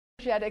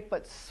energetic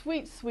but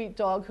sweet, sweet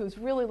dog who's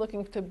really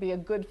looking to be a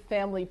good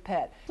family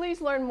pet. Please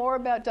learn more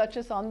about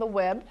Duchess on the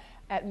web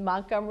at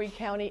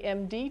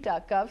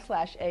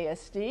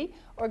montgomerycountymd.gov/ASD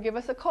or give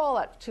us a call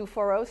at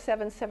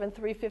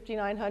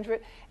 240-773-5900.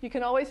 You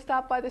can always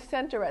stop by the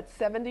center at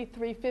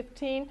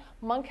 7315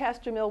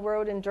 Muncaster Mill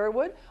Road in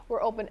Durwood.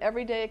 We're open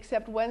every day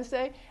except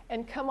Wednesday,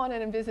 and come on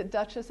in and visit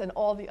Duchess and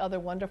all the other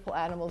wonderful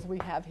animals we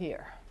have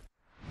here.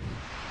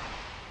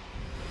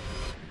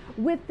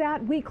 With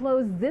that, we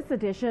close this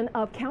edition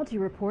of County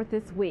Report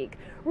this week.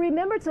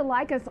 Remember to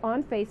like us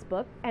on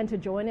Facebook and to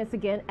join us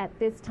again at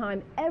this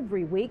time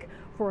every week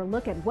for a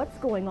look at what's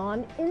going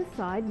on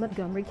inside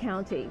Montgomery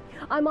County.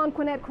 I'm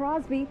Anquinette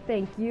Crosby.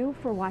 Thank you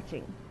for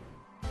watching.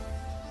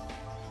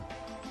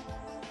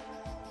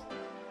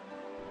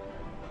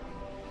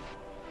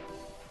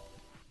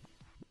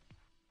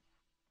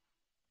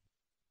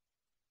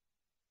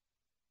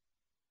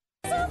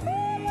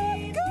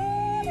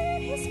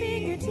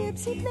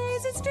 He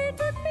plays it straight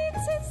but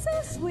beats it so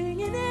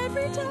swinging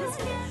every time,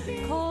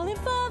 calling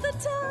for the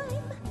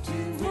time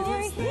for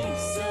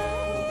he's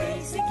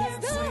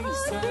the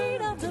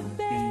heartbeat of the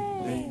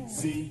band.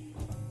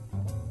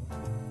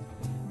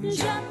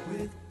 Jump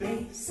with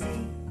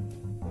Basie,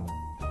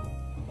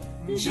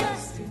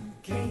 just in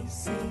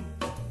case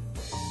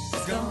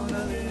he's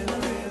gonna live a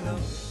little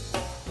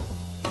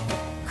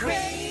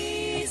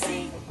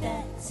crazy.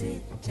 That's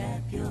it,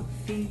 tap your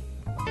feet.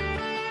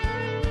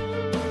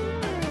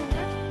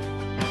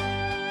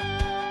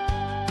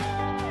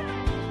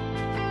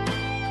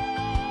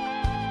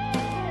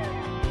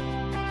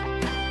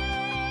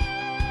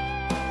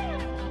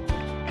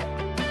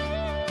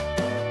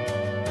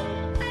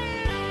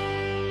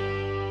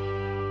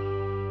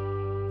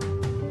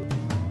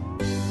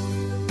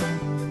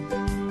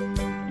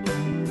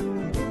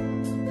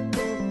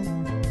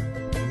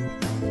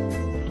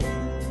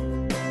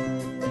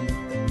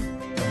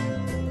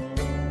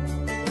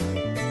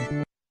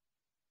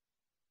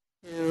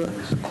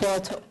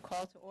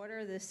 Call to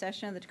order this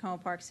session of the Tacoma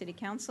Park City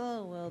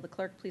Council. Will the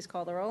clerk please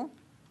call the roll?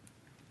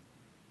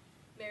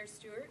 Mayor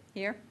Stewart.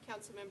 Here.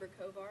 Councilmember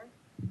Kovar.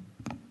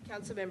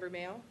 Councilmember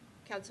Mayo.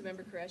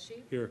 Councilmember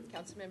Qureshi. Here.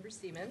 Councilmember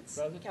Siemens.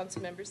 Present.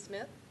 Councilmember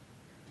Smith.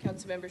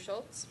 Councilmember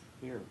Schultz.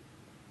 Here.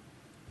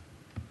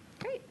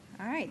 Great.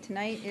 All right.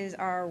 Tonight is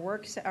our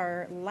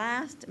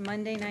last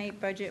Monday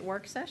night budget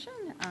work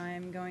session.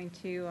 I'm going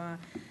to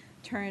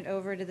turn it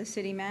over to the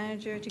city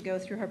manager to go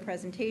through her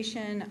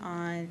presentation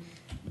on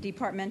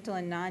departmental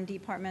and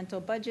non-departmental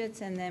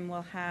budgets, and then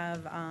we'll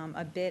have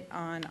a bit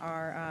on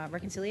our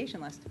reconciliation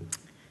list.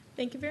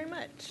 Thank you very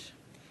much.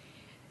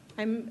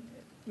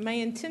 My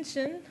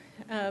intention,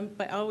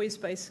 by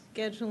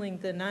scheduling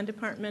the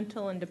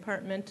non-departmental and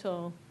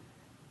departmental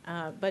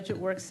budget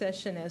work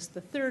session as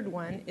the third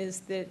one, is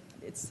that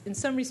it's in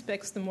some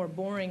respects the more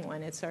boring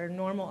one. It's our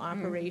normal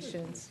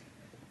operations.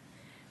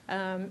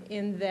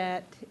 In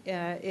that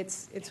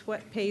it's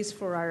what pays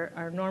for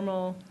our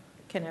normal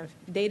kind of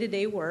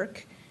day-to-day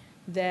work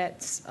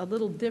that's a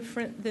little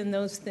different than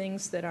those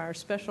things that are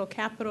special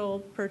capital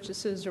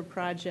purchases or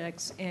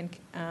projects and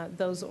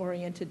those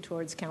oriented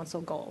towards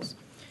council goals.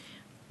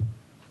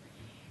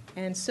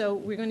 And so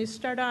we're going to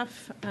start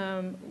off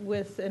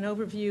with an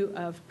overview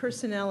of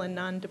personnel and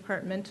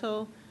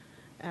non-departmental,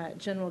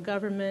 general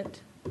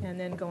government, and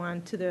then go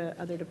on to the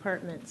other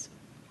departments.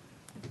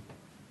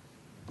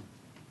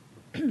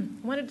 I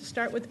wanted to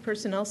start with the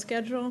personnel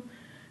schedule,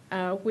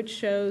 which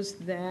shows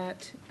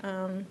that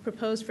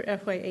proposed for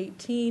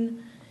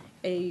FY18,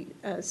 a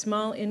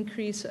small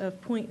increase of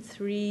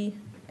 0.3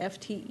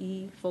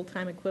 FTE,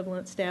 full-time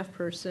equivalent staff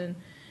person.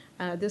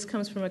 This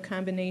comes from a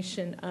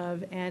combination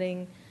of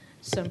adding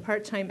some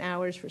part-time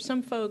hours for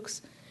some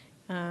folks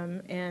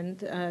and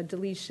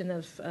deletion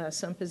of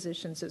some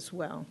positions as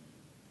well.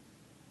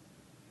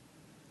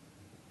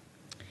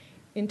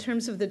 In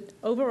terms of the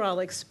overall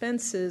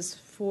expenses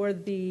for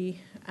the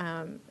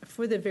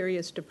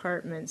various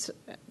departments,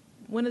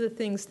 one of the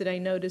things that I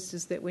noticed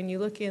is that when you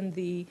look in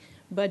the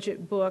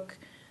budget book,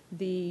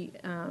 the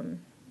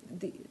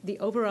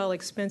overall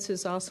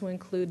expenses also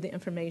include the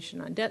information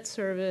on debt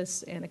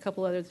service and a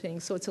couple other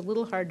things. So it's a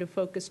little hard to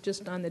focus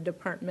just on the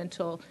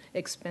departmental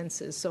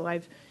expenses. So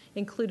I've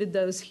included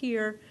those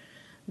here.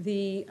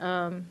 The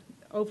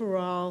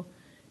overall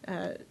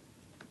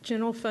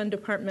general fund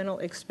departmental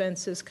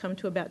expenses come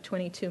to about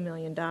 $22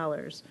 million.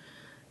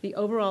 The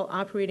overall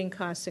operating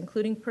costs,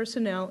 including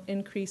personnel,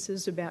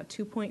 increases about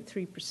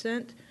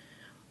 2.3%.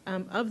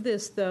 Of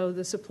this, though,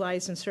 the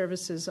supplies and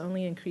services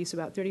only increase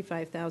about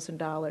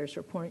 $35,000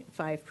 or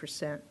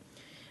 0.5%.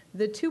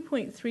 The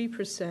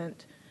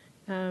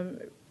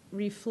 2.3%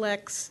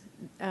 reflects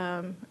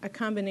a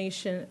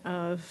combination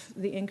of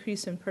the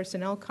increase in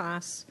personnel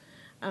costs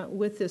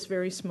with this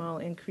very small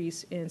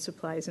increase in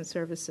supplies and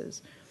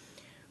services.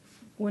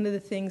 One of the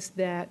things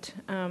that,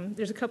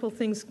 there's a couple of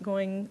things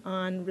going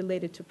on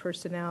related to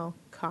personnel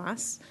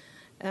costs.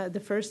 The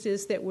first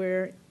is that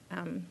we're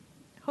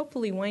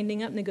hopefully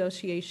winding up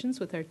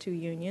negotiations with our two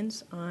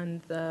unions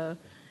on the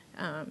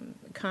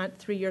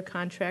 3-year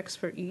contracts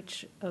for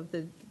each of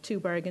the 2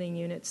 bargaining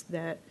units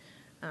that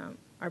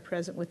are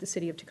present with the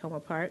City of Tacoma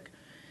Park.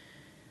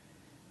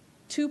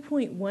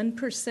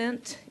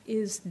 2.1%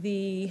 is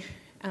the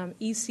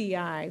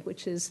ECI,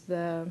 which is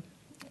the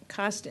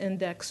cost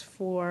index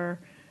for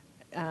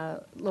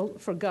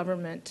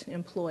government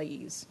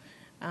employees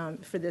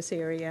for this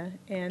area.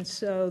 And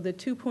so the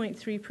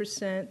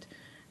 2.3%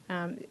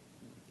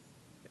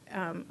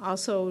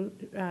 also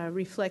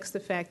reflects the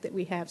fact that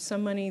we have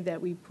some money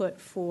that we put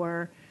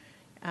for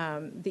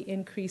the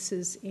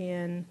increases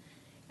in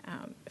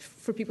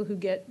for people who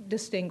get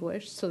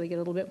distinguished, so they get a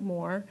little bit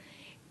more.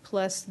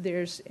 Plus,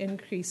 there's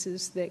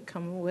increases that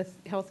come with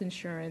health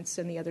insurance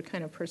and the other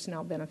kind of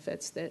personnel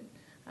benefits that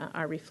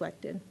are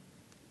reflected.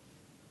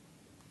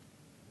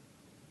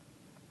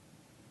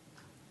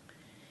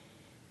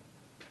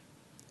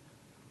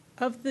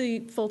 Of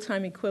the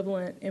full-time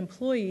equivalent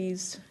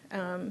employees,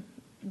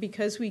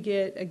 because we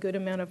get a good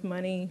amount of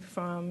money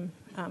from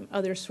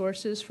other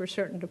sources for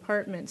certain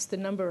departments, the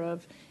number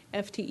of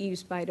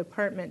FTEs by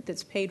department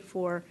that's paid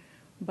for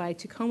by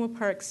Tacoma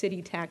Park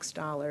City tax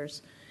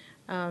dollars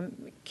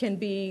can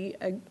be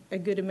a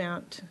good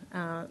amount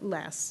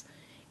less.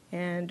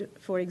 And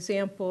for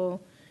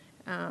example,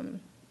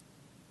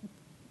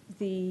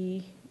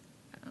 the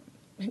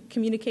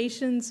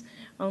communications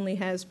only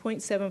has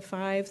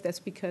 0.75. That's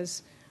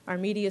because our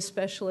media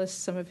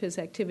specialist, some of his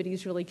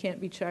activities really can't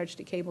be charged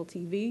to cable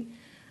TV.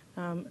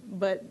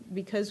 But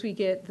because we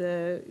get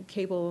the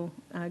cable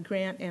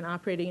grant and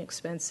operating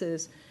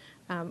expenses,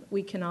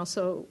 we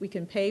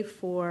can pay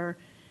for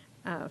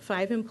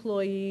 5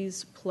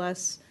 employees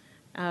plus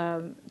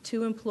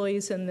 2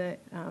 employees in the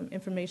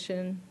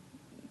information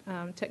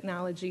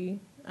technology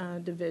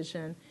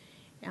division.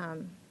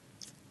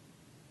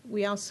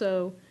 We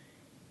also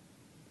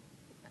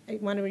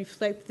want to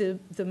reflect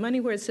the money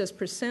where it says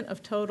percent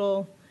of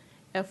total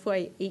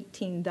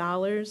FY18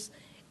 dollars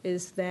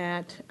is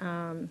that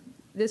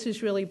this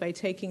is really by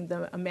taking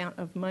the amount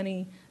of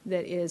money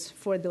that is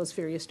for those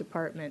various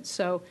departments.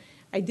 So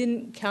I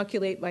didn't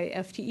calculate by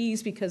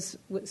FTEs because,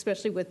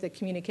 especially with the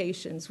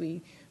communications,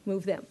 we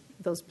move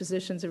those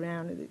positions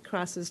around and it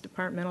crosses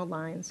departmental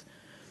lines.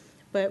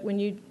 But when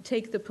you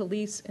take the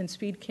police and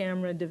speed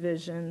camera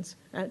divisions,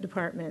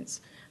 departments,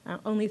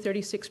 only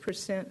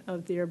 36%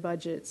 of their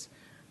budgets,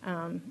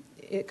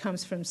 it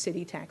comes from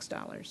city tax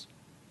dollars.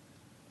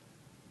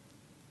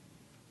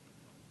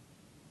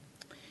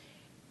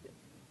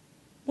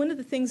 One of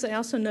the things I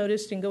also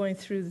noticed in going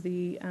through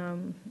the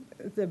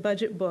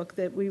budget book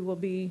that we will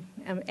be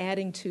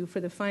adding to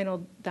for the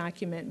final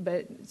document,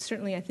 but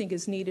certainly I think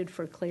is needed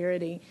for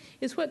clarity,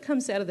 is what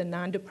comes out of the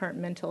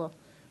non-departmental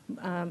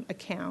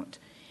account.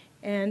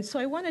 And so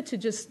I wanted to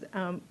just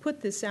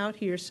put this out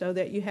here so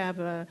that you have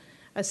a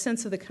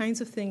sense of the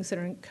kinds of things that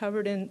are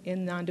covered in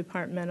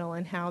non-departmental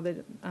and how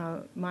the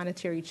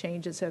monetary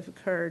changes have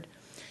occurred.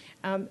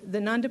 The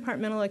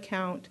non-departmental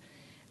account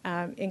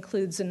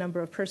includes a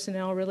number of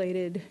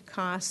personnel-related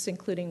costs,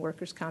 including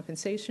workers'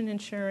 compensation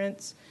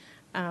insurance,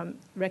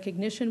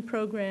 recognition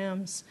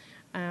programs,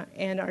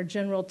 and our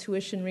general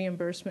tuition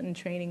reimbursement and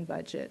training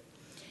budget.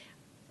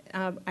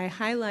 I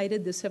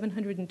highlighted the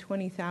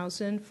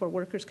 $720,000 for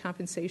workers'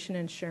 compensation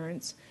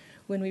insurance.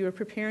 When we were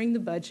preparing the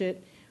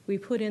budget, we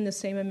put in the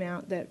same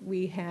amount that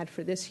we had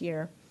for this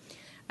year.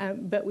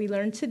 But we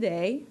learned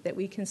today that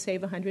we can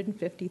save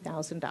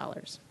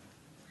 $150,000.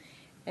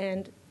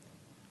 And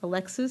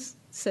Alexis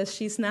says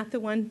she's not the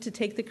one to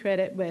take the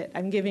credit, but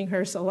I'm giving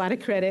her a lot of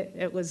credit.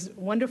 It was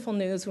wonderful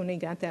news when we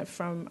got that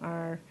from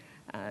our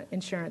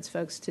insurance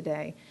folks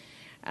today.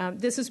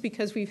 This is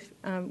because we've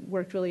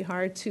worked really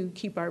hard to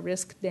keep our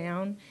risk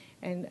down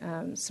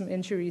and some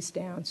injuries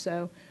down.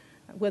 So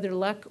whether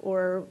luck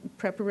or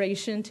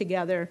preparation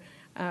together,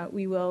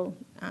 we will,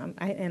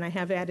 and I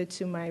have added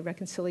to my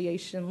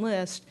reconciliation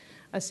list,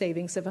 a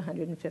savings of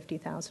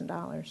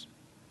 $150,000.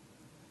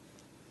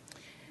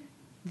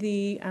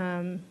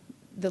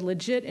 The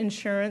legit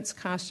insurance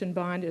cost and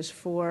bond is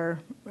for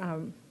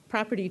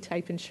property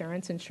type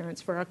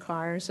insurance for our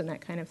cars and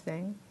that kind of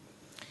thing.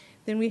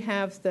 Then we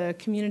have the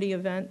community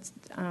events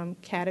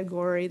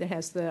category that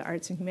has the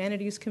Arts and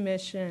Humanities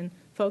Commission,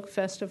 Folk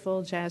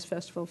Festival, Jazz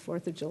Festival,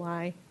 4th of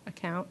July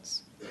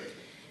accounts.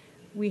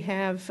 We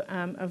have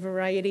a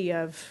variety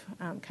of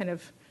kind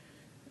of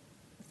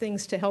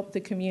things to help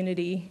the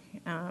community,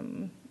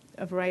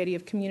 a variety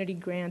of community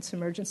grants,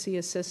 emergency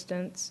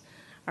assistance,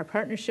 our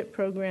partnership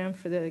program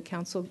for the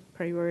council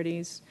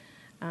priorities,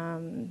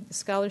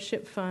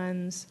 scholarship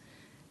funds.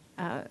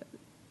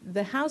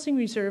 The housing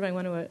reserve I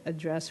want to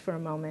address for a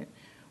moment.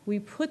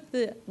 We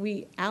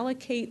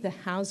allocate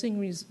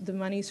the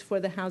monies for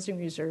the housing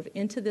reserve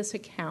into this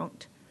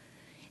account,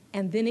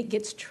 and then it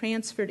gets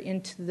transferred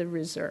into the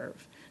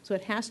reserve. So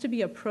it has to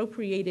be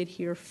appropriated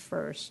here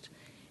first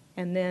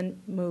and then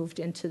moved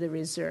into the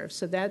reserve.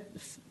 So that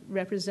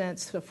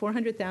represents the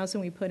 $400,000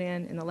 we put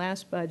in the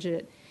last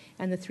budget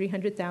and the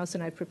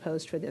 $300,000 I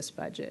proposed for this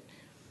budget.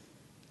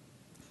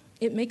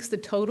 it makes the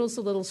totals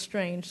a little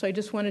strange. So I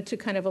just wanted to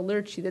kind of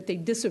alert you that they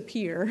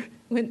disappear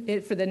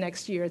for the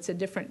next year. It's a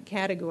different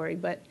category,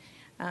 but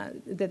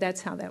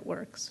that's how that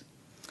works.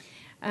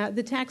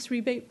 The tax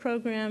rebate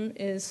program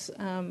is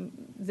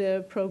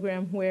the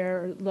program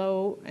where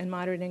low and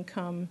moderate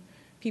income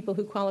people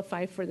who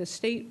qualify for the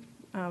state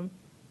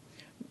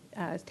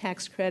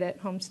tax credit,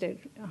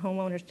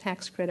 homeowners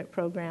tax credit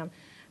program,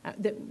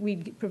 that we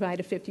provide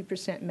a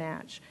 50%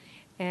 match.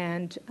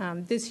 And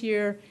this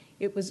year,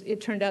 it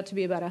turned out to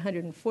be about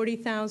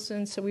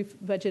 $140,000, so we've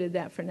budgeted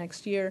that for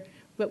next year,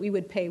 but we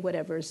would pay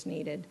whatever is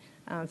needed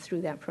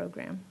through that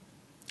program.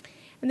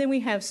 And then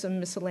we have some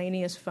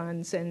miscellaneous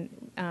funds, and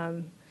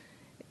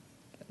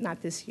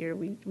not this year,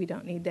 we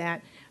don't need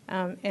that.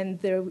 And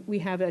there we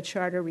have a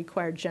charter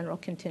required general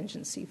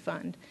contingency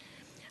fund.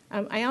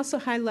 I also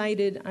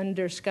highlighted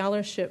under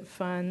scholarship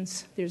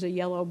funds, there's a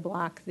yellow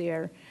block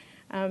there.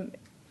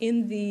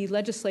 In the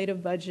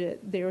legislative budget,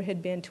 there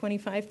had been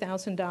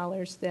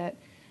 $25,000 that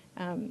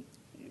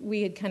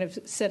we had kind of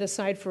set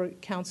aside for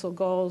council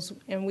goals,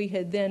 and we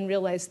had then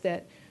realized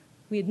that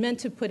we had meant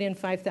to put in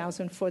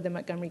 $5,000 for the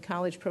Montgomery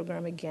College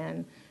program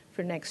again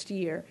for next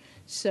year.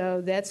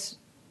 So that's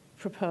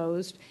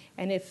proposed,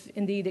 and if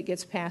indeed it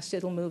gets passed,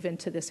 it'll move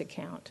into this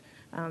account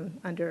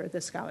under the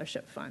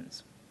scholarship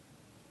funds.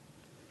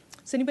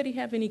 Does anybody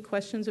have any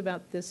questions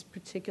about this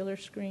particular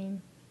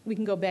screen? We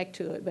can go back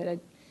to it, but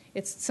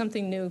it's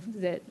something new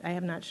that I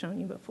have not shown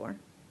you before.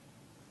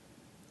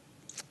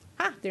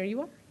 Ah, there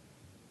you are.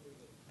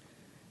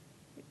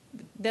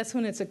 That's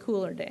when it's a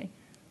cooler day.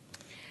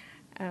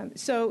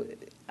 So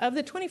of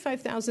the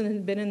 $25,000 that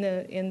had been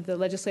in the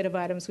legislative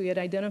items, we had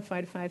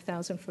identified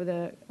 $5,000 for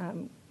the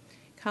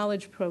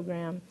college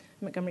program,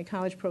 Montgomery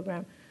College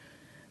program.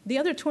 The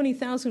other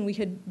 $20,000 we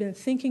had been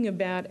thinking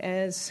about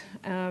as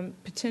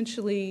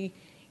potentially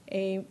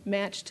a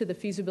match to the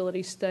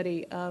feasibility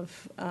study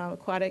of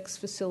aquatics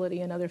facility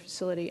and other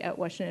facility at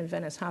Washington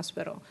Adventist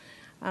Hospital.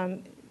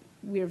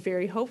 We are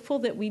very hopeful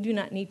that we do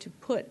not need to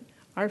put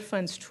our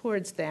funds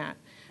towards that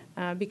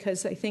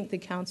because I think the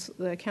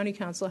county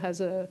council has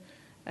a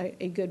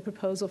good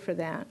proposal for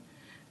that.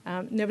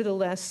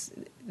 Nevertheless,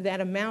 that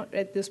amount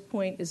at this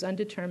point is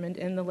undetermined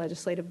in the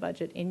legislative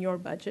budget, in your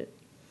budget.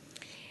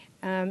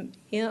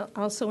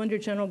 Also under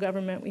general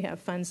government, we have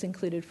funds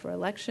included for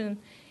election.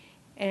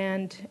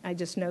 And I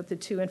just note the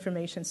 2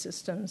 information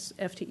systems,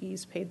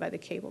 FTEs paid by the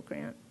cable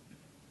grant.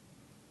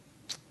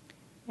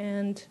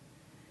 And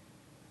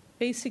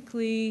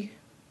basically,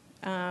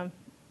 our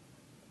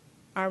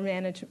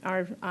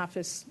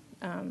office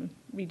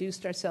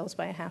reduced ourselves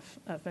by half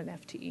of an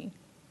FTE.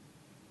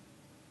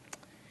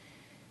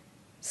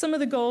 Some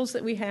of the goals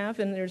that we have,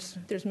 and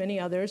there's many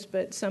others,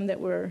 but some that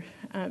were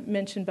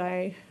mentioned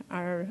by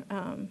our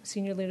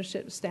senior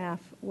leadership staff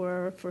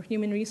were for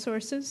human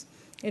resources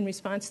in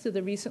response to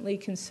the recently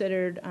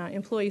considered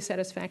employee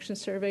satisfaction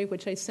survey,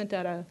 which I sent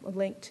out a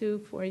link to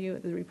for you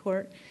at the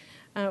report.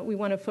 We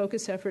want to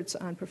focus efforts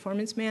on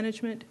performance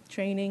management,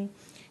 training,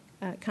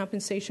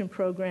 compensation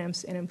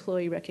programs, and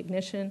employee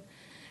recognition.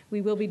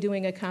 We will be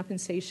doing a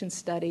compensation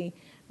study.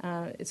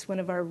 It's one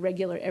of our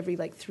regular, every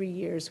 3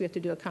 years, we have to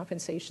do a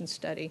compensation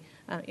study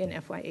in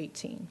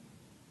FY18.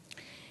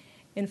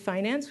 In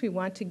finance, we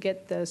want to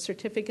get the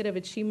Certificate of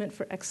Achievement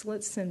for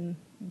Excellence in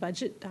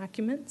Budget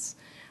documents,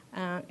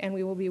 and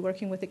we will be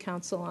working with the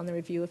council on the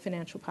review of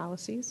financial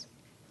policies.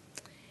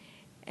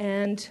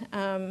 And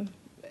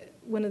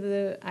one of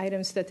the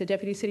items that the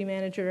deputy city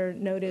manager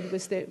noted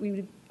was that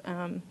we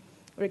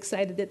were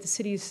excited that the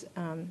city's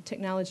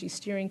technology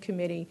steering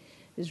committee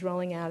is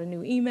rolling out a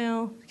new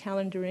email,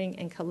 calendaring,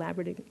 and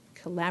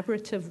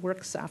collaborative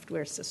work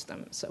software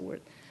system. So we're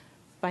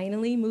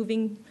finally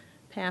moving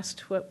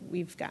past what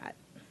we've got.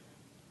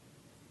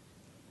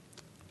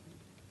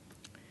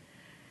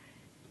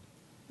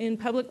 In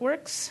Public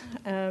Works,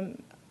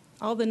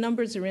 all the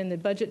numbers are in the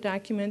budget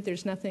document.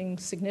 There's nothing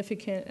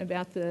significant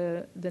about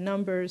the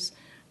numbers.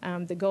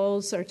 The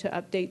goals are to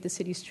update the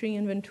city's tree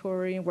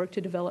inventory and work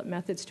to develop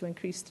methods to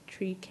increase the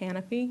tree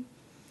canopy,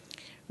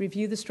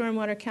 review the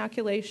stormwater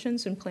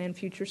calculations and plan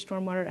future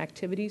stormwater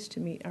activities to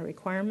meet our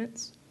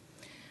requirements,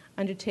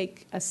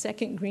 undertake a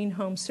second green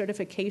home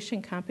certification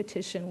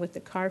competition with the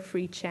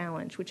Car-Free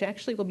Challenge, which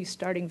actually will be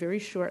starting very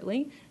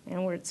shortly,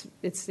 and where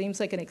it seems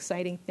like an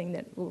exciting thing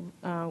that will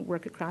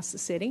work across the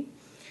city.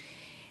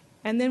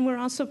 And then we're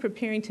also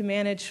preparing to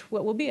manage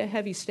what will be a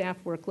heavy staff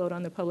workload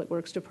on the Public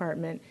Works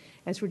Department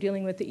as we're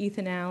dealing with the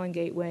Ethan Allen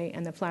Gateway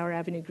and the Flower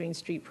Avenue Green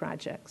Street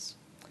projects.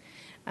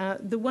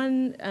 The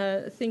one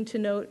thing to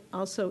note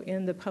also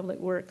in the Public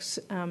Works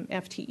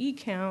FTE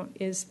count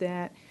is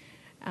that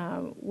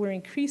we're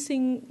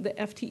increasing the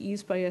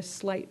FTEs by a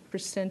slight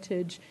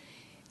percentage.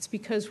 It's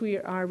because we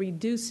are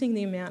reducing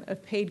the amount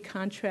of paid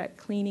contract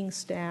cleaning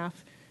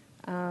staff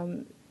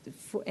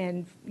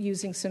and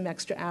using some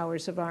extra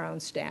hours of our own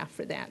staff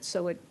for that.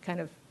 So it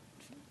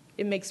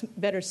makes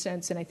better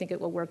sense, and I think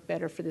it will work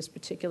better for this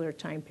particular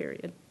time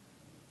period.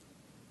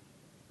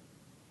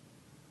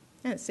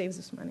 And it saves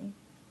us money.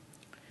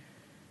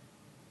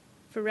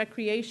 For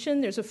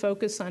recreation, there's a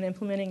focus on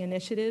implementing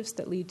initiatives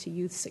that lead to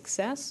youth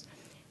success.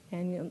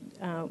 And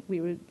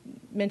we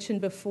mentioned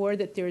before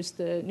that there's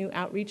the new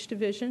outreach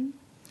division.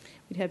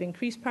 We'd have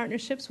increased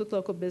partnerships with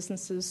local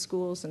businesses,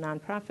 schools, and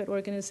nonprofit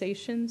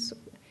organizations.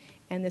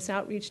 And this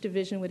outreach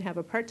division would have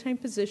a part-time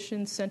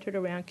position centered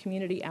around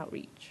community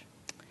outreach.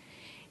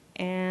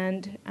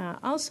 And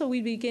also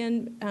we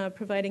begin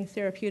providing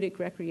therapeutic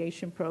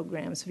recreation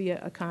programs via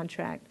a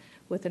contract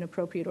with an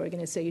appropriate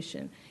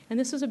organization. And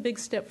this is a big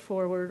step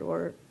forward,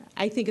 or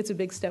I think it's a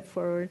big step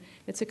forward.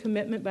 It's a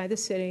commitment by the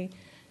city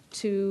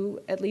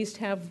to at least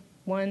have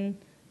one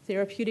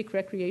therapeutic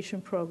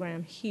recreation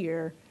program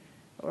here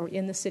or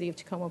in the city of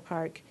Tacoma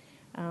Park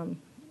on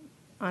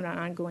an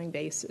ongoing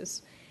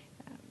basis.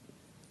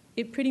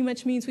 It pretty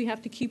much means we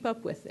have to keep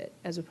up with it,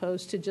 as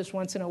opposed to just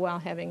once in a while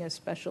having a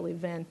special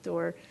event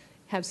or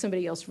have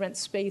somebody else rent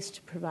space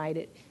to provide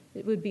it.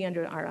 It would be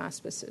under our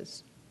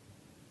auspices.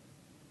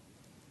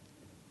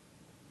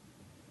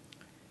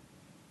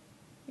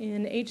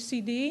 In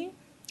HCD,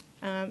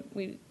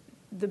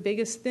 the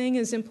biggest thing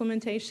is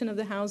implementation of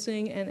the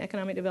Housing and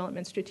Economic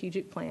Development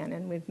Strategic Plan,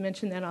 and we've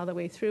mentioned that all the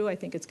way through. I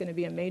think it's going to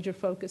be a major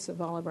focus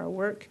of all of our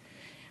work.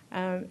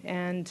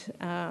 Ms.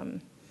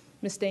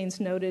 Daines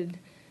noted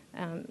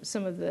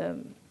some of the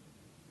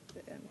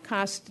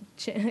costs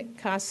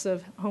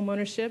of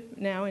homeownership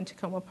now in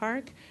Tacoma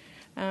Park.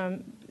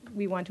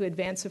 We want to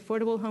advance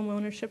affordable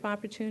homeownership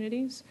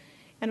opportunities,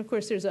 and of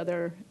course there's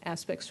other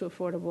aspects to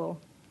affordable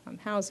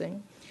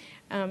housing.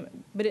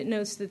 But it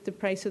notes that the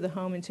price of the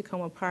home in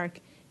Tacoma Park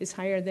is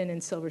higher than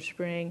in Silver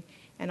Spring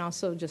and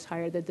also just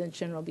higher than the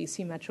general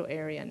DC metro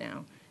area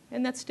now.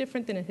 And that's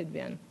different than it had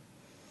been.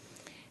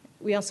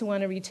 We also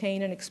want to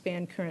retain and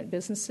expand current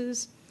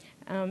businesses,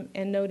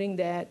 and noting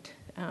that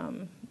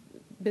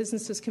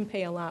businesses can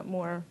pay a lot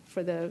more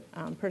for the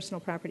personal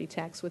property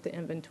tax with the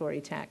inventory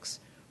tax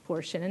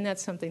portion, and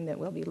that's something that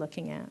we'll be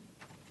looking at.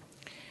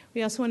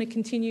 We also want to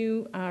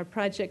continue our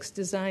projects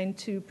designed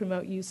to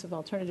promote use of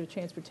alternative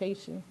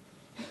transportation.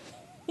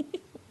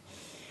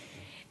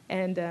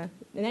 And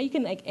now you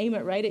can aim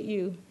it right at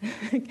you,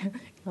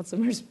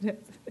 Councilmember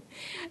Smith.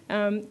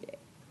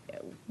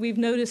 We've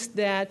noticed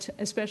that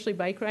especially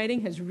bike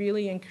riding has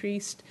really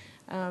increased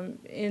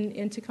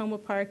in Tacoma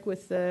Park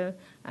with the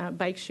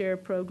bike share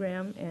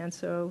program, and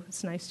so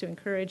it's nice to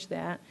encourage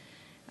that.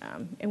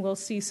 And we'll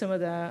see some of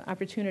the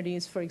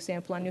opportunities, for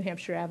example, on New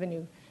Hampshire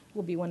Avenue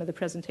will be one of the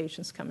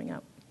presentations coming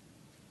up.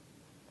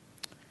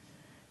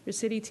 For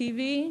City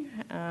TV,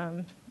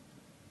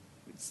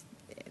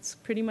 it's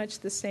pretty much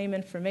the same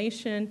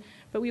information,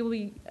 but we will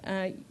be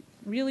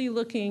really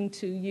looking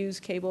to use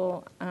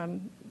cable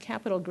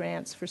capital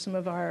grants for some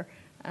of our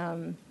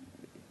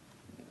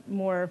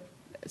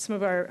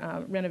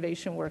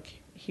renovation work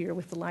here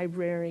with the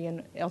library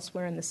and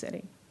elsewhere in the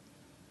city.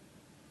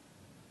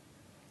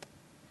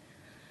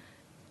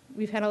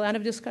 We've had a lot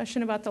of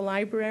discussion about the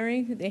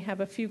library. They have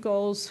a few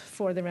goals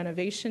for the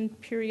renovation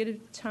period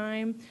of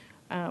time,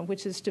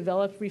 which is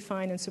develop,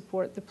 refine, and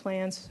support the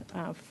plans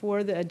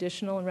for the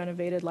additional and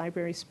renovated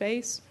library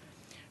space,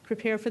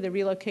 prepare for the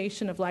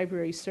relocation of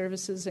library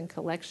services and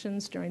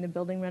collections during the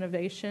building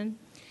renovation,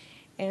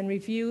 and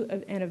review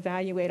and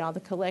evaluate all the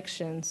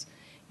collections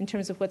in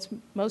terms of what's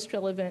most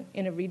relevant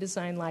in a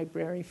redesigned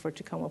library for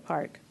Tacoma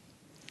Park.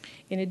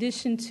 In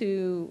addition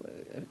to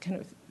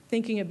kind of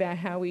thinking about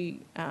how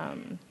we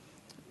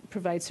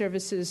provide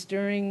services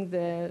during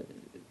the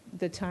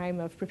time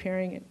of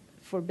preparing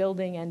for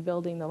building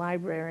the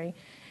library,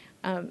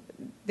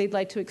 they'd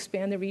like to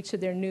expand the reach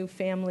of their new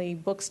family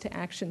Books to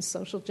Action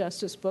Social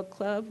Justice Book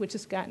Club, which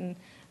has gotten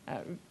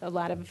a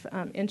lot of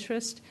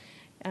interest,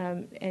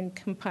 and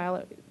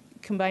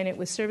combine it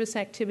with service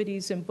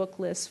activities and book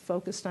lists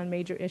focused on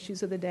major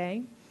issues of the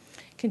day.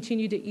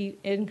 Continue to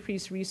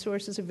increase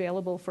resources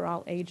available for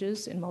all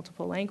ages in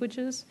multiple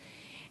languages.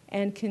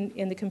 And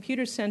in the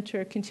computer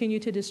center, continue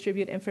to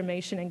distribute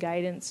information and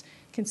guidance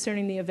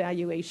concerning the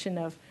evaluation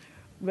of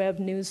web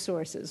news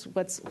sources,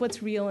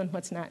 what's real and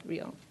what's not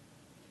real.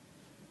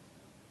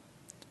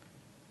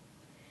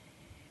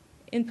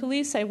 In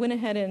police, I went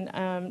ahead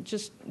and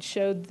just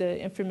showed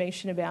the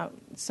information about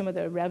some of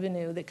the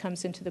revenue that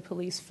comes into the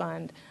police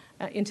fund,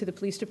 into the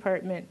police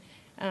department,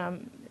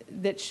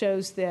 that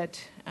shows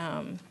that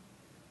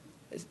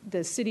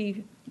the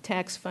city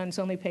tax funds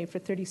only pay for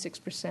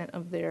 36%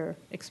 of their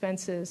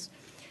expenses.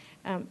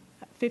 About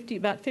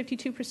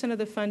 52% of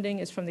the funding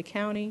is from the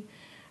county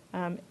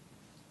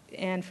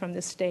and from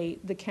the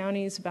state. The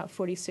county is about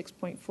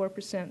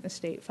 46.4%, the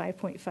state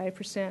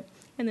 5.5%,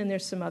 and then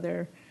there's some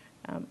other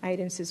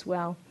items as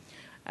well.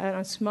 On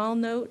a small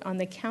note, on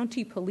the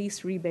county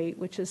police rebate,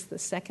 which is the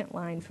second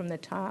line from the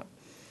top,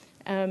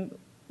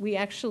 we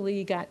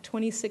actually got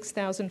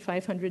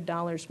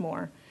 $26,500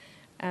 more.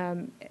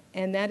 And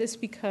that is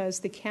because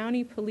the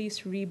county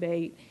police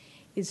rebate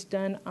is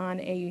done on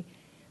a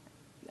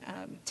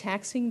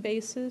taxing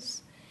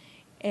basis,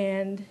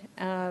 and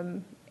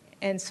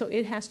so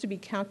it has to be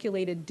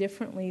calculated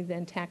differently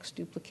than tax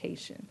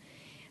duplication.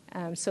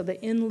 So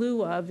the in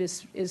lieu of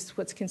is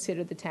what's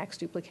considered the tax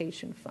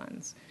duplication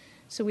funds.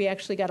 So we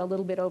actually got a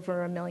little bit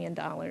over $1 million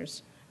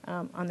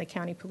on the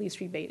county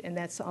police rebate, and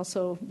that's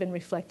also been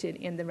reflected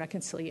in the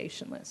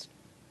reconciliation list.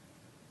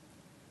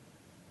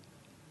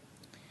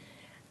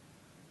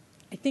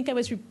 I think I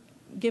was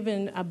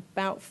given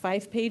about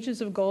 5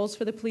 pages of goals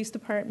for the police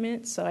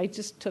department, so I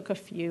just took a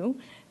few.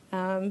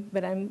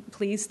 But I'm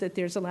pleased that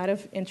there's a lot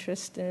of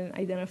interest in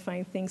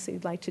identifying things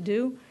they'd like to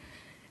do.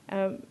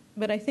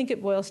 But I think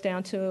it boils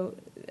down to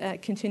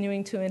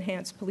continuing to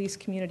enhance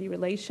police-community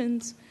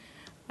relations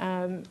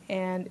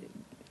and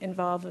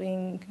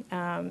involving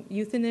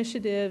youth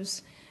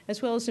initiatives,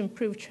 as well as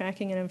improve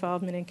tracking and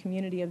involvement in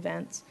community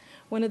events.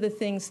 One of the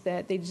things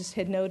that they just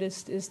had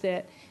noticed is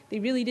that they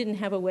really didn't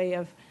have a way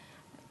of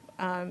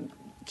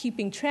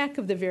keeping track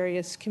of the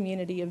various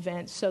community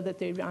events so that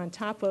they're on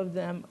top of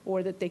them,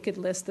 or that they could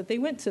list that they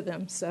went to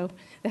them. So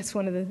that's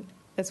one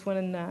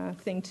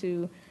thing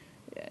to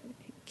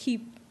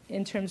keep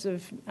in terms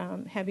of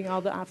having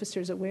all the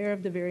officers aware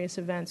of the various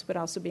events, but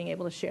also being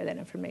able to share that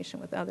information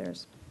with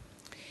others.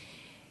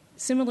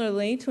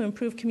 Similarly, to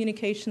improve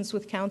communications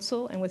with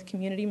council and with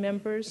community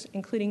members,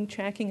 including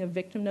tracking of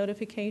victim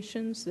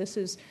notifications. This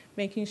is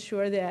making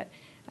sure that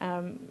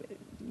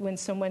when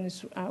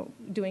someone's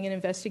doing an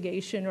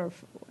investigation, or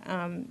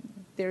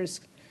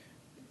there's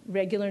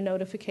regular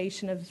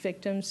notification of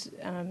victims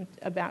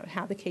about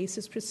how the case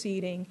is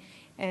proceeding,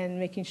 and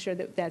making sure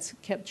that that's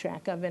kept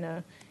track of in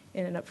an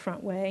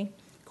upfront way.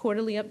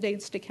 Quarterly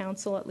updates to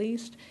council at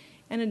least,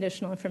 and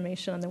additional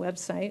information on the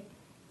website.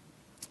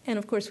 And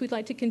of course, we'd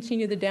like to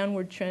continue the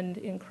downward trend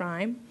in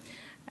crime.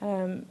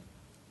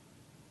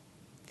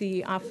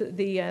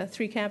 The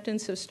 3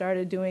 captains have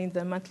started doing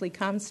the monthly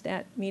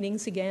ComStat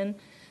meetings again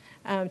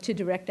to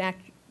direct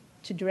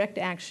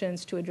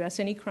actions to address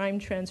any crime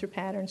trends or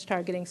patterns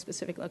targeting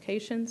specific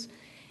locations,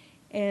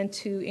 and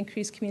to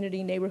increase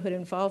community neighborhood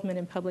involvement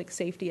in public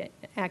safety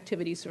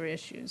activities or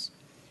issues.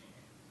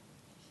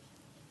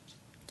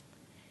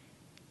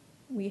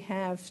 We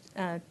have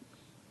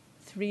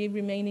 3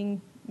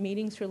 remaining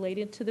meetings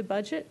related to the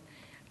budget.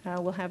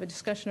 We'll have a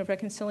discussion of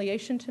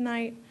reconciliation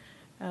tonight,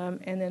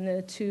 and then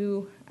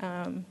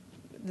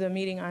the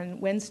meeting on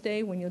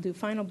Wednesday when you'll do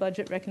final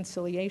budget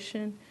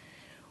reconciliation.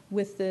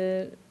 With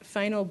the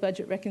final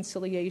budget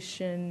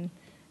reconciliation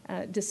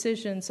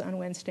decisions on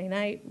Wednesday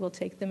night, we'll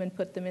take them and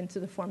put them into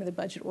the form of the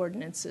budget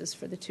ordinances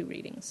for the 2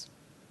 readings.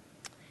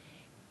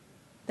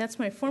 That's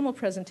my formal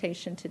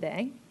presentation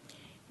today.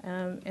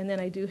 And then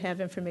I do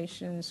have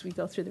information as we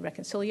go through the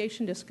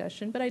reconciliation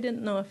discussion, but I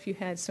didn't know if you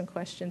had some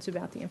questions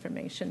about the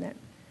information that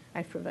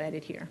I've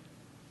provided here.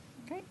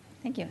 Great,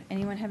 thank you.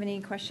 Anyone have any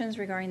questions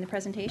regarding the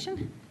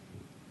presentation?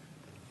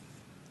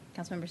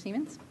 Councilmember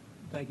Siemens?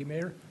 Thank you,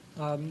 Mayor.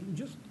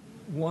 Just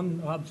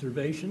one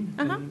observation,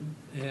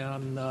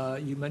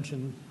 and you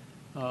mentioned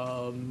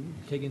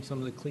taking some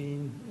of the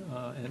clean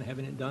and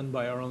having it done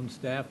by our own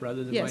staff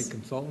rather than by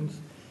consultants.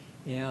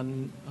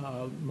 And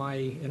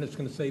and it's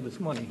going to save us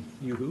money,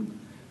 yoo-hoo.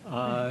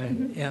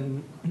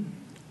 And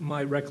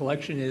my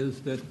recollection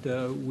is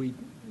that we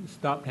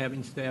stopped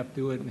having staff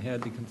do it and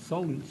had the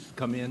consultants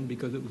come in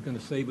because it was going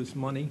to save us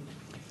money.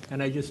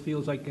 And I just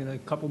feels like in a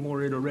couple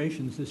more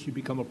iterations, this should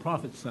become a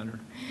profit center.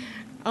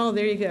 Oh,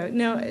 there you go.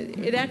 No,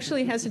 it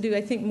actually has to do,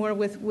 I think, more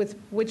with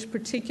which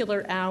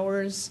particular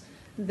hours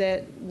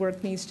that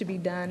work needs to be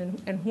done,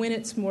 and when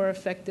it's more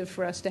effective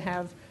for us to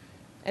have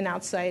an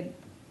outside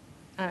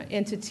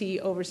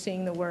entity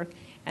overseeing the work,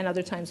 and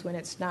other times when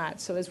it's not.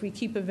 So as we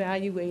keep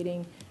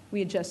evaluating,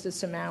 we adjusted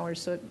some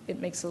hours so it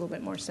makes a little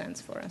bit more sense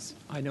for us.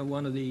 I know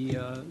one of the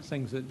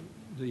things that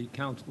the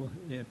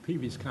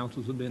previous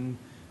councils have been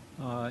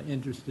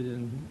interested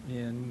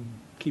in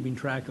keeping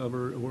track of,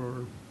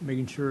 or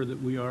making sure that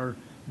we are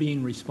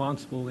being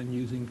responsible in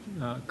using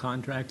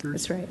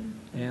contractors. That's right.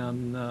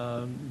 And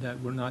that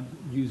we're not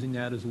using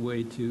that as a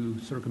way to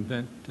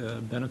circumvent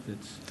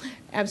benefits.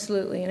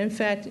 Absolutely. And in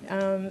fact,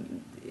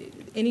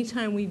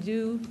 anytime we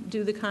do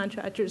the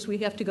contractors, we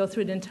have to go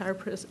through an entire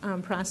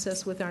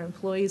process with our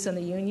employees and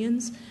the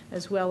unions,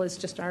 as well as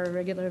just our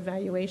regular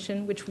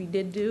evaluation, which we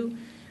did do.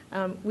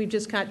 We've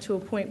just got to a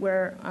point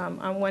where,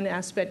 on one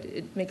aspect,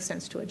 it makes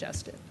sense to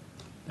adjust it.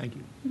 Thank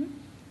you. Mm-hmm.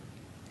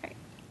 Okay.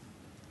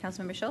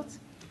 Councilmember Schultz?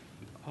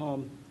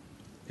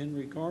 In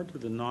regard to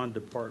the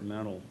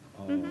non-departmental,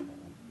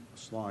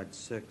 slide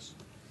 6,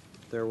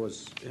 there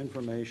was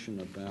information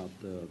about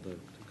the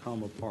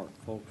Tacoma Park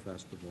Folk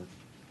Festival,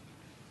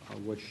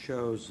 which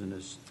shows in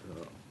this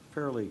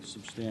fairly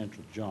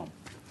substantial jump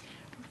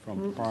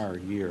from prior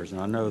years.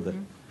 And I know that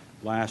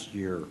last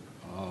year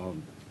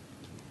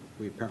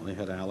we apparently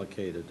had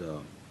allocated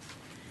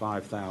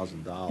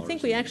 $5,000. I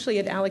think we actually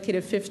had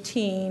allocated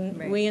 15.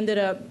 Right. We ended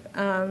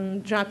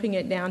up dropping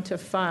it down to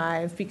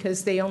 5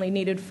 because they only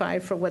needed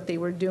 5 for what they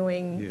were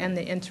doing and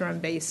the interim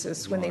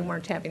basis when they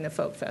weren't having the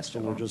folk So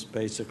festival. we're just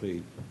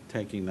basically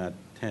taking that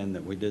 10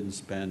 that we didn't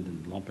spend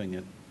and lumping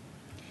it.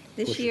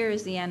 This year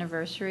is the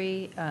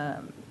anniversary. I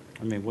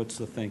mean, what's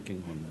the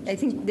thinking on this? I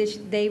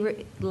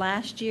think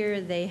last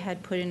year they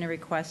had put in a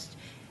request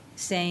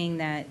saying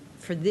that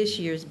for this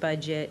year's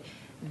budget,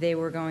 they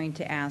were going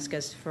to ask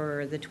us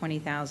for the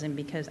 20,000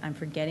 because I'm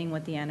forgetting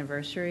what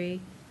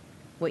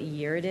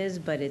year it is,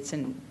 but it's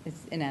an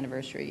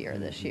anniversary year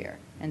this year.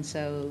 And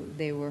so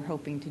they were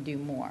hoping to do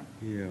more.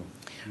 Yeah,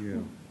 yeah.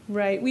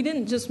 Right. We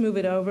didn't just move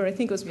it over. I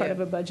think it was part Yeah.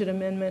 of a budget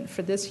amendment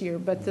for this year,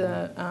 but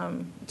the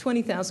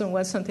 20,000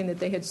 was something that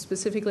they had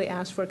specifically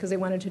asked for because they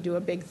wanted to do a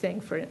big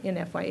thing in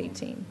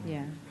FY18.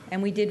 Yeah.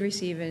 And we did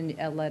receive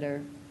a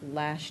letter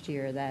last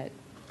year that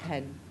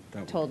had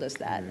told us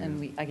that, Yeah.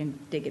 and I can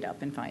dig it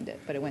up and find it,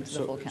 but it went to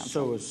the full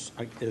council.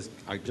 I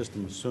just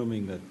am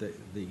assuming that the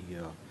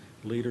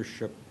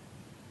leadership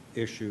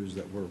issues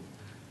that were,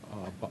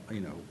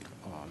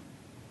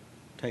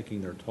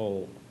 taking their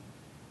toll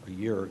a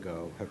year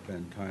ago have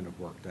been kind of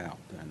worked out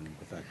then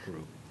with that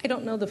group. I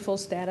don't know the full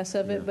status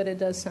of it, Yeah. but it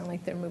does sound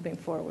like they're moving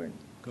forward.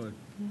 Good.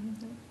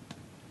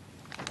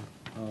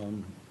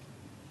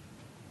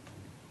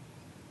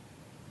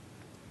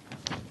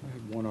 I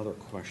have one other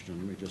question.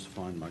 Let me just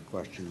find my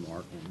question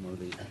mark on one of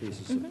these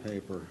pieces of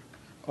paper.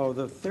 Oh,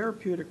 the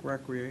therapeutic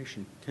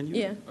recreation. Can you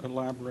Yeah.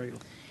 elaborate?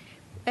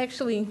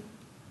 Actually,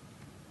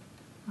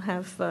 I'll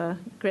have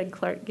Greg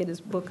Clark get his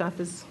book off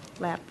his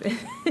lap and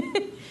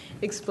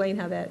explain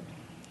how that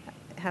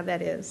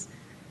is.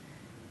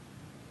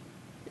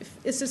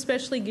 It's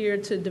especially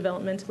geared to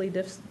developmentally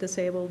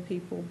disabled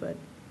people, but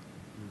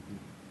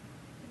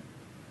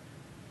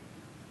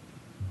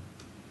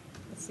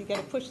let's see, you got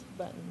to push the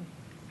button.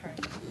 All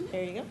right,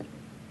 there you go.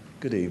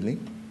 Good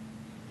evening.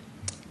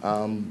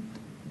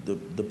 The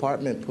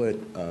department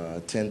put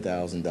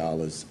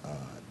 $10,000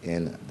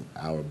 in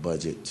our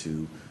budget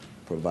to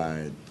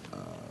provide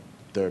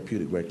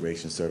therapeutic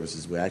recreation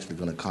services. We're actually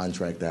going to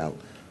contract out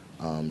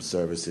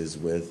services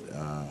with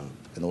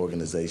an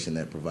organization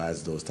that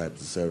provides those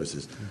types of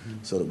services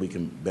so that we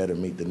can better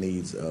meet the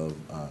needs of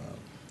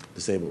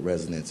disabled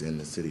residents in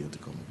the city of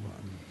Tacoma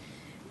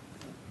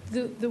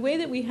Park. The way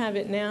that we have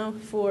it now,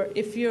 for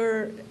if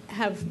you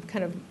have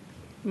kind of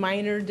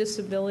minor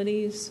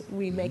disabilities,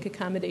 we make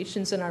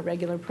accommodations in our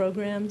regular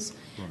programs.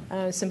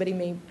 Somebody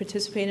may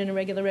participate in a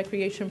regular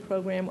recreation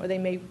program, or they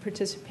may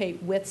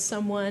participate with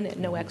someone at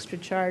no extra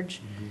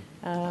charge.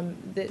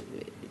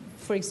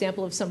 For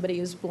example, if somebody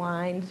is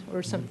blind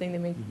or something, they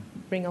may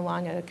bring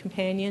along a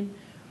companion.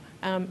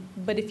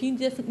 But if you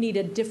need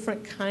a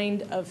different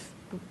kind of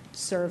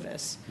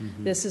service,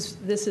 this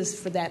is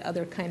for that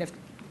other kind of.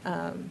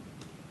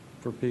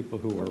 For people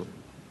who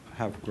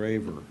have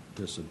graver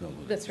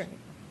disabilities. That's right.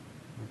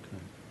 Okay.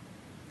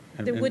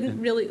 That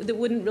wouldn't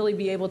really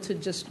be able to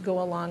just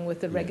go along with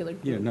the regular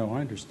group. Yeah, no,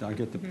 I understand. I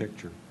get the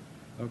picture.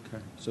 Okay.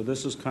 So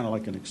this is kind of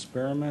like an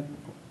experiment,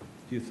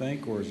 do you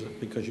think, or is it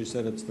because you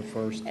said it's the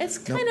first? It's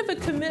kind of a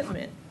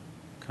commitment.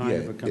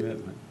 Kind of a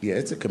commitment.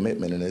 It's a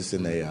commitment, and it's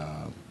in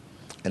an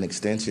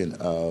extension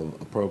of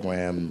a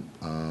program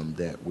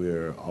that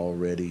we're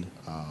already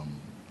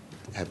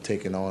have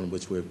taken on,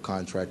 which we've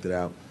contracted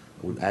out.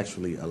 We're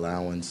actually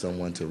allowing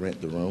someone to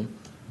rent the room,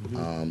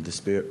 the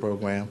Spirit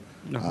program,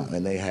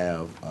 and they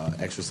have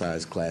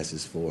exercise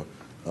classes for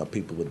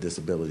people with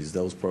disabilities.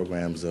 Those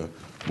programs are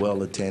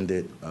well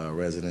attended.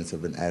 Residents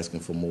have been asking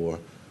for more.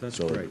 That's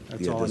so, great.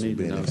 That's yeah, all I this will need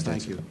be to an know.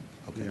 Thank extension.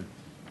 you.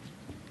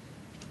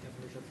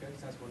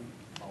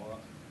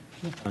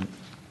 Okay.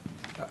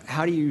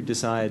 How do you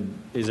decide,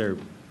 is there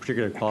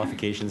particular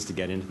qualifications to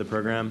get into the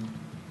program?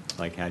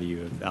 Like, how do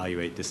you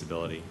evaluate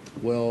disability?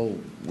 Well,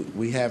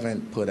 we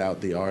haven't put out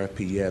the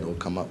RFP yet or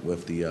come up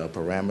with the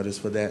parameters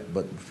for that,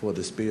 but for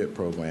the Spirit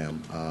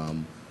program,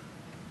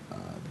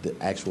 the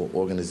actual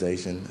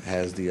organization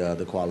has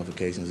the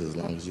qualifications as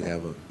long as you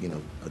have a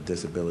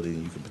disability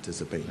and you can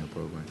participate in the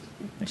program.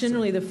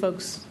 Generally, the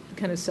folks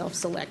kind of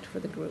self-select for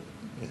the group.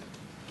 Yeah.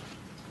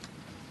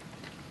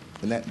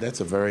 And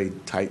that's a very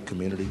tight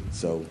community,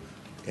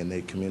 and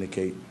they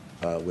communicate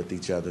with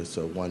each other.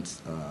 So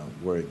once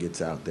word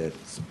gets out that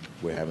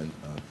we're having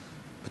a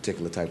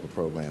particular type of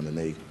program, then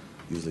they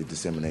usually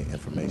disseminate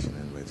information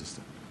and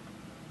register.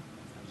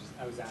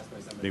 I was asked by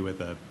somebody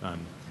with a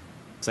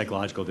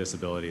psychological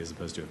disability as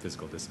opposed to a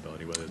physical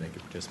disability whether they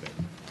could participate.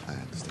 I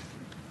understand.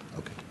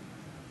 Okay.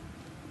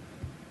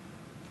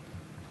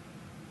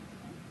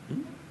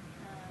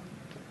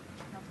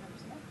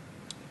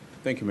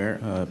 Thank you,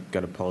 Mayor.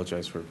 Got to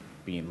apologize for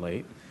being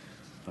late.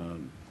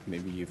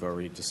 Maybe you've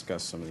already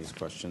discussed some of these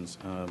questions.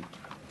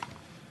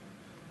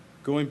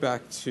 Going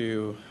back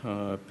to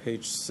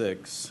page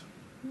 6,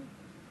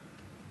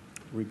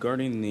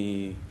 regarding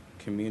the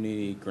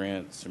community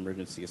grants,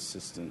 emergency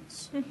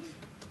assistance,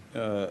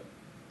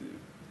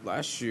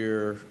 last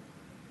year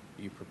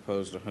you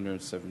proposed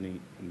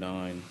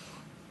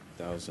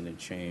 $179,000 and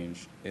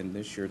change, and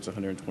this year it's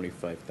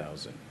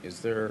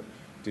 $125,000.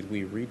 Did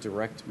we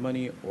redirect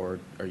money, or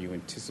are you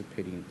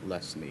anticipating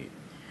less need?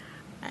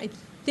 I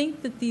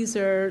think that these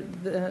are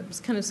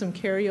kind of some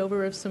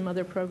carryover of some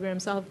other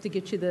programs. I'll have to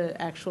get you the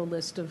actual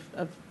list of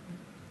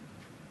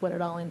what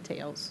it all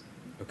entails.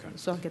 Okay.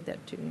 So I'll get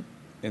that to you.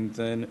 And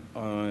then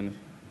on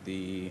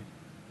the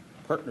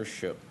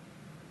partnership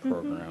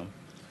program,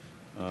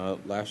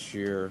 Last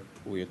year,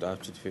 we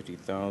adopted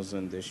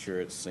 50,000. This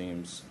year, it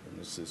seems, and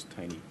this is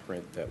tiny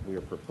print, that we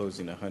are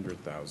proposing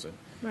 100,000.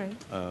 Right.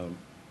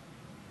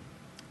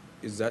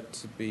 Is that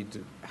to be,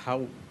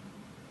 how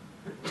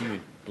do you,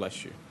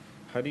 bless you,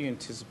 how do you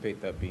anticipate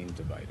that being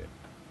divided?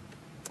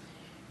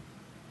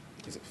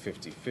 Is it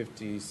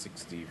 50-50,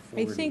 60-40?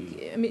 I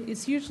think, I mean,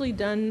 it's usually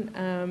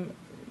done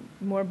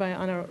more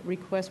on a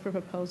request for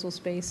proposals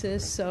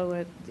basis,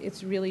 so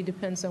it really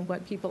depends on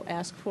what people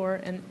ask for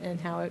and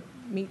how it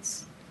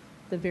meets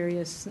the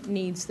various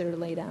needs that are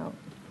laid out.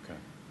 Okay.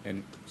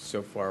 And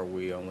so far,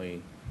 we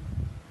only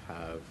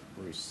have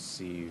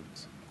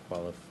received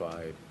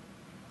qualified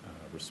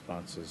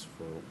responses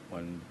for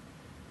one.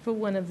 For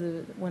one of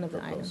the proposal.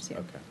 items, yeah.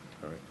 Okay,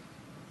 all right.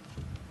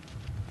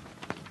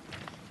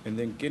 And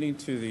then getting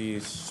to the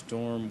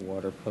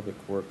stormwater public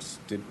works,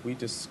 did we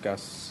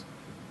discuss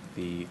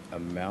the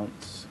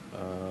amount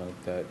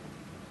that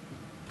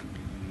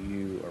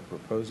you are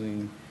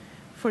proposing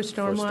For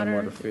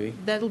stormwater fee?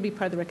 That'll be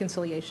part of the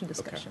reconciliation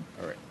discussion.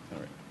 Okay, all right, all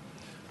right.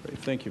 Great,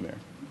 thank you, Mayor.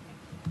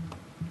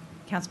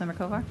 Councilmember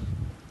Kovar?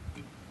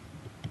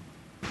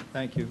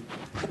 Thank you.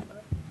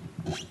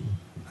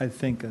 I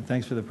think,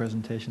 thanks for the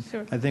presentation.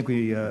 Sure. I think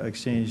we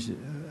exchanged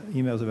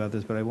emails about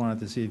this, but I wanted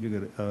to see if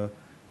you could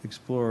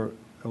explore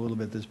a little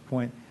bit this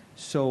point.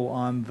 So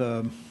on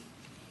the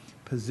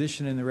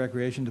position in the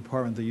Recreation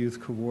Department, the youth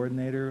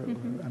coordinator,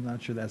 I'm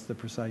not sure that's the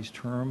precise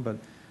term, but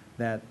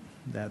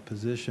that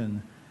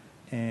position,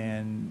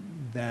 and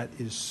that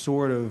is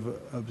sort of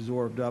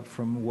absorbed up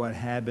from what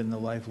had been the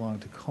Lifelong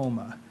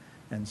Tacoma.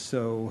 And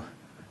so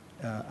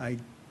I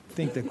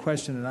think the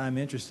question that I'm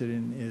interested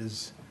in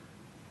is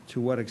to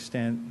what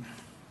extent,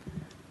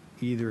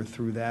 either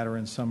through that or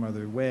in some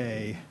other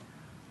way,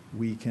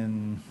 we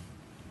can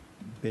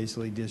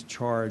basically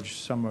discharge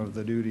some of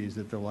the duties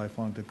that the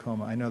Lifelong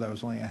Tacoma, I know that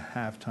was only a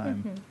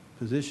half-time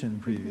position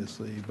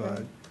previously,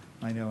 but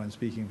I know in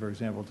speaking, for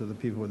example, to the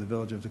people with the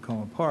Village of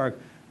Tacoma Park,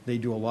 they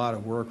do a lot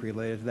of work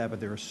related to that,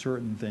 but there are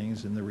certain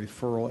things in the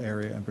referral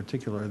area in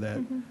particular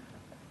that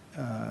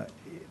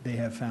they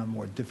have found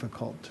more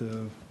difficult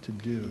to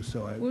do.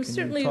 So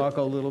can you talk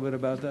a little bit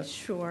about that?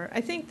 Sure.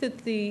 I think that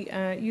the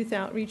youth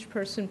outreach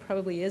person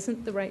probably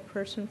isn't the right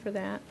person for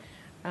that,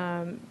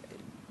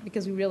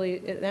 because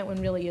that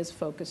one really is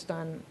focused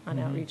on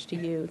outreach to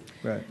youth.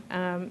 Right.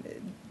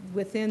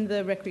 Within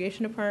the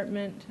Recreation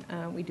Department,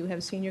 we do have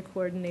a senior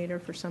coordinator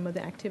for some of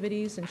the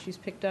activities, and she's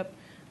picked up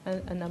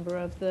a number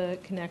of the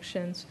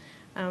connections.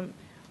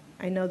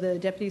 I know the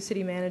Deputy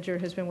City Manager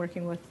has been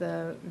working with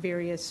the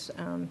various,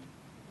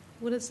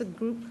 what is the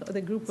group?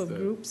 The group of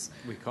groups?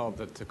 We call it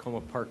the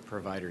Tacoma Park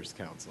Providers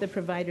Council. The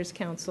Providers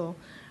Council,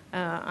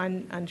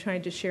 on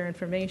trying to share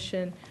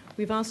information.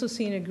 We've also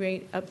seen a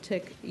great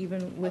uptick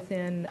even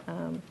within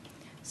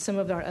some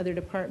of our other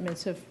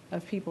departments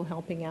of people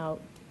helping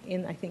out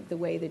in, I think, the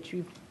way that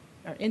you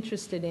are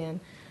interested in.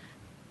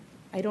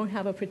 I don't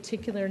have a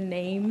particular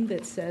name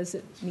that says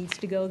it needs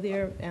to go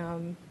there.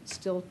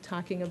 Still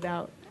talking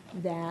about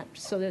that,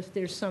 so that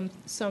there's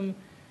some,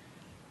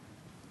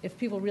 if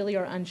people really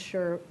are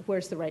unsure,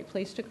 where's the right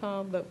place to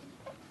call, but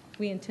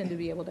we intend to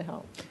be able to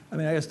help. I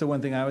mean, I guess the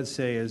one thing I would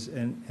say is,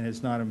 and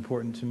it's not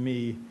important to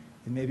me,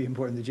 it may be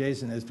important to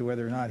Jason as to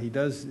whether or not he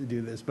does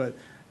do this, but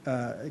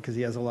because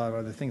he has a lot of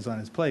other things on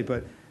his plate,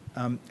 but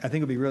I think it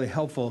would be really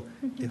helpful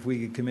if we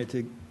could commit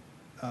to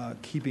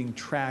keeping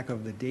track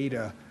of the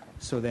data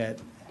so that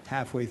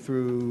halfway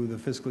through the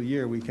fiscal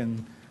year we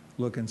can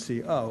look and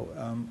see,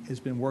 it's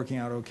been working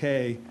out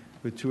okay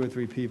with 2 or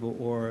 3 people,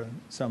 or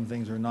some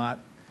things are not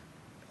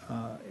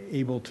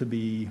able to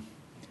be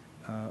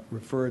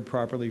referred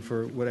properly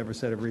for whatever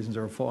set of reasons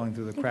are falling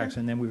through the cracks,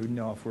 and then we would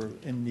know if we're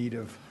in need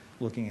of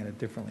looking at it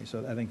differently.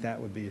 So I think that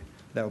would be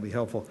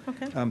helpful.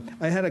 Okay.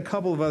 I had a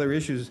couple of other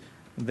issues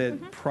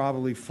that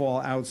probably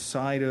fall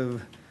outside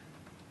of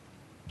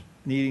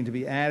needing to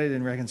be added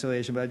in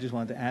reconciliation, but I just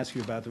wanted to ask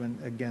you about them.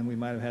 And again, we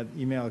might have had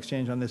email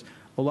exchange on this.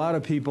 A lot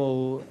of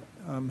people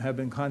have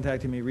been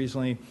contacting me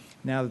recently,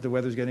 now that the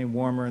weather's getting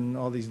warmer and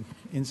all these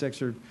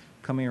insects are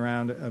coming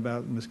around,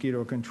 about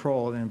mosquito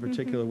control, and in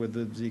particular with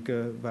the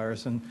Zika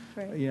virus and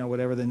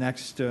whatever the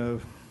next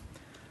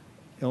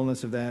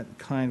illness of that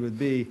kind would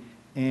be.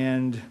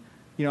 And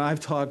I've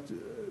talked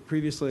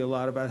previously a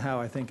lot about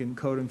how I think in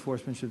code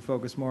enforcement should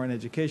focus more on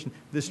education.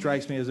 This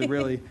strikes me as a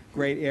really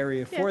great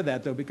area for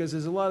that, though, because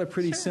there's a lot of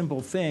pretty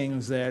simple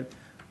things that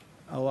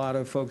a lot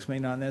of folks may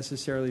not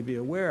necessarily be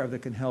aware of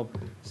that can help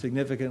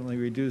significantly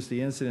reduce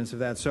the incidence of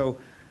that. So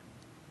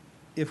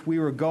if we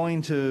were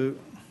going to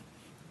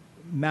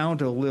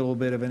mount a little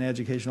bit of an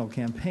educational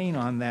campaign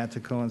on that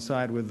to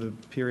coincide with the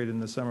period in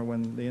the summer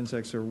when the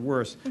insects are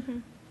worse,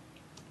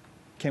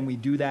 can we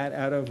do that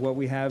out of what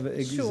we have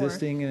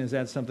existing? Sure. And is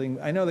that something,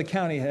 I know the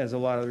county has a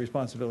lot of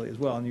responsibility as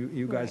well, and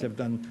you guys have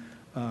done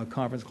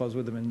conference calls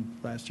with them in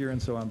last year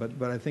and so on,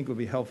 but I think it would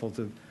be helpful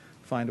to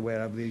find a way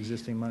out of the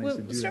existing monies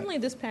to do certainly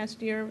that. This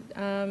past year,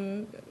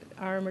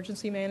 our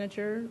emergency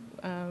manager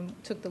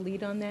took the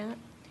lead on that,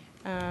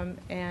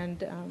 and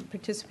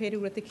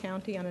participated with the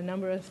county on a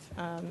number of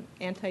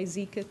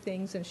anti-Zika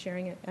things and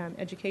sharing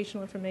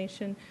educational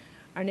information.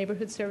 Our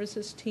neighborhood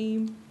services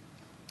team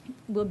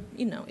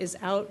is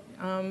out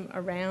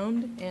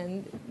around,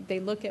 and they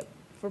look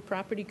for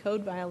property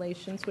code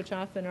violations, which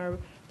often are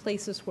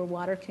places where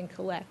water can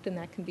collect, and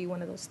that can be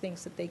one of those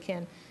things that they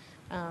can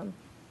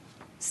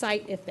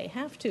cite if they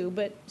have to,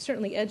 but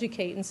certainly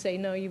educate and say,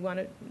 no, you want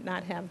to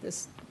not have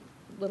this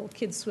little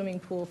kid's swimming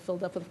pool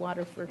filled up with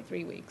water for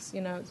 3 weeks,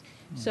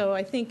 So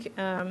I think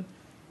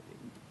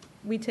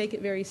we take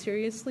it very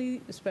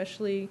seriously,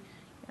 especially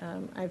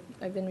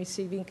I've been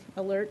receiving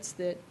alerts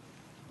that,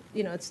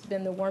 it's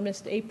been the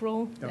warmest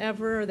April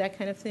ever, that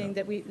kind of thing,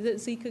 that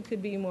Zika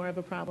could be more of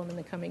a problem in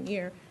the coming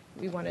year.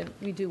 We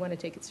do want to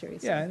take it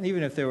seriously. Yeah, and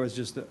even if there was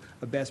just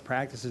a best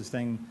practices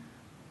thing,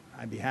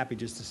 I'd be happy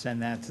just to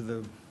send that to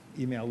the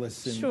email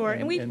list in Sure,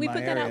 and we in put my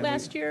that area. out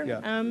last year,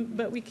 Yeah.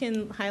 but we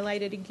can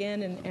highlight it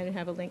again and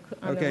have a link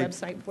on the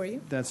website for you.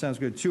 That sounds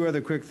good. Two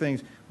other quick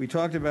things. We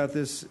talked about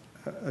this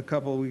a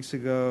couple of weeks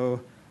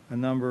ago. A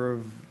number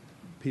of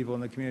people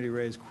in the community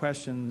raised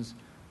questions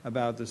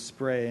about the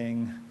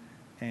spraying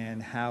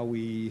and how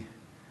we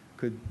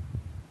could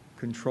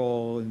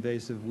control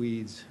invasive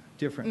weeds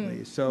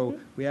differently. So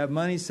we have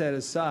money set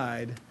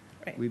aside.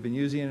 Right. We've been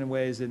using it in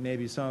ways that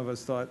maybe some of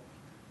us thought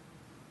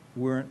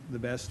weren't the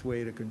best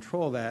way to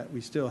control that. We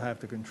still have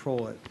to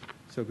control it.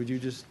 So could you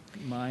just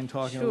mind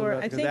talking a little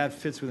Sure, bit? Because that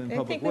fits within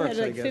public works,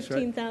 I guess, I think we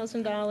right? had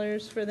like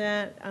 $15,000 for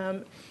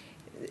that,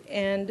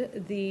 and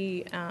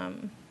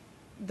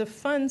the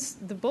funds,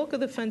 the bulk of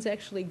the funds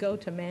actually go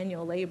to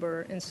manual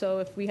labor, and so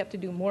if we have to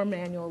do more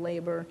manual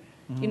labor,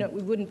 we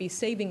wouldn't be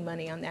saving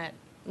money on that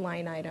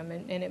line item,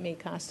 and it may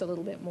cost a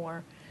little bit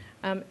more.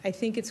 I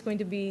think it's going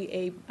to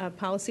be a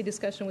policy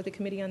discussion with the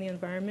Committee on the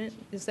Environment.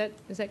 Is that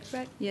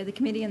correct? Yeah, the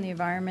Committee on the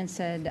Environment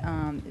said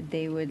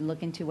they would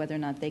look into whether or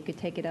not they could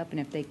take it up, and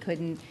if they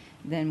couldn't,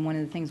 then one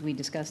of the things we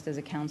discussed as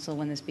a council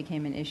when this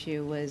became an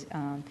issue was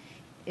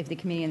if the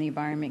Committee on the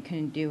Environment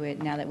couldn't do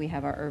it, now that we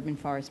have our urban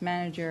forest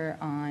manager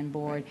on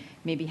board,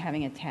 maybe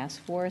having a task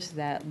force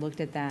that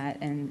looked at that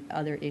and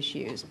other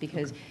issues,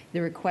 because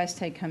the request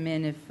had come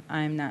in, if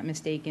I'm not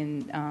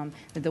mistaken,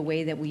 that the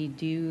way that we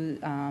do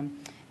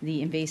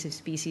the invasive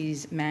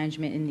species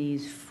management in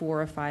these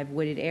 4 or 5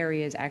 wooded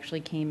areas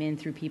actually came in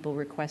through people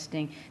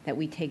requesting that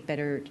we take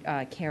better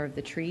care of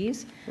the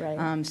trees.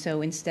 Right.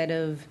 So instead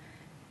of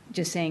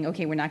just saying,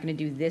 okay, we're not going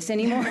to do this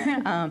anymore,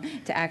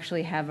 to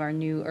actually have our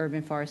new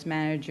urban forest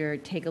manager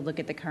take a look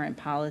at the current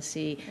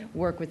policy,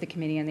 work with the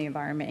Committee on the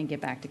Environment, and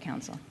get back to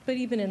council. But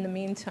even in the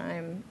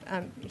meantime,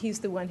 he's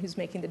the one who's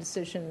making the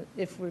decision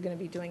if we're going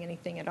to be doing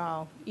anything at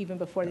all, even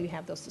before we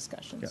have those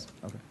discussions.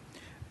 Yeah, okay.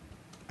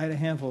 I had a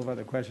handful of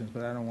other questions,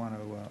 but I don't want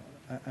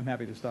to, I'm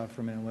happy to stop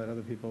for a minute and let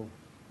other people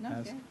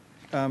ask.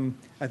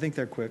 I think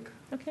they're quick.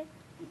 Okay.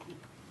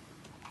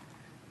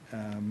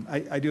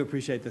 I do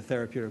appreciate the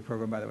therapeutic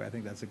program, by the way. I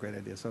think that's a great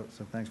idea, so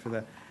thanks for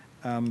that.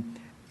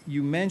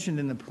 You mentioned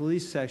in the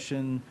police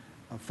section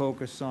a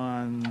focus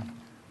on,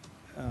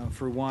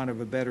 for want of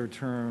a better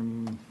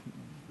term,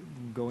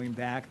 going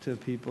back to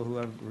people who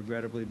have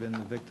regrettably been the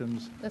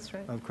victims That's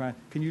right. of crime.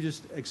 Can you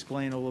just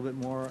explain a little bit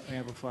more,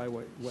 amplify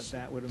what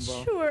that would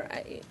involve? Sure.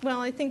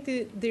 I think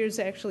that there's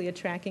actually a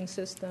tracking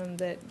system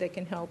that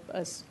can help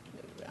us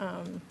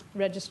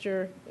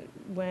register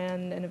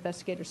when an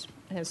investigator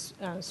has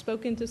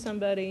spoken to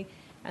somebody,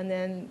 and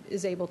then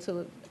is able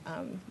to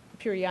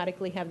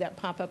periodically have that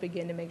pop up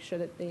again to make sure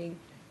that they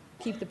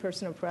keep the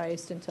person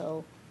apprised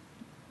until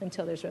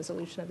there's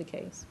resolution of the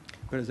case.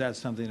 But is that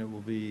something that will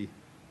be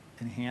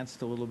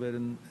enhanced a little bit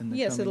in the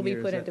Yes, coming it'll be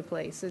years? put into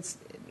place.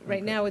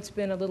 Right now, it's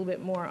been a little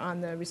bit more on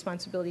the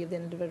responsibility of the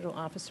individual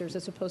officers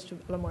as opposed to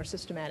a more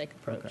systematic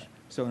approach. Okay.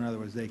 So in other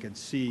words, they could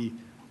see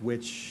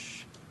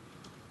which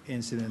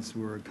incidents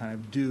were kind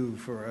of due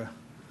for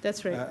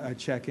That's right. a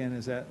check-in.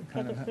 Is that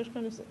kind of?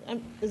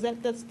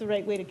 That's the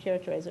right way to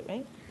characterize it,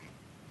 right?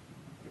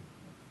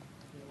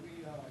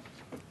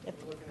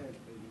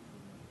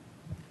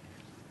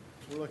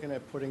 We're looking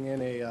at putting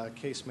in a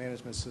case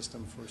management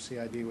system for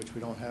CID, which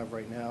we don't have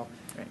right now,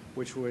 Right.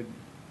 which would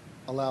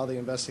allow the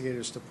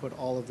investigators to put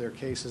all of their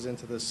cases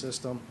into this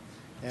system,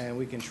 and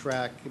we can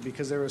track,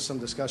 because there was some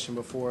discussion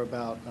before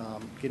about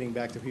getting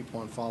back to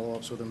people on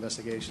follow-ups with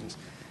investigations,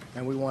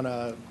 and we want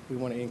to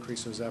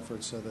increase those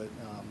efforts so that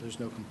there's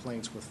no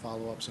complaints with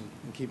follow-ups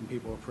and keeping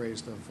people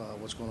appraised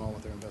of what's going on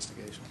with their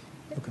investigation.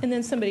 Okay. And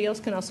then somebody else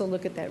can also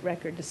look at that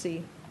record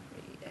to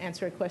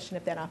answer a question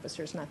if that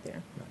officer's not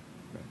there.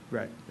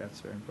 Right,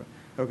 that's very important.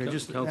 Okay,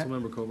 just.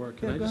 Councilmember Kovar,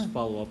 can Yeah, I go just ahead.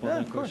 follow up on Yeah,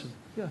 that of course. question?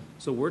 Yeah.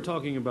 So we're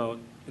talking about,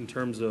 in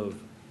terms of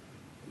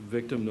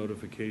victim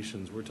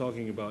notifications, we're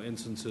talking about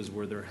instances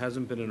where there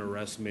hasn't been an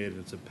arrest made,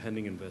 it's a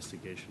pending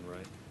investigation,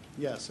 right?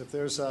 Yes, if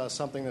there's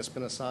something that's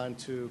been assigned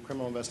to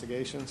criminal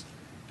investigations,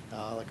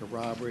 like a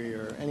robbery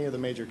or any of the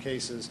major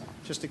cases,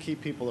 just to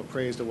keep people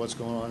appraised of what's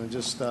going on and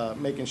just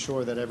making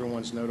sure that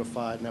everyone's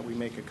notified and that we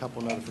make a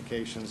couple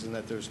notifications and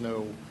that there's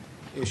no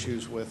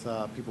issues with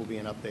people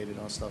being updated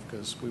on stuff,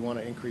 because we want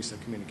to increase the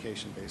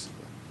communication,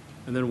 basically.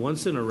 And then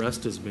once an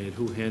arrest is made,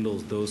 who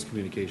handles those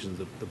communications?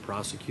 The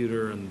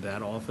prosecutor and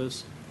that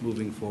office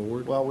moving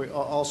forward? Well, we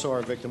also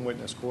our victim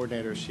witness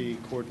coordinator, she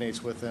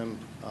coordinates with them,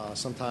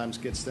 sometimes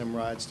gets them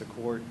rides to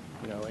court,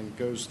 and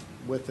goes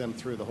with them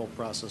through the whole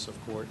process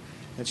of court.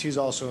 And she's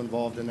also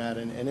involved in that.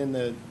 And in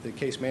the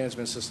case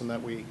management system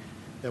that we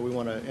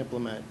want to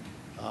implement,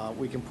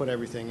 we can put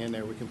everything in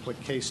there. We can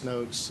put case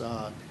notes.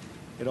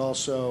 It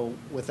also,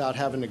 without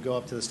having to go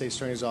up to the state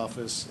attorney's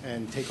office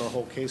and take our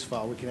whole case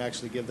file, we can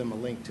actually give them a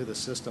link to the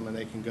system, and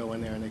they can go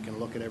in there and they can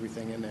look at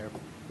everything in there.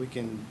 We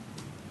can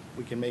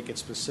make it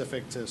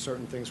specific to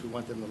certain things we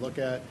want them to look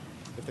at.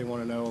 If they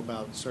want to know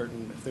about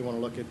if they want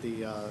to look at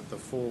the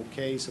full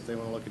case, if they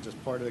want to look at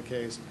just part of the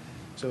case.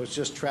 So it's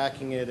just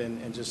tracking it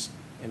and just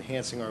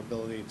enhancing our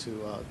ability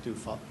to do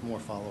more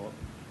follow-up.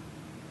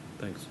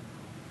 Thanks.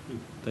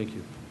 Thank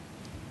you.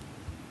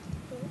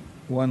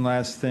 One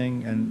last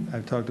thing, and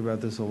I've talked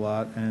about this a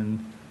lot, and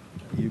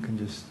you can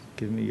just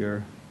give me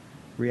your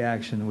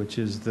reaction, which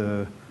is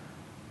the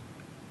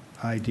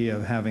idea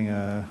of having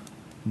a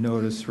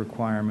notice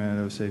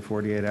requirement of, say,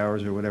 48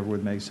 hours or whatever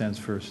would make sense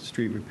for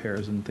street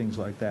repairs and things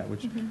like that,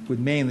 which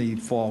would mainly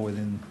fall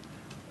within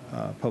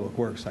Public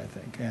Works, I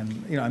think.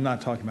 And, I'm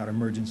not talking about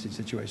emergency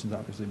situations,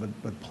 obviously,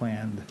 but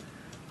planned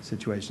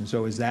situations.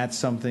 So is that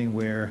something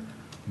where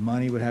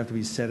money would have to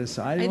be set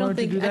aside in order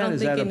to do that?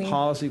 Is that a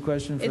policy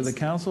question for the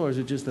council, or is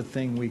it just a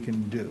thing we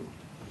can do?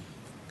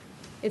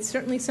 It's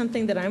certainly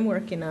something that I'm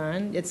working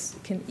on. It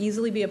can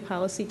easily be a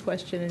policy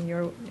question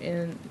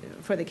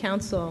for the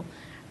council.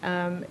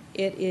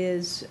 It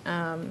is.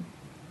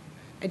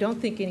 I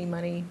don't think any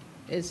money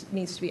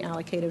needs to be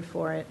allocated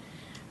for it.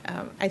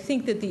 I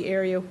think that the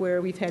area where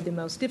we've had the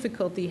most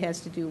difficulty has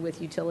to do with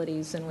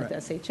utilities and with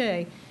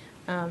SHA,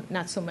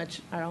 not so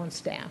much our own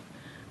staff.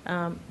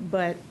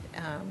 But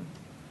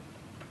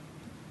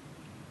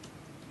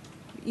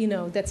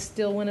that's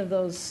still one of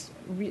those.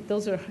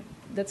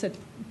 That's a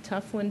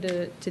tough one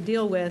to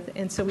deal with,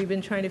 and so we've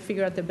been trying to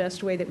figure out the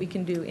best way that we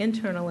can do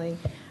internally.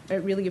 I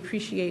really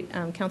appreciate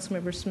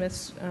Councilmember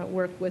Smith's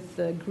work with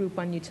the group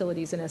on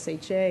utilities and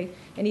SHA,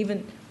 and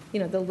even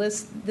the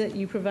list that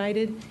you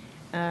provided.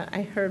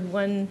 I heard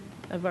one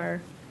of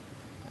our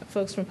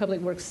folks from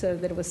Public Works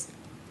said that it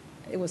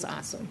was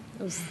awesome.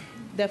 It was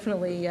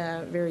definitely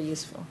very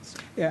useful.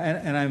 Yeah,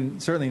 and I'm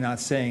certainly not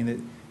saying that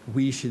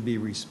we should be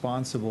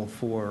responsible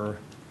for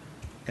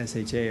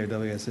SHA or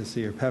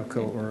WSSC or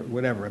PEPCO or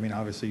whatever. I mean,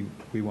 obviously,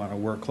 we want to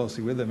work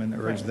closely with them and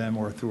urge them,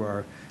 or through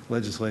our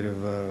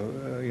legislative,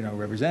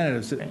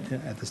 representatives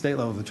at the state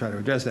level, to try to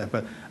address that.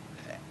 But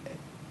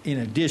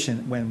in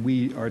addition, when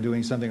we are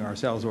doing something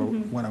ourselves or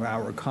one of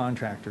our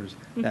contractors,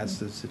 that's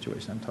the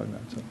situation I'm talking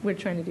about. So. We're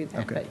trying to do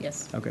that, but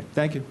yes. Okay,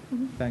 thank you.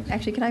 Thanks.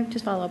 Actually, can I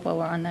just follow up while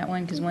we're on that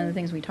one? Because one of the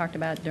things we talked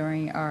about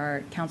during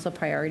our council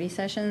priority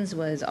sessions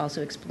was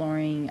also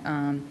exploring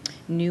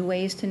new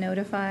ways to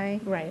notify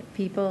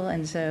people.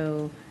 And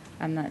so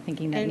I'm not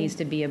thinking that needs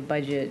to be a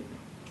budget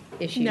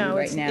issue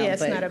right now.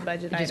 It's not a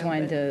budget I just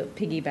wanted to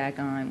piggyback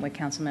on what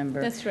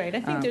Councilmember That's right. I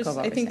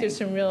think there's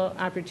some real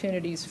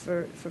opportunities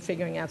for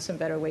figuring out some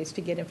better ways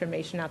to get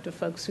information out to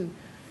folks who,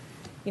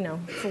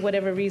 for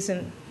whatever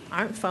reason,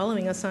 aren't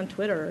following us on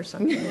Twitter or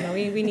something.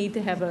 We need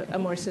to have a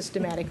more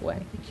systematic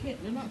way.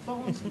 You're not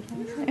following us on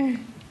Twitter.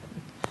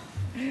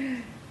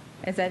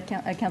 Is that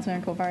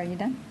Councilmember Kovar? Are you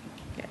done?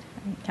 Good.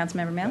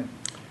 Councilmember Mail?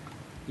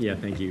 Yeah,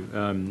 thank you.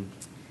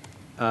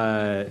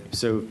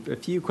 So a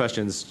few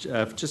questions,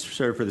 just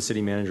sort of for the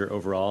city manager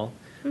overall.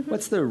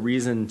 What's the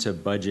reason to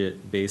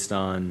budget based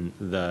on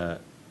the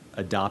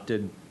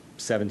adopted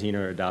 17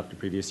 or adopted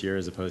previous year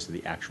as opposed to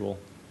the actual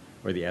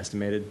or the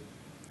estimated?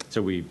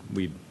 So we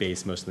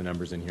base most of the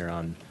numbers in here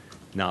on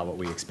not what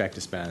we expect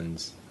to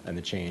spend and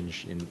the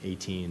change in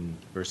 18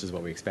 versus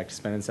what we expect to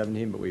spend in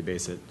 17, but we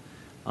base it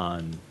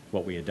on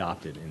what we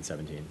adopted in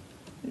 17.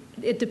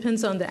 It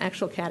depends on the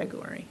actual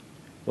category.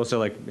 Well, so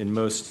like in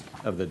most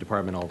of the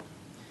departmental,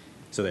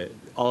 so that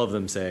all of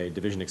them say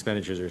division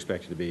expenditures are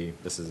expected to be,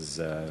 this is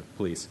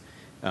police,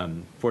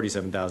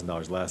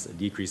 $47,000 less, a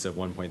decrease of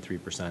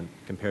 1.3%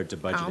 compared to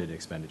budgeted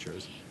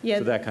expenditures. Yeah.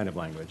 So that kind of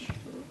language.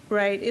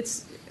 Right.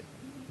 It's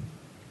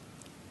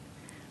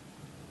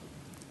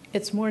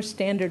more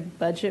standard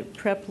budget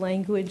prep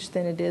language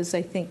than it is,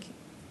 I think,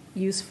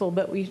 useful.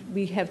 But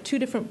we have two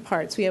different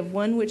parts. We have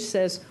one which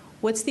says,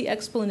 what's the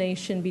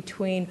explanation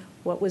between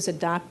what was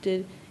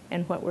adopted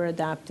and what we're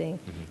adopting,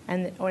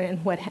 and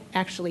what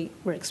actually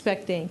we're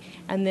expecting.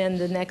 And then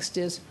the next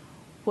is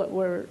what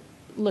we're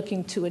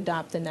looking to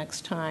adopt the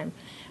next time.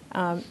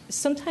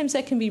 Sometimes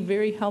that can be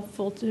very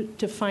helpful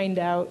to find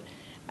out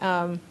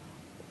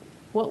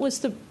what was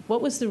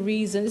the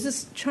reason. This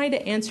is trying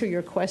to answer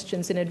your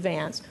questions in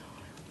advance.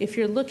 If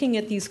you're looking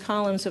at these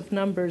columns of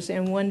numbers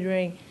and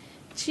wondering,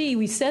 gee,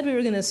 we said we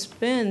were going to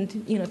spend,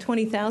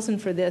 $20,000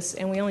 for this,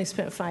 and we only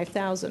spent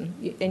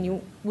 $5,000, and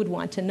you would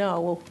want to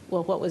know,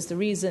 well, what was the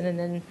reason? And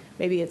then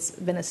maybe it's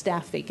been a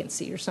staff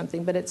vacancy or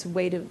something, but it's a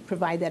way to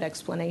provide that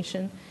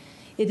explanation.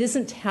 It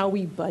isn't how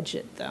we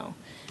budget, though.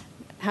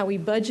 How we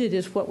budget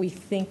is what we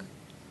think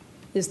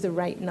is the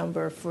right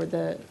number for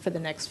the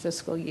next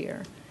fiscal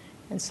year.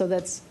 And so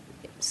that's,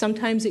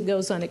 sometimes it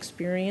goes on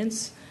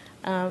experience.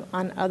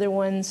 On other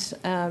ones,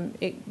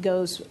 it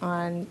goes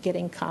on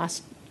getting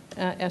cost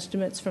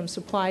estimates from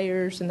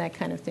suppliers and that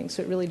kind of thing.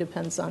 So it really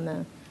depends on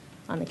the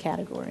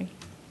category.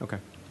 Okay.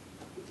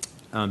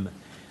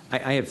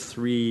 I have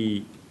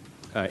three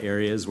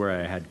areas where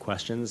I had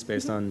questions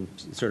based on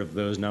sort of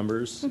those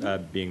numbers,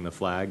 being the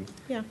flag.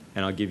 Yeah.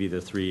 And I'll give you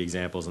the three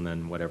examples and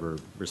then whatever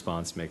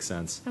response makes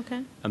sense.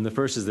 Okay. The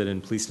first is that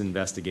in police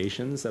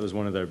investigations, that was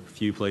one of the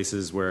few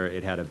places where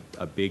it had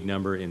a big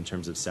number in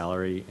terms of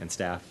salary and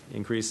staff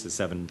increase,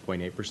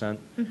 7.8%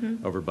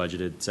 over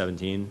budgeted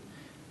 17.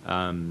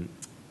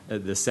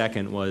 The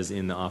second was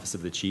in the Office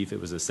of the Chief. It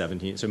was a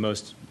 17. So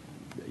most,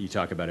 you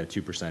talk about a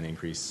 2%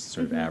 increase,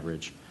 sort of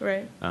average.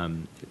 Right.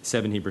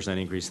 17%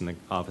 increase in the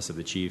Office of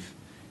the Chief.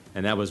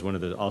 And that was one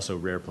of the also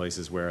rare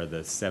places where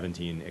the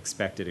 17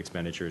 expected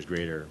expenditure is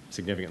greater,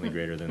 significantly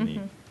greater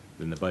than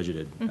the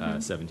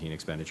budgeted 17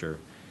 expenditure.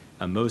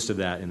 Most of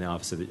that in the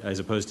Office of the, as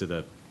opposed to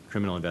the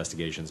criminal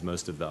investigations,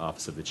 most of the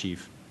Office of the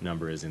Chief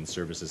number is in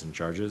services and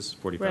charges,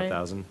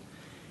 45,000. Right.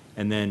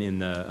 And then in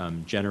the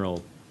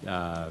general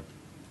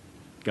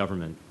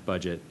government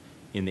budget,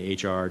 in the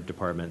HR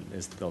department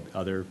is the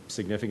other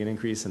significant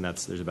increase, and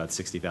there's about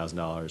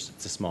 $60,000.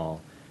 It's a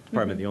small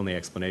department. The only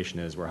explanation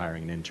is we're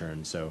hiring an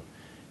intern, so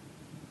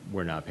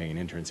we're not paying an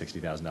intern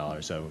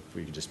 $60,000. So if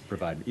we could just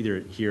provide either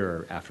here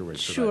or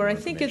afterwards. Sure. I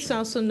think it's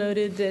also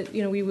noted that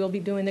we will be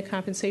doing the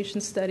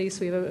compensation study,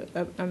 so we have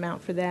an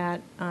amount for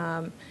that.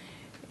 But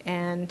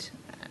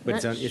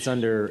it's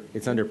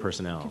under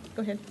personnel.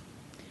 Go ahead.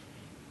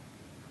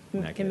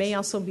 It may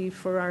also be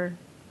for our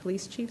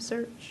police chief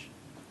search.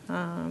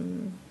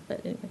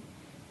 But anyway.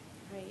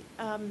 Right.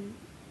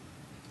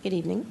 Good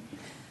evening.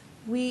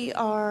 We've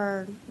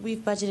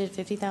budgeted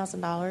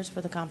 $50,000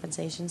 for the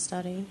compensation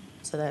study,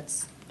 so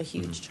that's a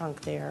huge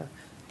chunk there.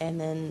 And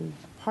then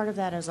part of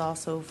that is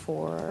also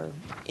for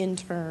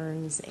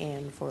interns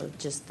and for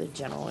just the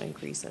general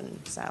increase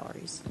in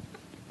salaries.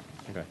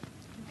 Okay.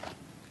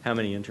 How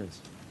many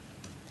interns?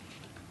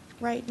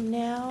 Right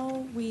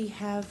now, we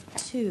have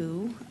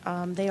 2.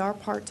 They are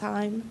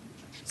part-time,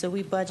 so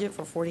we budget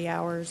for 40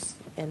 hours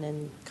and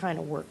then kind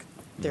of work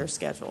their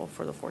schedule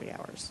for the 40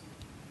 hours.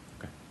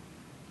 Okay.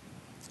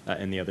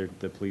 And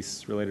the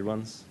police-related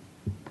ones?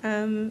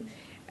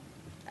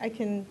 I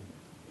can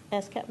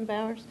ask Captain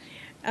Bowers.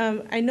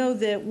 I know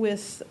that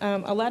with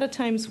a lot of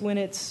times when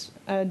it's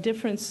a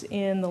difference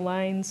in the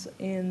lines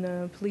in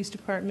the police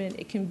department,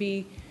 it can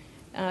be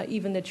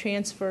even the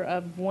transfer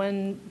of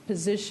one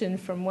position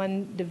from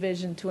one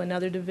division to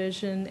another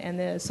division, and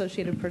the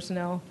associated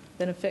personnel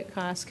benefit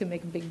costs can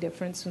make a big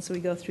difference, and so we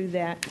go through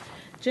that.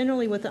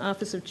 Generally, with the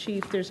Office of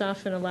Chief, there's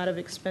often a lot of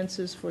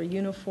expenses for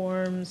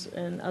uniforms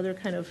and other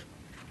kind of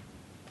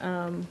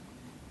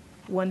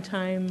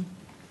one-time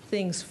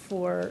things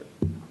for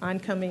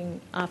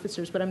oncoming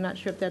officers, but I'm not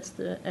sure if that's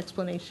the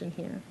explanation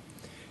here.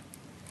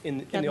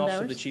 In the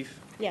Office of the Chief?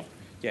 Yeah.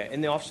 Yeah,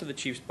 in the Office of the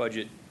Chief's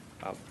budget,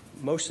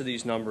 most of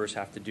these numbers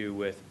have to do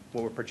with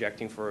what we're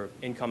projecting for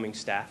incoming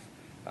staff.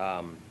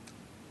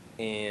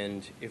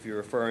 And if you're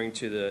referring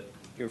to the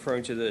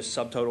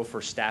subtotal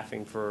for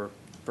staffing for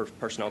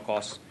personnel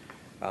costs,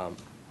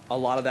 a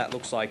lot of that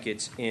looks like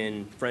it's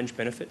in fringe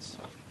benefits.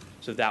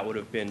 So that would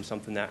have been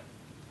something that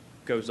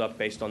goes up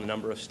based on the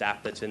number of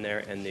staff that's in there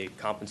and the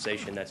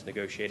compensation that's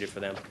negotiated for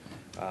them.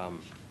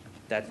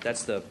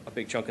 That's a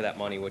big chunk of that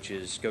money, which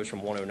goes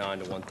from 109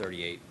 to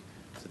 138.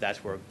 So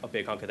that's where a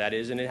big hunk of that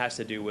is, and it has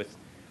to do with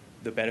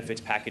the benefits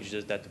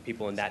packages that the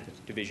people in that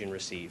division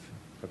receive.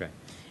 Okay.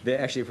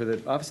 Actually, for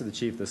the Office of the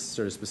Chief, the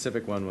sort of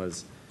specific one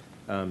was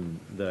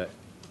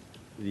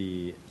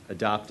the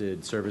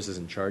adopted services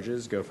and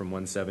charges go from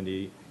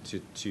 170 to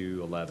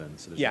 211.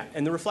 So yeah,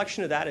 and the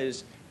reflection of that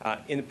is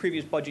in the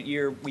previous budget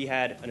year, we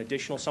had an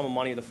additional sum of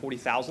money, the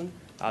 $40,000.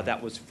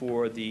 That was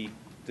for the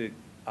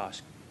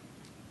excuse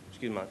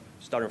me,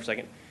 stuttering for a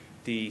second,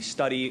 the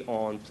study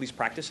on police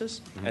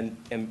practices. And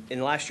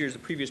in last year's, the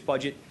previous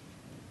budget,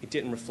 it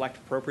didn't reflect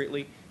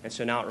appropriately, and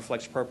so now it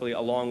reflects appropriately,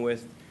 along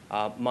with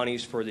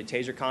monies for the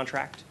TASER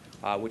contract,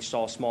 which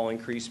saw a small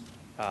increase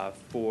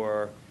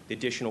for the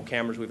additional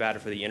cameras we've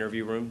added for the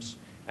interview rooms,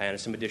 and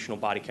some additional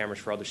body cameras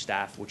for other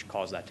staff, which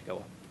caused that to go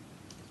up.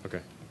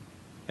 Okay.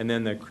 And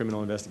then the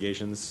criminal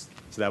investigations,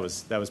 so that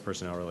was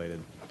personnel related?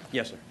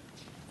 Yes, sir.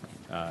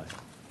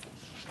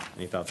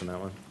 Any thoughts on that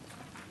one?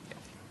 Yeah.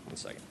 1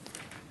 second.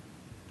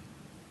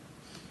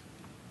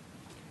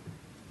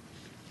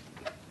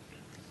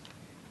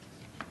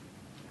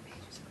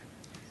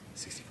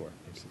 Page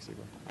 64.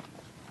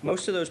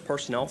 Most of those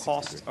personnel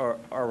costs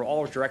are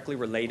all directly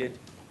related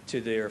to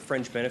their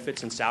fringe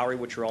benefits and salary,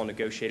 which are all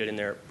negotiated in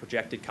their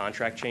projected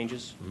contract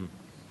changes.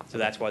 So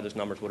that's why those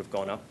numbers would have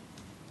gone up.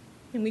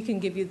 And we can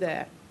give you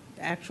the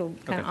actual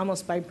kind of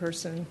almost by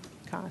person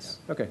costs.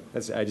 Okay.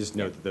 I just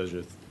note that those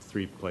are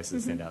three places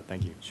that stand out.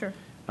 Thank you. Sure.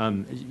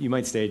 You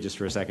might stay just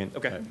for a second.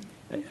 Okay.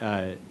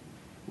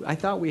 I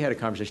thought we had a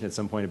conversation at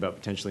some point about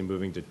potentially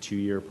moving to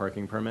 2-year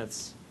parking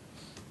permits.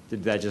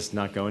 Did that just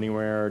not go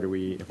anywhere, or have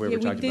we ever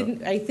talked about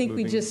didn't. I think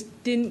we moving?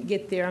 just didn't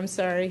get there. I'm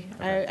sorry.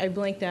 I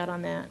blanked out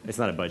on that. It's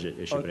not a budget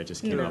issue, but it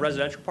just came The up.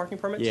 residential parking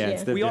permits? Yeah,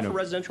 it's the- We you offer know-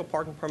 residential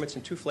parking permits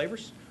in 2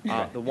 flavors,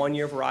 the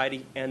 1-year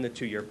variety and the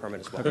 2-year permit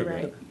as well. Okay,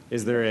 great.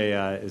 Is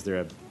there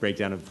a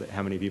breakdown of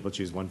how many people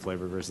choose one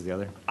flavor versus the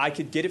other? I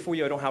could get it for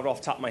you. I don't have it off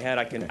the top of my head.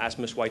 I can ask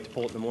Ms. White to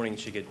pull it in the morning, and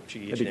she could get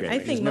you the That'd be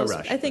great.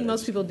 information. I think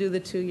most people do the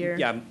 2-year.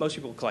 Yeah, most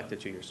people collect the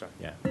 2 years, sorry.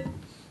 Yeah.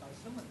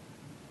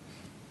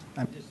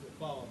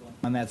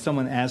 On that,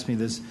 someone asked me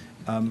this.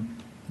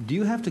 Do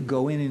you have to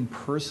go in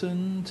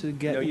person to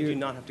get No, you your- do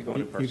not have to go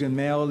in person. You can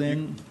mail it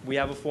in? We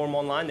have a form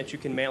online that you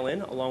can mail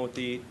in, along with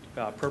the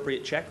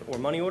appropriate check or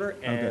money order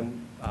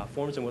and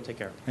forms, and we'll take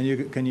care of it.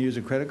 And can you use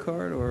a credit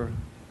card, or?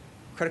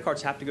 Credit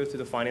cards have to go through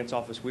the finance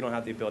office. We don't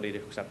have the ability to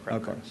accept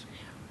credit cards.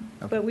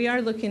 But we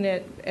are looking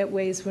at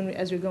ways,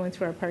 as we're going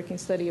through our parking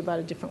study, about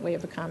a different way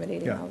of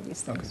accommodating all of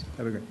these things. Okay,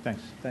 that'd be great.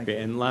 Thanks. Thank Okay,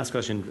 you. and last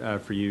question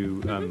for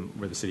you,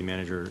 we're the city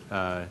manager.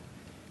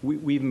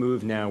 We've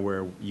moved now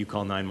where you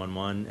call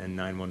 911 and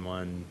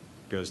 911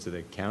 goes to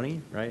the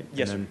county, right?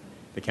 Yes, And then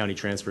the county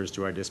transfers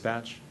to our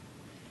dispatch.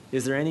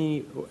 Is there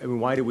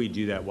why do we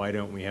do that? Why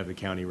don't we have the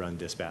county run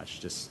dispatch?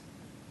 It's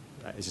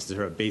just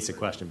sort of a basic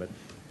question,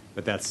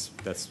 but that's.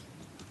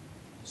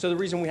 So the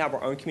reason we have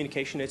our own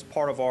communication, it's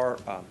part of our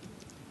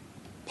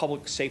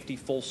public safety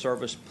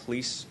full-service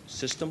police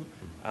system.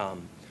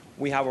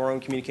 We have our own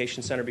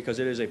communication center because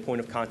it is a point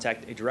of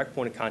contact, a direct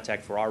point of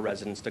contact for our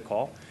residents to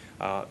call.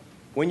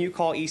 When you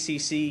call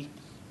ECC,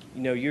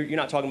 you're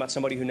not talking about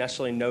somebody who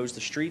necessarily knows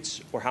the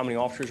streets or how many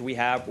officers we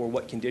have or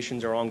what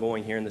conditions are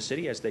ongoing here in the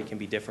city, as they can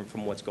be different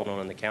from what's going on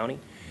in the county.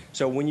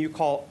 So when you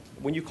call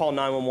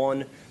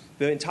 911,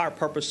 the entire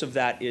purpose of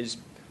that is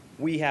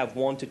we have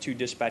 1 to 2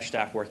 dispatch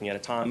staff working at a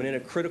time. And in a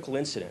critical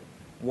incident,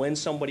 when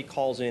somebody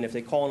calls in, if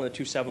they call in the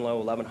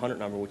 270-1100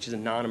 number, which is a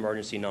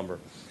non-emergency number,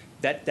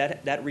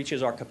 that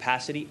reaches our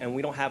capacity, and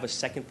we don't have a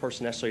second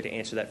person necessarily to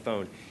answer that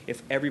phone.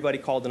 If everybody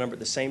called the number at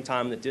the same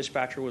time and the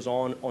dispatcher was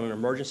on an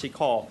emergency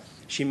call,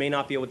 she may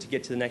not be able to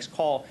get to the next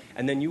call,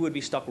 and then you would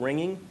be stuck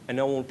ringing and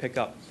no one would pick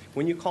up.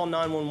 When you call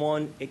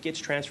 911, it gets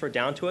transferred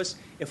down to us.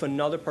 If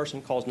another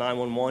person calls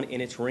 911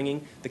 and it's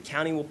ringing, the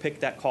county will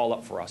pick that call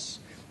up for us.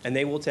 And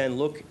they will then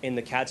look in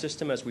the CAD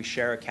system, as we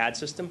share a CAD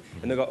system,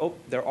 and they'll go, oh,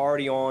 they're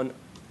already on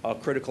a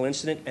critical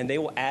incident, and they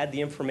will add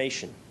the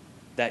information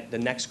that the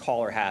next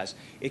caller has.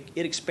 It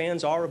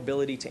expands our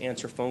ability to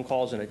answer phone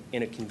calls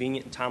in a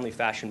convenient and timely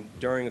fashion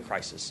during a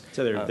crisis.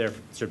 So they're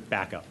sort of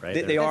backup, right?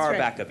 They are our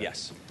backup,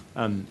 yes.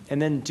 And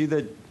then do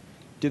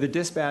the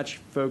dispatch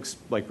folks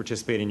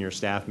participate in your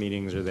staff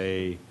meetings? Are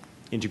they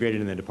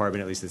integrated in the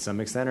department, at least to some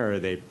extent, or are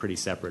they pretty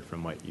separate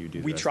from what you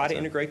do? We try to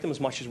integrate them as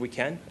much as we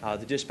can.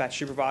 The dispatch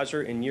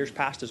supervisor in years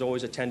past has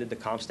always attended the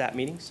CompStat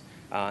meetings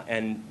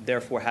and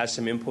therefore has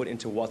some input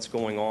into what's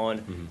going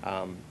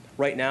on.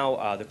 Right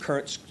now, the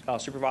current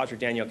supervisor,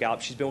 Danielle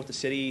Gallup, she's been with the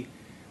city,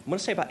 I'm going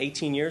to say about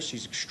 18 years.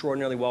 She's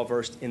extraordinarily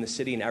well-versed in the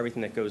city and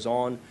everything that goes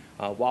on.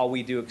 While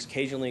we do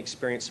occasionally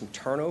experience some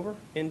turnover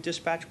in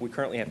dispatch, we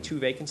currently have 2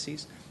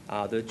 vacancies.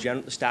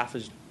 The staff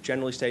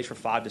generally stays for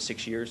 5 to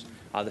 6 years.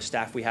 The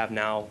staff we have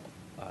now,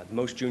 the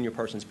most junior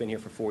person's been here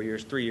for 4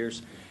 years, 3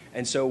 years.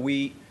 And so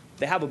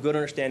they have a good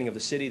understanding of the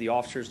city, the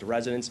officers, the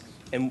residents,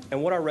 and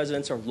what our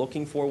residents are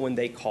looking for when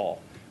they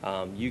call.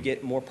 You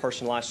get more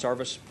personalized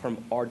service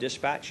from our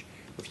dispatch.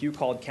 If you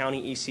called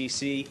county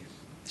ECC,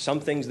 some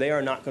things they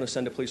are not going to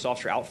send a police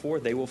officer out for.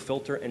 They will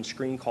filter and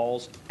screen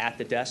calls at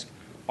the desk.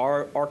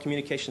 Our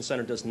communication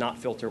center does not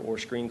filter or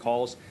screen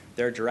calls.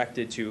 They're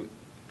directed to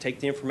take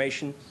the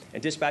information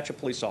and dispatch a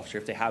police officer.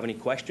 If they have any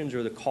questions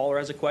or the caller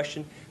has a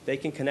question, they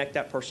can connect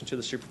that person to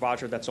the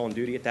supervisor that's on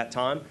duty at that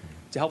time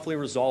to hopefully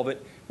resolve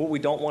it. What we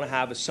don't want to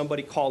have is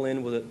somebody call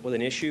in with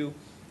an issue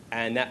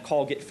and that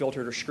call get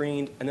filtered or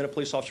screened, and then a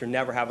police officer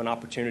never have an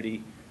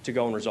opportunity to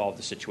go and resolve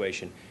the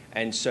situation.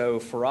 And so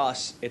for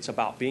us, it's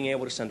about being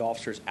able to send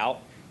officers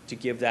out to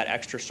give that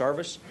extra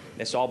service.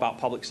 It's all about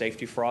public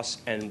safety for us,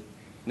 and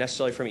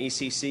necessarily from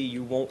ECC,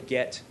 you won't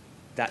get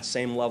that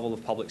same level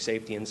of public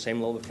safety and the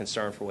same level of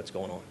concern for what's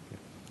going on.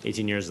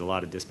 18 years is a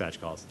lot of dispatch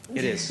calls.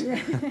 It is.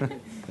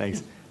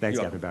 Thanks,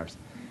 Captain Bowers.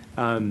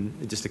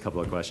 Just a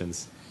couple of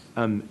questions.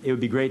 It would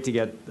be great to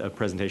get a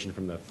presentation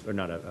from an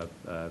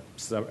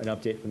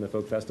update from the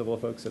Folk Festival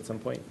folks at some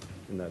point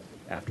in the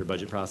after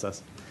budget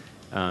process.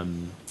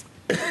 And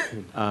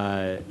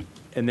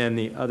then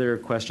the other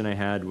question I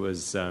had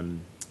was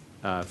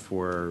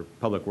for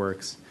Public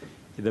Works.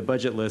 The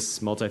budget lists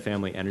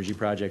multifamily energy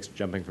projects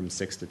jumping from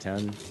 6 to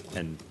 10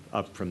 and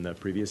up from the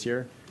previous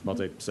year.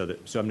 So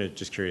I'm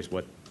just curious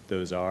what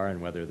those are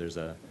and whether there's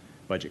a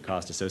budget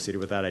cost associated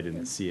with that. I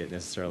didn't see it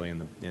necessarily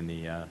in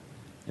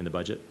the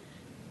budget.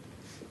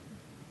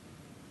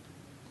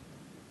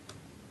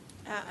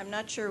 I'm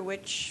not sure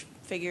which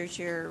figures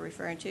you're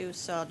referring to,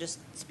 so I'll just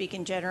speak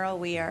in general.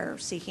 We are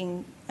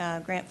seeking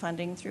grant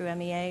funding through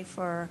MEA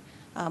for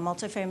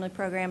multifamily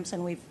programs,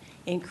 and we've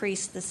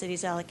increased the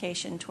city's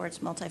allocation towards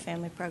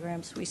multifamily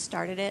programs. We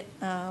started it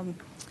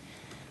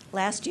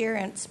last year,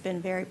 and it's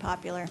been very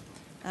popular.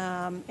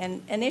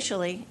 And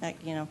initially,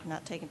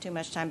 not taking too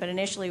much time, but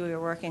initially we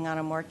were working on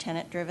a more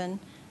tenant-driven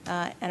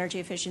energy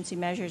efficiency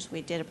measures.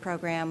 We did a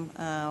program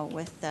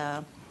with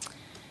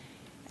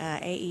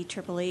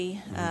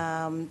AEEE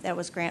that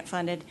was grant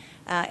funded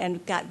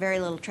and got very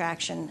little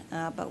traction,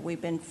 but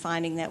we've been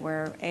finding that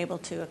we're able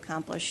to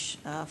accomplish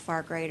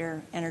far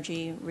greater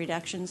energy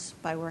reductions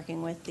by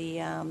working with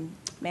the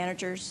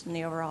managers and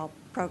the overall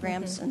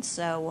programs. And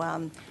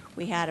so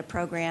we had a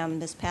program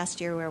this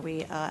past year where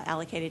we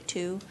allocated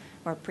two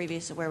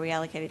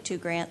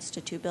grants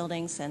to 2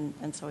 buildings,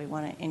 and so we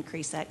want to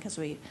increase that because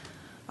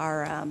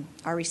our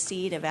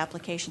receipt of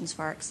applications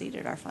far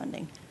exceeded our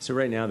funding. So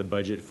right now, the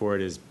budget for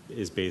it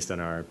is based on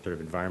our sort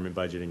of environment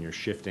budget, and you're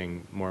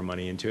shifting more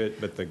money into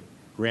it, but the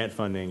grant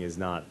funding is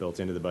not built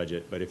into the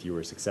budget, but if you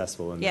were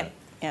successful in the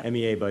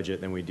MEA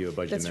budget, then we do a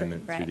budget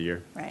amendment through the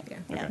year? Right. Yeah.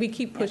 Okay. We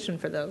keep pushing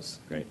for those.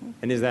 Great.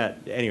 And is that,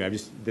 anyway,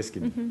 this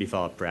could be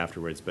follow-up for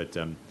afterwards, but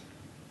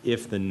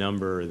if the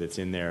number that's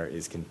in there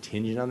is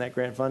contingent on that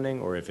grant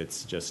funding, or if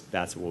it's just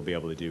that's what we'll be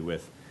able to do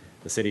with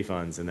the city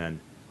funds, and then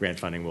grant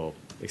funding will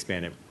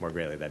expand it more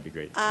greatly, that'd be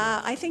great.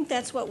 I think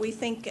that's what we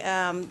think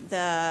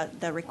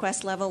the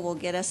request level will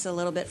get us a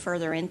little bit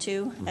further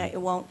into.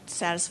 It won't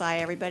satisfy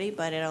everybody,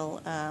 but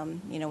it'll,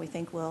 we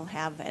think we'll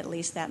have at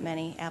least that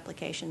many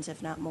applications,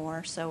 if not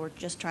more. So we're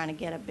just trying to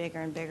get a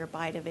bigger and bigger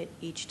bite of it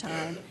each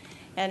time.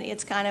 And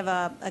it's kind of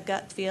a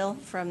gut feel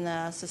from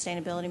the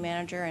sustainability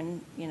manager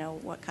and,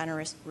 what kind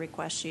of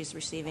requests she's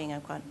receiving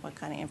and what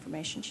kind of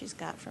information she's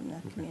got from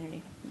the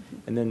community.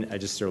 And then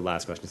just sort of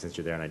last question, since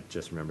you're there, and I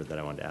just remembered that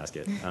I wanted to ask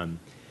it.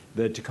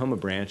 The Tacoma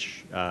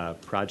Branch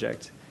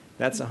project,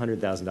 that's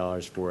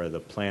 $100,000 for the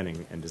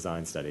planning and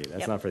design study.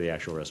 That's not for the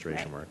actual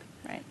restoration work.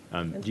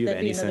 Right. Do you have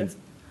any sense?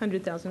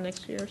 100,000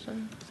 next year or so?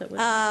 Is that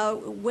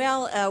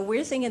what?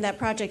 We're thinking that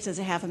project is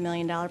a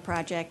 $500,000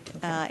 project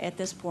at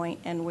this point,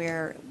 and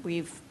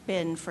we've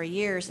been for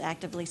years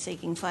actively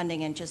seeking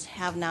funding and just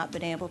have not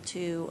been able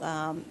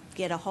to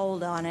get a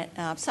hold on it.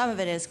 Some of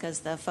it is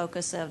because the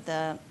focus of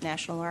the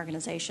national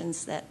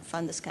organizations that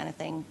fund this kind of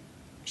thing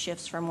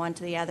shifts from one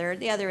to the other.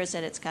 The other is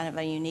that it's kind of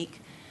a unique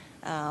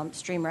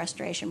stream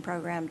restoration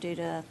program due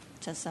to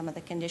some of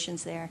the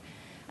conditions there.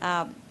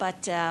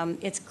 But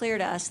it's clear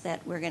to us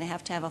that we're going to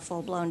have a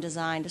full-blown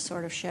design to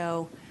sort of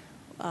show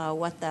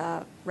what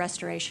the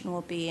restoration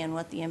will be and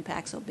what the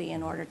impacts will be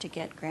in order to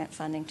get grant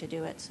funding to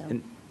do it.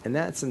 So. And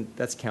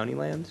that's county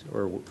land,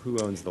 or who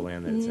owns the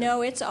land that's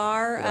No, it's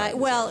our,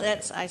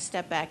 I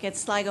step back. It's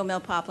Sligo Mill,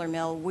 Poplar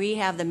Mill. We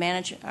have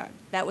the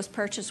that was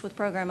purchased with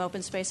program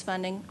open space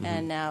funding,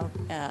 and now,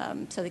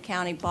 so the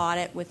county bought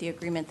it with the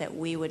agreement that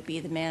we would be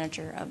the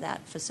manager of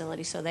that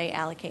facility. So they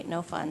allocate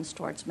no funds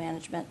towards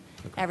management.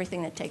 Okay.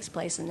 Everything that takes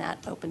place in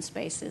that open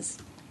space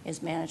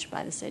is managed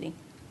by the city.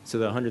 So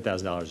the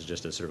 $100,000 is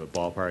just a sort of a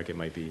ballpark. It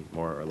might be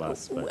more or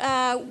less.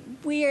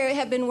 We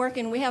have been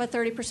working. We have a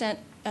 30%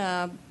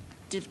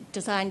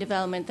 design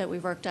development that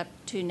we've worked up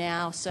to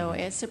now, so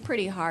it's a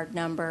pretty hard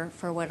number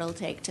for what it'll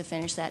take to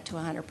finish that to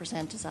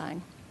 100%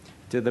 design.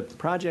 Do the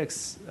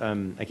projects? I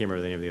can't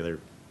remember the name of the other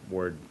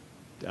Ward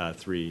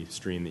 3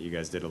 stream that you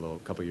guys did a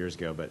couple years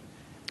ago, but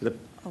the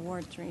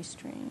Ward 3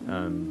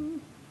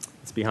 stream.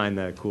 It's behind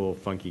the cool,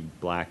 funky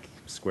black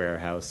square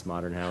house,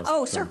 modern house.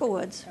 Oh, Circle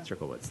Woods.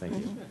 Circle Woods. Thank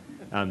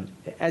you.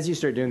 As you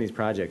start doing these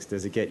projects,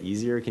 does it get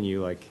easier? Can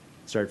you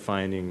start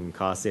finding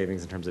cost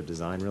savings in terms of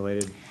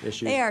design-related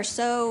issues? They are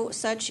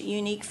such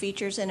unique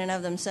features in and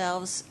of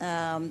themselves,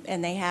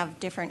 and they have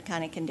different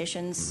kind of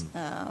conditions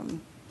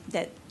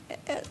that,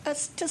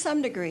 to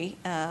some degree,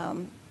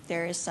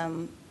 there is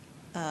some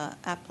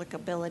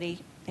applicability,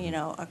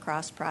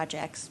 across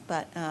projects.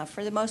 But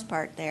for the most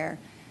part, they're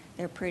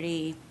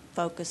pretty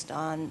focused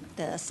on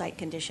the site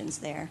conditions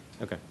there.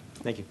 Okay,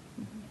 thank you.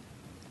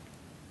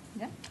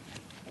 Yeah.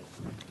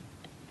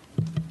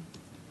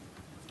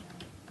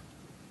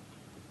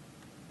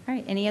 All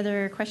right, any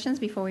other questions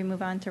before we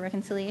move on to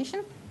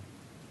reconciliation?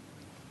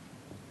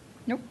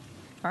 Nope.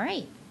 All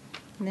right.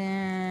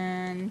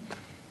 Then,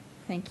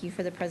 thank you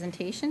for the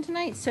presentation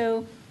tonight.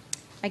 So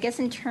I guess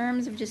in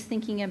terms of just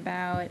thinking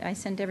about, I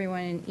sent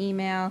everyone an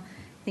email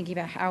thinking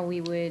about how we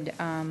would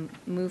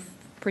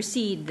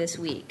proceed this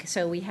week.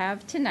 So we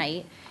have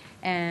tonight,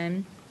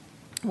 and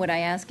what I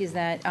ask is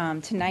that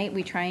tonight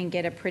we try and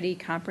get a pretty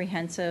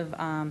comprehensive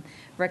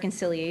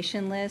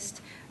reconciliation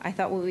list. I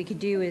thought what we could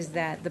do is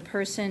that the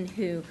person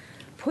who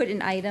put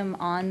an item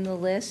on the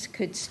list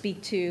could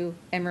speak to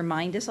and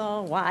remind us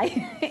all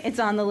why it's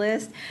on the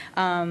list.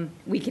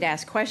 We could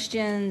ask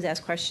questions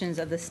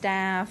of the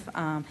staff,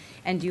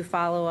 and do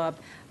follow-up.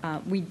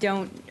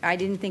 I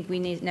didn't think we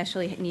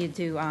necessarily needed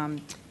to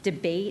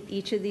debate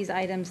each of these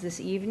items this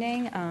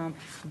evening,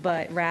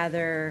 but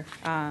rather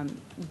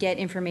get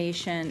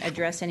information,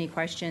 address any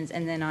questions,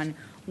 and then on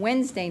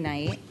Wednesday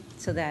night,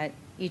 so that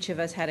each of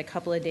us had a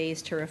couple of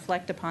days to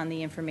reflect upon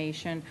the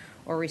information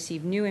or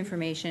receive new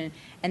information,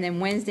 and then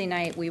Wednesday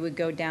night we would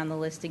go down the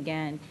list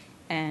again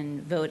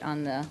and vote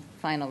on the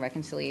final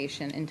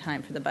reconciliation in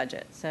time for the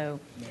budget. So,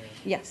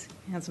 yes,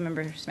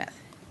 Councilmember Smith.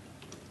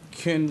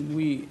 Can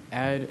we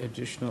add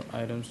additional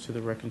items to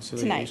the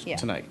reconciliation? Tonight, yeah.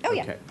 Tonight? Oh,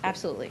 yeah, Okay, good.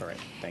 absolutely. All right,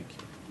 thank you.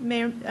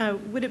 Mayor,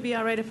 would it be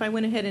all right if I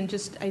went ahead and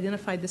just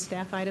identified the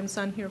staff items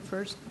on here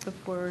first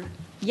before?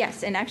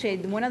 Yes, and actually,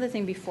 one other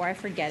thing before I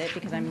forget it,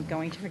 because I'm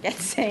going to forget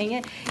saying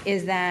it,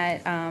 is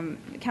that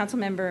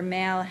Councilmember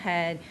Mail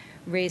had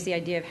raised the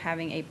idea of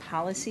having a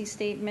policy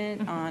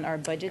statement on our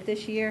budget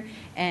this year,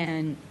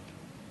 and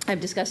I've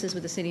discussed this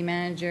with the city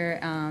manager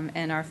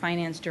and our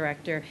finance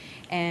director,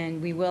 and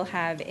we will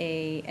have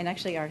and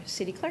actually our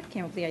city clerk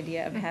came up with the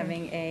idea of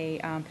having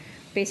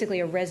basically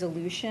a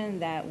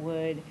resolution that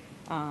would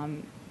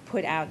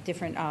put out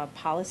different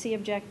policy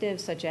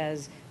objectives, such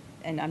as,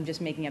 and I'm just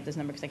making up this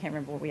number because I can't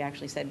remember what we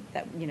actually said,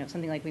 that,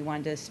 something like we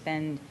wanted to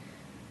spend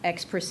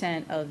X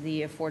percent of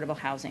the affordable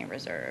housing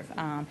reserve.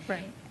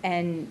 Right.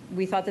 And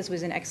we thought this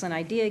was an excellent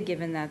idea,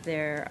 given that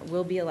there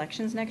will be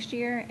elections next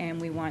year, and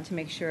we want to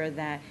make sure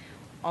that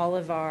all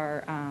of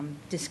our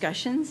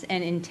discussions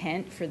and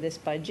intent for this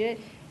budget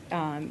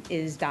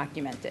is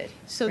documented.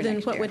 So for then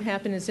next what year. would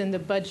happen is in the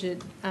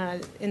budget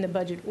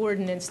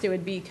ordinance, there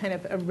would be kind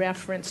of a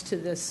reference to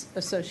this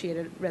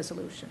associated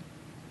resolution.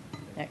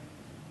 Okay.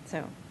 So,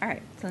 all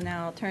right. So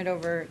now I'll turn it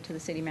over to the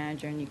city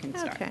manager, and you can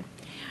start. Okay.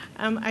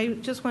 I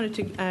just wanted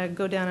to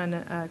go down on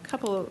a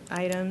couple of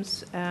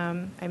items.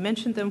 I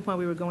mentioned them while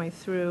we were going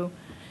through.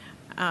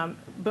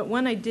 But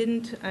one I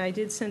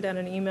did send out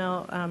an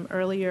email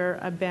earlier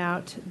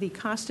about the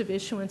cost of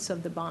issuance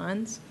of the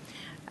bonds.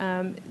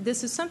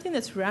 This is something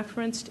that's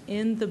referenced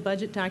in the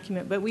budget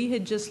document, but we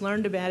had just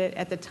learned about it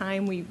at the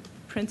time we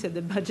printed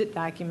the budget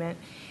document.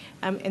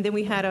 And then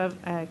we had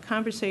a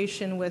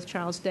conversation with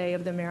Charles Day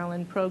of the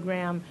Maryland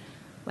program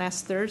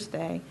last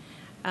Thursday.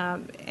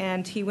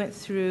 And he went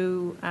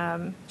through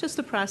just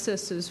the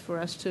processes for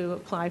us to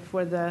apply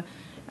for the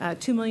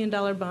 $2 million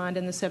bond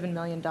and the $7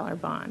 million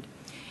bond.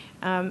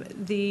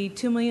 The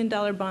 $2 million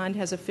bond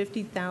has a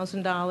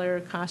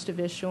 $50,000 cost of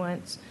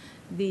issuance.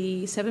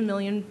 The $7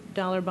 million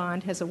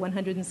bond has a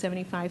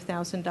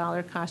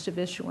 $175,000 cost of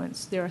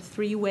issuance. There are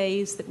three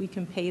ways that we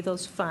can pay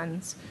those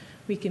funds.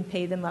 We can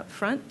pay them up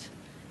front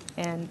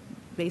and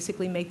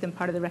basically make them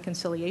part of the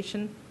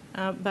reconciliation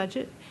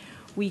budget.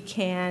 We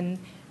can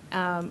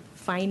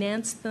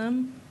finance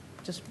them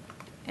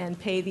and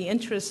pay the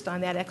interest on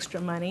that extra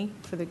money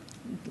for the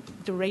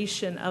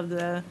duration of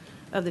the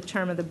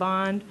term of the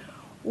bond,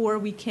 or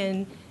we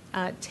can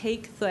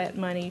take that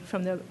money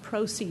from the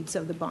proceeds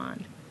of the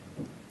bond.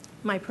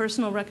 My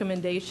personal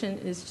recommendation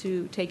is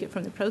to take it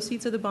from the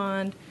proceeds of the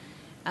bond,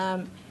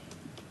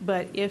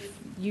 but if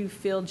you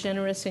feel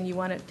generous and you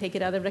want to take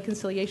it out of the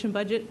reconciliation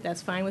budget,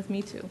 that's fine with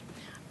me too.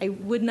 I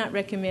would not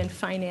recommend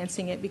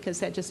financing it because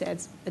that just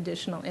adds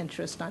additional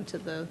interest onto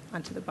the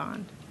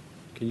bond.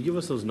 Can you give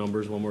us those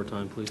numbers one more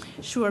time, please?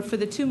 Sure. For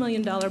the $2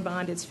 million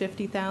bond, it's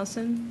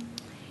 $50,000,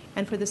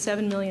 and for the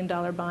 $7 million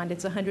bond,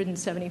 it's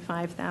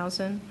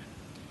 $175,000.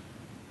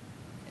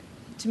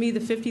 To me,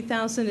 the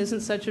 $50,000 isn't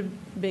such a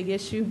big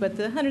issue, but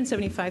the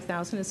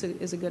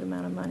 $175,000 is a good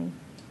amount of money.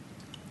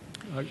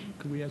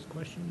 Could we ask a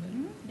question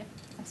then? Yeah.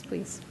 Yes,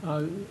 please.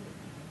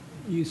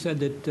 You said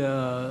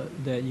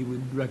that you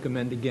would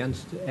recommend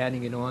against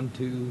adding it on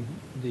to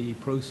the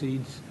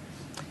proceeds.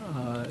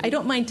 I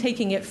don't mind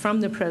taking it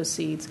from the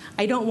proceeds.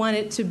 I don't want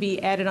it to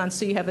be added on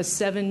so you have a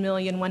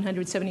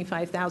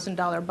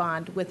 $7,175,000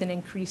 bond with an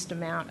increased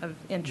amount of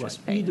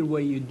interest paid. Either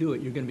way you do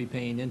it, you're going to be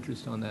paying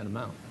interest on that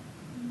amount.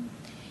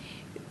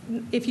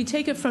 If you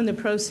take it from the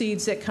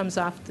proceeds, that comes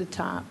off the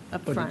top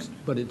up front.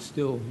 But it's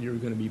still, you're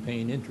going to be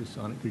paying interest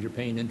on it because you're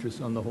paying interest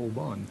on the whole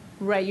bond.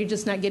 Right. You're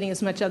just not getting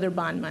as much other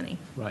bond money.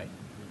 Right.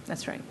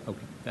 That's right.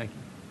 Okay. Thank you.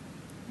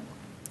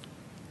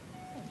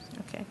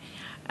 Okay.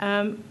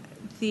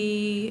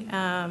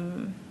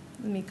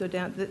 Let me go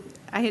down.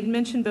 I had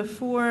mentioned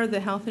before the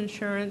health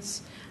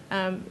insurance.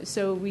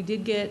 So we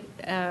did get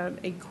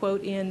a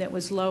quote in that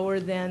was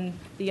lower than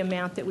the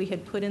amount that we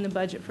had put in the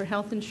budget for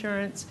health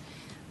insurance.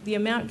 The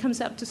amount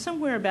comes up to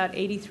somewhere about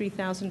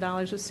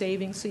 $83,000 of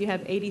savings. So you have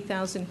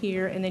 $80,000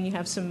 here, and then you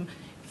have some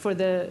for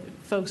the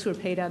folks who are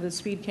paid out of the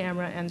speed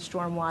camera and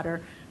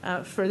stormwater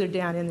further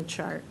down in the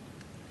chart.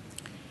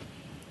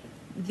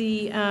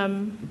 The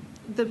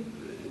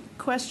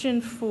question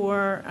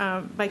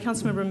by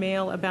Councilmember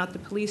Mail about the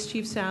police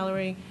chief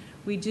salary,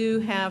 we do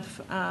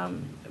have.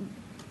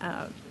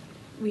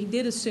 We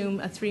did assume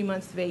a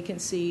 3-month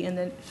vacancy in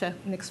the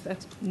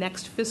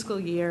next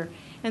fiscal year,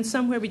 and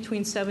somewhere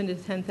between $7,000 to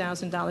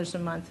 $10,000 a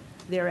month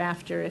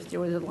thereafter, if there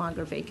was a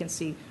longer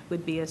vacancy,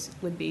 would be a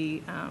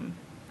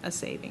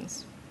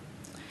savings.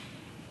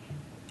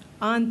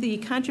 On the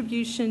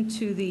contribution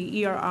to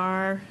the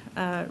ERR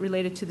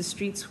related to the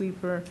street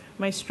sweeper,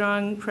 my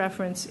strong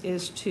preference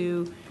is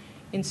to,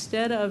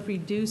 instead of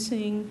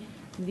reducing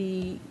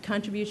the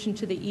contribution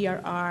to the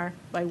ERR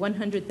by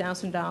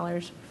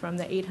 $100,000 from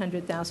the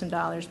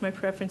 $800,000, my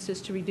preference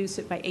is to reduce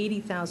it by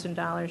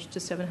 $80,000 to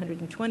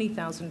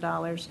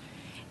 $720,000,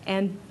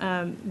 and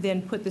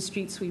then put the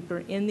street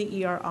sweeper in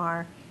the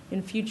ERR.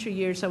 In future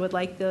years, I would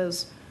like the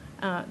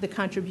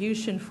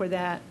contribution for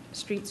that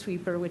street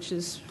sweeper, which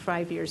is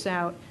 5 years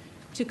out,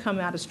 to come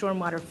out of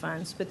stormwater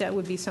funds, but that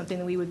would be something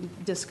that we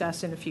would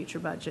discuss in a future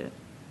budget.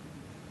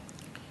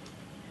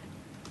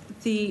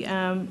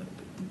 The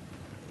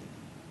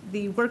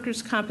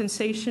workers'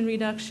 compensation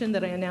reduction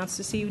that I announced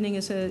this evening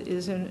is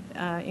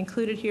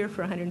included here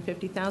for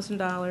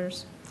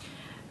 $150,000.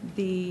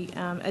 The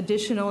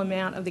additional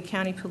amount of the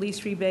county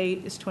police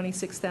rebate is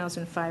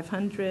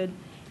 $26,500,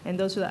 and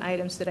those are the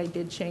items that I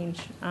did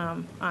change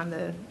on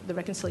the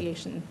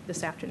reconciliation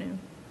this afternoon.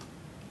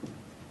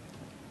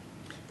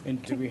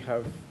 And do we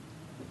have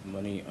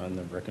money on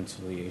the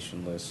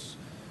reconciliation list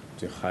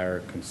to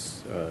hire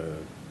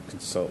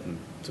consultant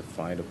to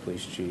find a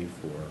police chief,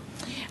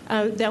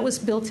 or? That was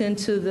built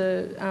into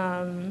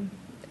the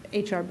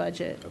HR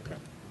budget. Okay.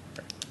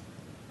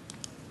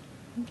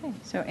 Okay,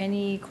 so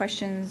any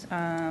questions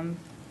on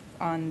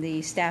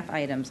the staff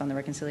items on the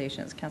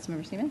reconciliations?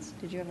 Councilmember Siemens,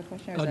 did you have a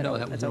question? Or is No,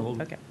 that was all? old.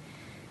 Okay.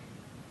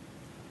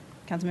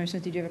 Councilmember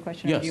Smith, did you have a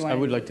question? Or do Yes, you I want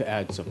would like to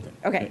add something.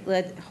 Okay,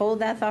 hold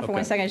that thought for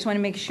one Okay. second. I just want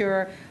to make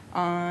sure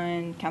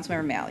on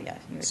Councilmember Mail, yeah.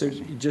 you had a So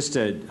question. just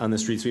on the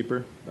street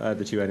sweeper,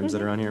 the two items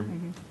that are on here,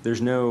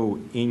 there's no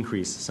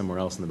increase somewhere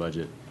else in the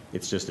budget.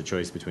 It's just a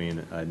choice between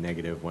a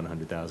negative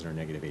 100,000 or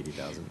negative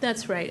 80,000.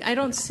 That's right. I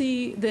don't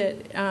see that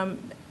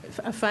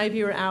a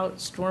 5-year out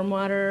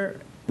stormwater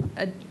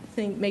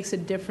thing makes a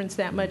difference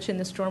that much in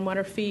the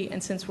stormwater fee.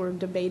 And since we're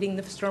debating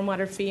the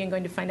stormwater fee and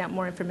going to find out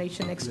more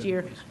information next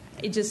year,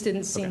 it just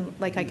didn't seem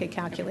like I could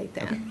calculate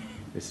that.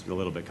 It's a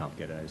little bit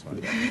complicated. I just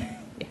wanted to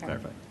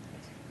clarify.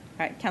 All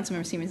right,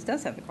 Councilmember Siemens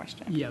does have a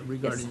question. Yeah,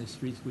 regarding Yes. the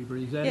street sweeper,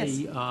 is that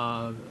Yes.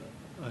 a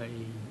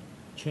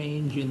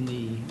change in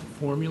the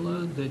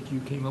formula that you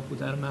came up with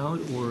that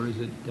amount, or is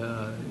it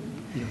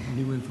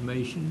new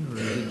information, or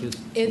is it just?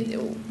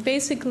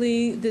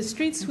 Basically, the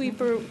street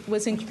sweeper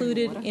was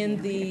included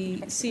in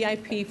the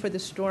CIP for the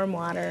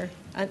stormwater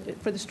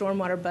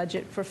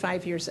budget for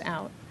 5 years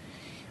out.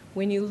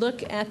 When you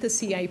look at the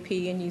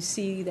CIP and you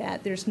see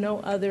that there's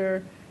no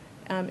other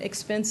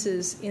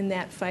expenses in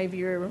that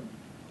 5-year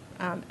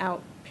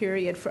out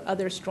period for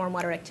other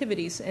stormwater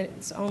activities, and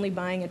it's only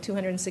buying a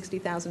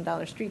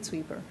 $260,000 street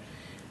sweeper.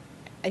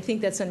 I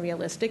think that's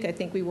unrealistic. I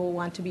think we will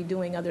want to be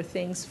doing other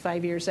things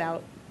 5 years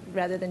out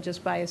rather than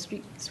just buy a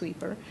street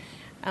sweeper.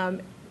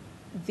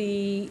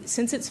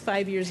 Since it's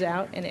 5 years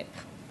out, and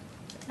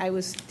I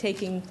was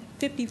taking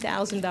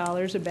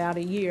 $50,000 about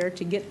a year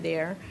to get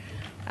there,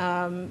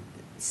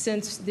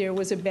 since there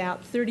was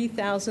about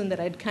 $30,000 that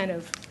I'd kind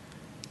of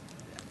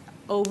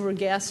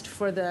overguessed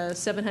for the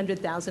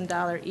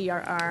 $700,000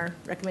 ERR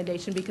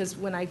recommendation, because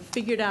when I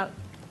figured out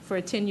for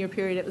a 10-year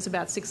period, it was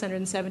about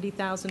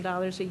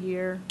 $670,000 a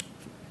year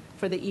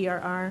for the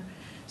ERR.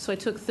 So I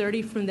took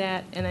 30 from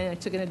that, and then I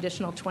took an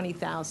additional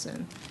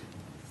 20,000,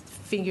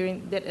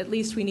 figuring that at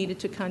least we needed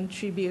to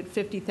contribute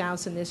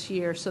 50,000 this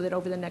year, so that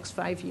over the next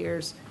 5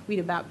 years, we'd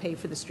about pay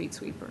for the street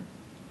sweeper.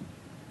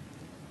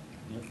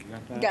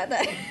 Got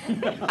that?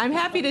 I'm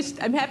happy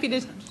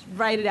to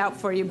write it out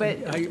for you, but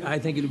I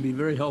think it'd be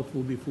very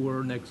helpful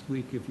before next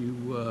week if you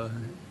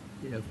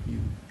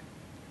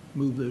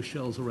move those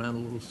shells around a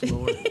little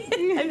slower.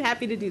 I'm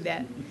happy to do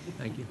that.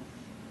 Thank you.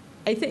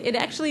 I think it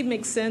actually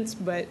makes sense,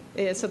 but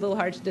it's a little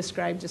hard to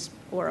describe just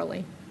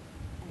orally.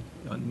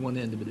 On one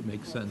end of it, it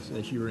makes sense.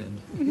 That's your end.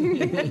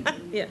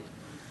 Yeah.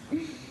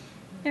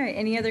 All right,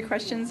 any other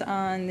questions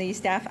on the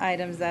staff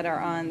items that are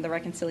on the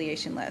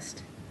reconciliation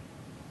list?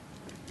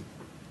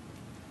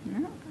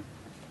 No?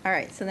 All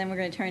right, so then we're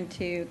going to turn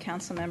to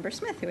Councilmember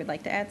Smith, who would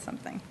like to add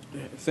something.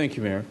 Thank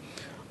you, Mayor.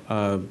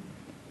 A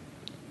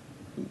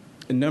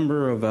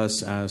number of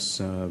us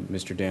asked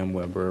Mr. Dan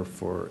Weber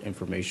for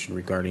information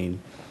regarding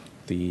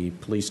the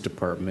police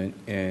department,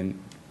 and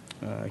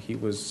he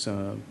was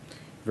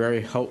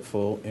very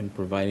helpful in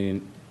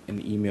providing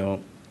an email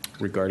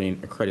regarding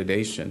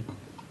accreditation.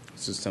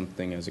 This is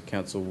something, as a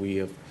council, we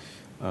have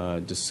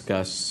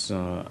discussed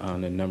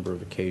on a number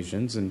of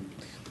occasions, and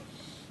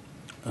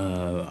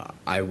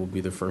I will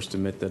be the first to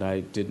admit that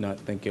I did not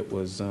think it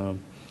was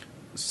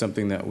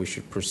something that we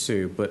should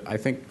pursue. But I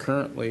think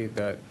currently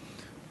that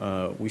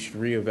we should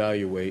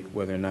reevaluate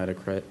whether or not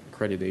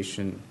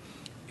accreditation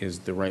is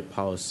the right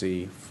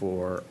policy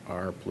for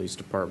our police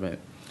department.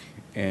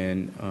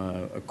 And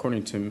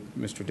according to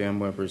Mr. Dan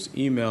Weber's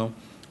email,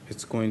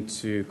 it's going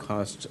to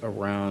cost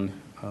around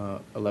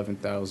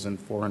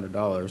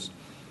 $11,400,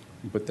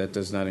 but that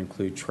does not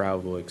include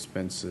travel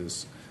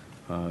expenses.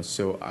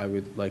 So I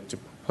would like to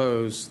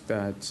propose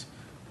that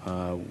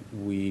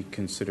we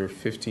consider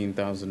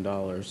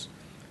 $15,000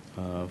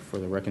 for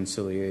the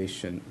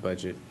reconciliation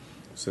budget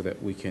so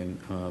that we can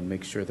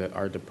make sure that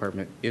our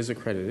department is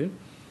accredited.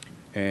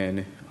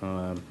 And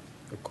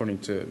according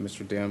to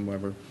Mr. Dan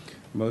Weber,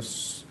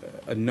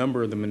 a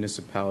number of the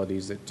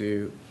municipalities that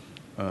do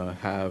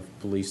have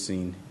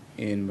policing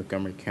in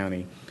Montgomery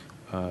County,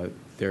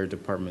 their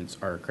departments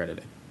are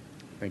accredited.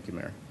 Thank you,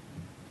 Mayor.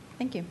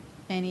 Thank you.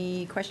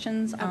 Any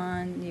questions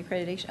on the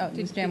accreditation? Oh,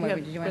 Mr. Janweber,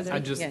 did you want to say? I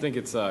just think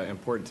it's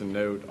important to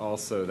note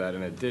also that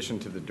in addition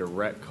to the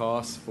direct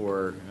costs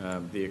for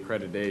the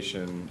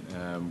accreditation,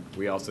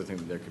 we also think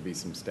that there could be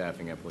some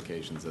staffing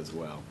implications as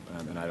well.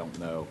 And I don't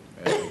know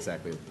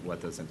exactly what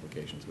those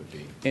implications would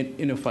be.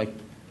 And if I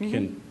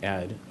can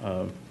add,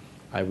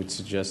 I would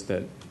suggest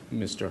that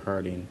Mr.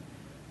 Harding,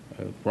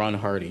 Ron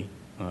Hardy,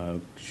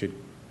 should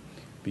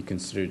be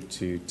considered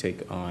to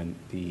take on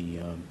the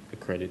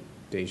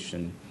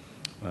accreditation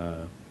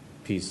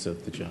piece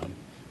of the job.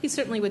 He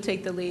certainly would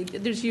take the lead.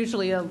 There's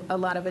usually a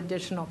lot of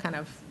additional kind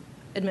of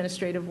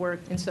administrative work,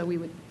 and so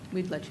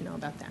we'd let you know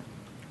about that.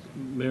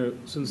 Mayor,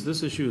 since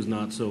this issue is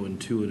not so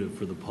intuitive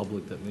for the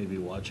public that may be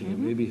watching, it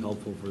may be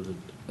helpful for the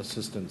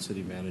assistant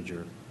city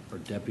manager or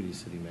deputy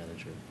city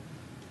manager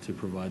to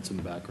provide some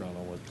background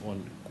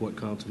on what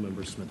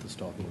Councilmember Smith is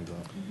talking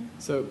about.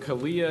 So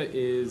CALIA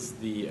is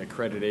the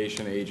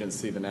accreditation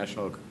agency, the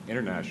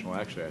international,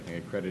 actually, I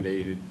think,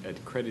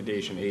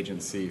 accreditation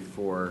agency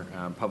for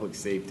public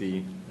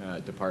safety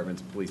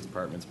departments, police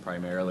departments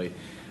primarily.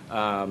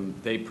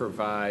 They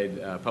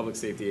provide public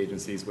safety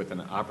agencies with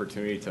an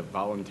opportunity to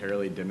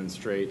voluntarily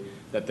demonstrate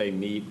that they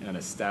meet an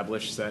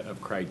established set of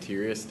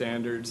criteria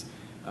standards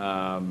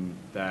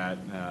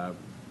that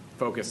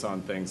focus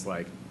on things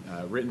like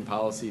written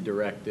policy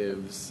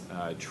directives,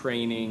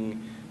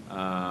 training,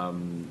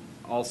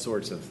 all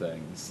sorts of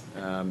things.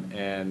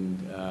 And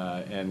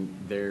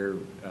there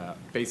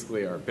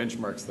basically are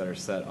benchmarks that are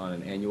set on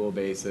an annual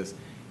basis,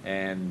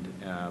 and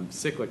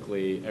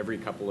cyclically, every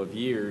couple of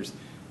years,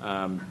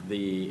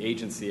 the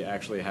agency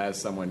actually has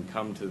someone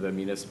come to the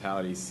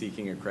municipality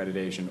seeking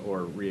accreditation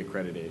or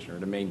reaccreditation, or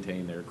to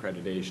maintain their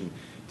accreditation,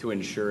 to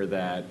ensure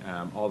that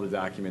all the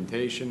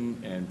documentation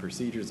and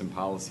procedures and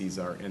policies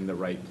are in the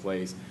right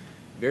place.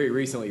 Very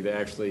recently, they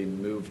actually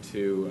moved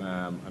to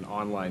an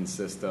online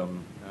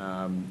system,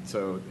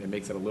 so it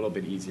makes it a little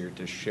bit easier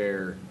to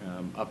share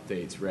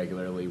updates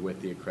regularly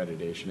with the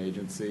accreditation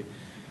agency.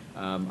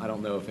 I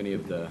don't know if any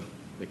of the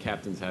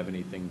captains have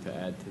anything to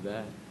add to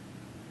that.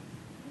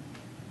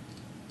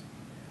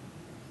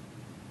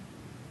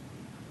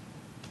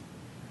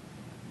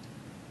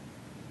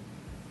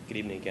 Good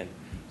evening again.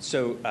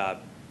 So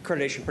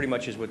accreditation pretty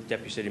much is what the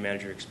Deputy City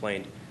Manager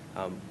explained.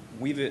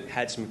 We've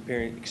had some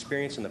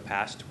experience in the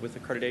past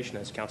with accreditation,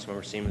 as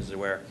Councilmember Siemens is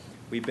aware.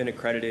 We've been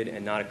accredited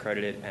and not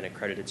accredited and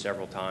accredited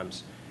several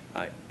times.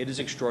 It is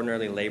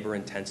extraordinarily labor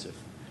intensive.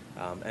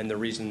 And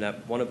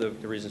one of the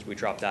reasons we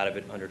dropped out of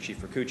it under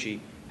Chief Ricucci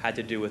had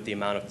to do with the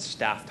amount of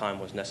staff time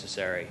was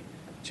necessary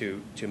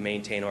to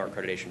maintain our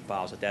accreditation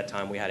files. At that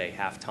time, we had a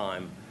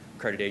half-time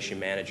accreditation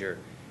manager,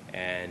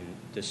 and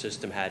the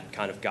system had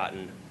kind of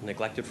gotten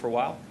neglected for a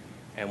while.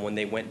 And when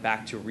they went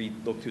back to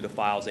look through the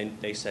files,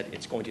 they said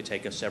it's going to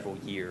take us several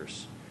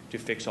years to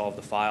fix all of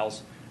the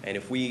files. And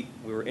if we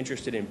were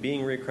interested in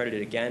being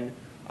reaccredited again,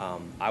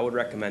 I would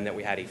recommend that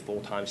we had a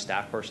full-time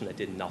staff person that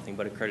did nothing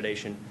but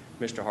accreditation.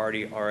 Mr.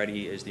 Hardy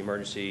already is the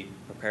emergency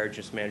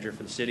preparedness manager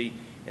for the city.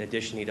 In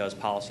addition, he does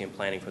policy and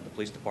planning for the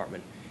police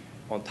department.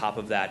 On top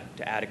of that,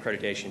 to add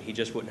accreditation, he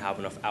just wouldn't have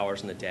enough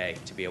hours in the day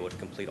to be able to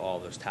complete all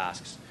of those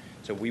tasks.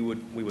 So we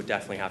would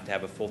definitely have to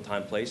have a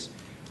full-time place.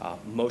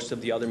 Most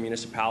of the other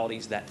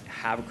municipalities that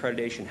have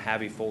accreditation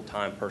have a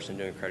full-time person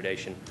doing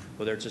accreditation,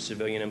 whether it's a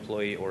civilian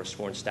employee or a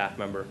sworn staff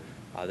member.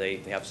 They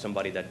have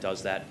somebody that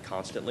does that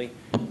constantly.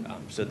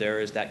 So there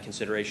is that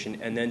consideration.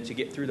 And then to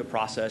get through the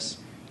process,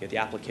 the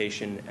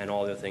application and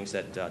all the things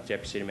that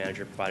Deputy City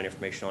Manager provided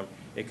information on,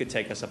 it could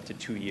take us up to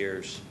 2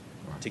 years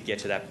to get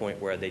to that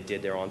point where they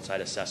did their on-site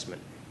assessment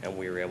and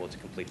we were able to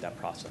complete that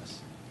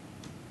process.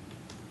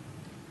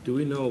 Do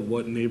we know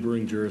what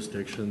neighboring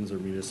jurisdictions or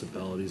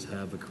municipalities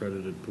have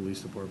accredited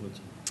police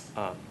departments?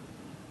 I'll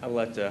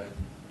let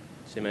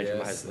City Manager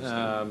Yes,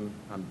 I'm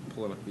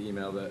pulling up the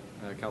email that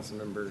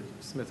Councilmember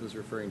Smith was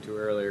referring to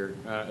earlier,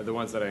 the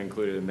ones that I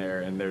included in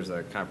there, and there's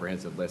a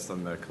comprehensive list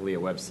on the CALIA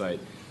website,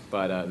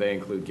 but they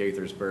include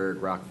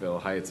Gaithersburg,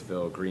 Rockville,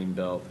 Hyattsville,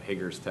 Greenbelt,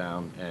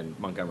 Hagerstown, and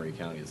Montgomery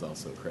County is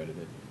also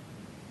accredited.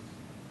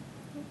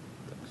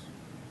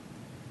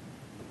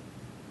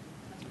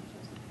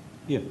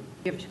 Yeah.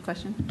 You have a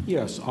question?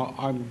 Yes,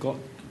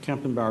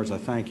 Captain Bowers, I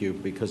thank you,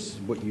 because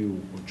what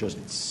you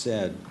just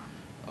said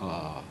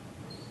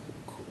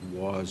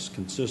was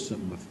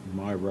consistent with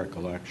my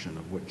recollection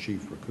of what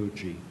Chief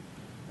Ricucci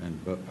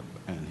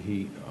and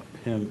he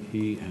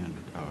and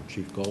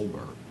Chief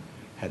Goldberg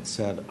had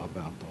said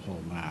about the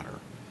whole matter.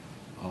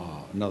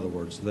 In other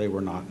words, they were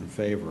not in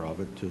favor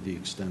of it to the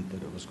extent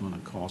that it was going to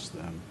cost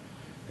them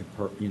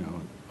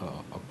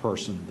a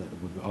person that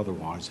would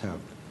otherwise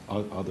have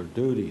other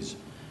duties.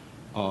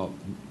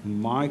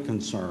 My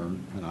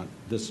concern, and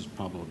this is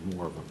probably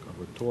more of a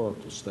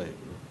rhetorical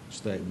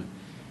statement,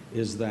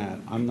 is that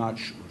I'm not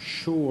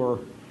sure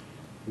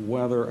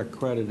whether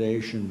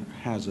accreditation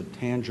has a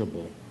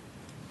tangible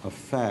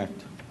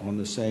effect on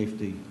the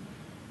safety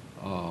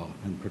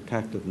and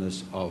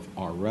protectiveness of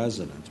our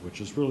residents,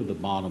 which is really the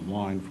bottom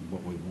line from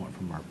what we want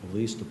from our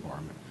police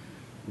department.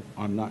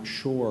 I'm not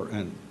sure,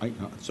 and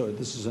so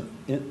this is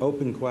an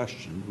open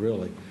question,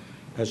 really.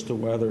 as to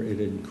whether it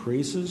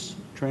increases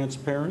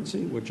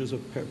transparency, which is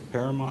of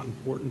paramount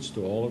importance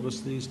to all of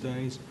us these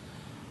days.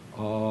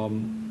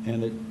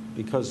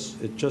 Because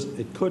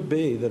it could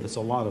be that it's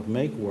a lot of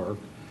make work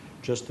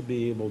just to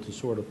be able to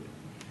sort of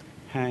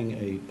hang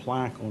a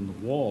plaque on the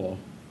wall,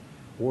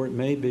 or it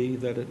may be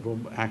that it will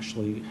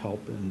actually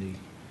help in the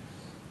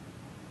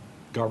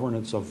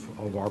governance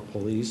of our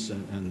police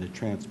and the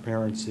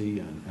transparency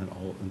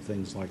and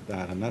things like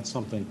that. And that's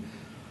something,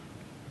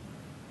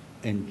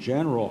 in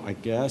general, I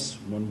guess,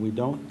 when we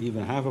don't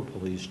even have a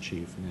police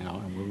chief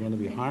now and we're going to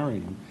be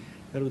hiring them,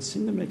 that it would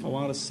seem to make a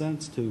lot of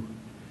sense to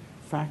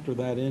factor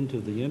that into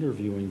the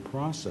interviewing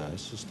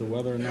process as to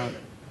whether or not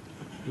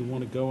we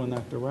want to go in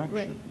that direction.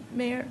 Right.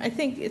 Mayor, I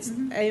think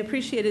I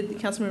appreciated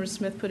Councilmember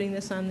Smith putting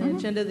this on the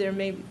agenda. There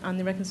may, on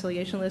the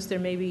reconciliation list, there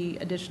may be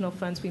additional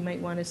funds we might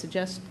want to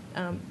suggest,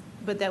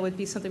 but that would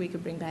be something we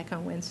could bring back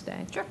on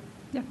Wednesday. Sure.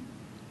 Yeah.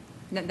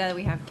 Now that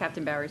we have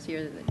Captain Bowers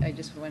here, I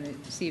just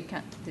wanted to see if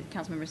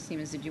Councilmember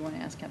Siemens, did you want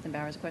to ask Captain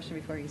Bowers a question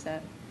before you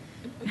sat?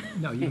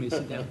 No, you may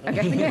sit down.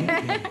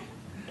 Okay.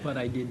 But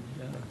I did,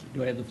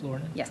 do I have the floor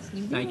now? Yes.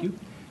 Thank you.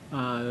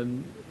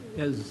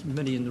 As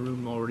many in the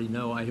room already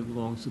know, I have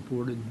long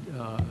supported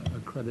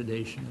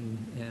accreditation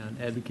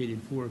and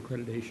advocated for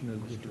accreditation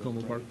of the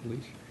Tacoma Park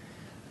Police.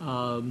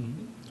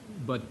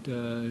 But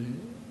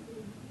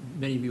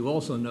many of you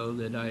also know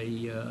that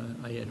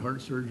I had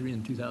heart surgery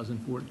in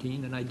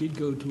 2014, and I did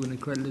go to an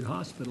accredited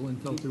hospital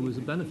and felt there was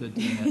a benefit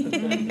to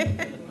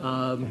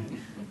that.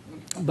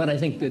 But I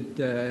think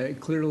that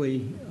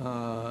clearly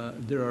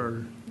there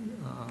are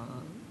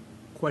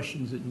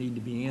questions that need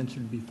to be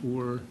answered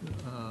before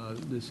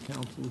this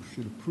council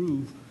should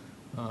approve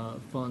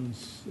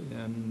funds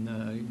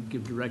and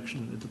give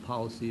direction that the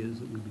policy is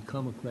that we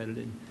become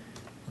accredited.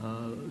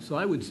 So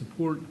I would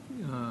support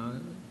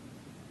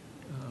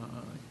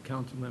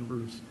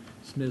Councilmember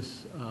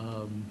Smith's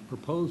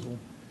proposal,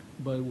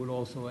 but I would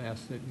also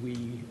ask that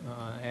we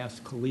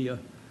ask CALEA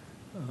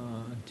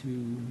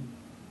to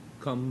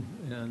come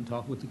and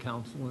talk with the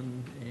council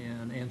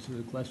and answer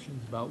the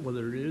questions about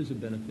whether it is a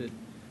benefit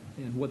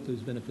and what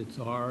those benefits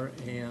are.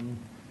 And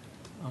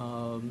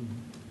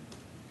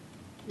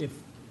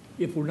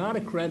if we're not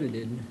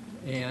accredited,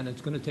 and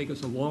it's going to take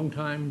us a long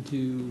time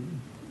to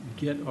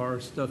get our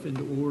stuff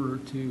into order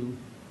to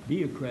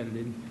be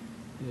accredited,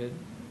 it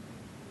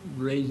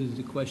raises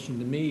the question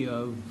to me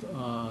of,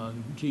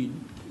 gee,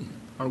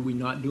 are we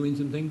not doing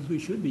some things we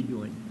should be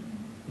doing?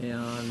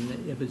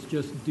 And if it's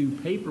just do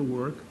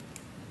paperwork,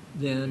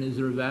 then is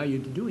there a value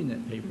to doing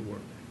that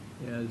paperwork?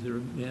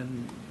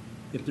 And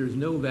if there's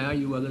no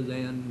value other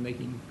than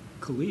making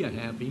CALEA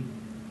happy,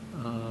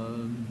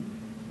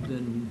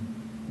 then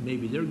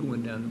maybe they're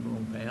going down the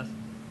wrong path.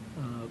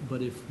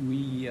 But if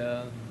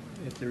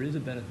there is a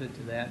benefit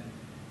to that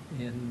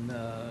in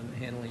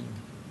handling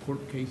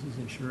court cases,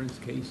 insurance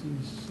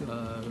cases,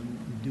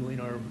 doing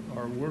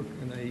our work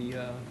in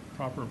a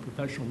proper and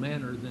professional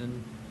manner,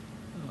 then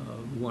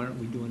why aren't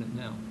we doing it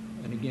now?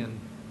 And again,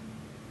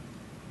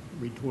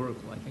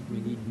 rhetorical, I think we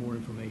need more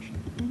information.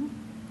 Mm-hmm.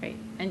 Great.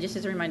 And just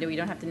as a reminder, we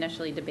don't have to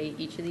necessarily debate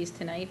each of these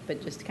tonight,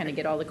 but just to kind of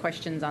get all the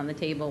questions on the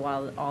table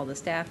while all the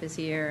staff is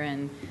here.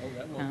 And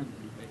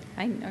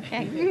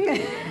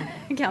okay.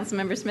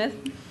 Councilmember Smith?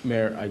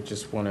 Mayor, I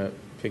just want to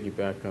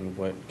piggyback on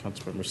what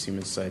Councilmember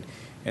Siemens said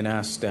and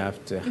ask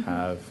staff to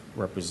have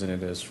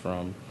representatives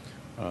from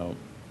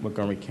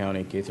Montgomery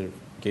County,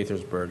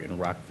 Gaithersburg, and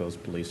Rockville's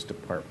Police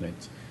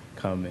Department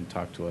come and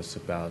talk to us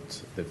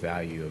about the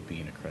value of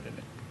being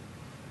accredited.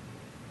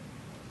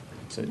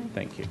 That's it.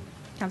 Thank you.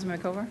 Councilmember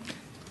Kovar?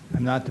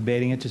 I'm not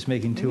debating it, just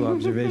making two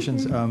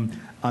observations.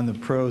 On the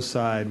pro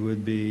side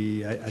would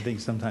be, I think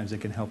sometimes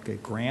it can help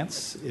get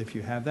grants if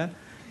you have that.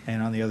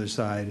 And on the other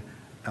side,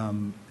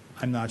 I'm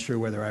not sure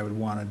whether I would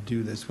want to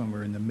do this when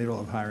we're in the middle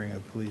of hiring a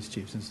police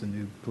chief, since the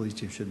new police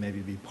chief should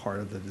maybe be part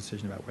of the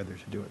decision about whether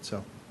to do it.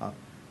 So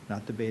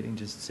not debating,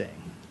 just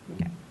saying.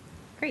 Okay.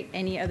 Great.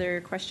 Any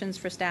other questions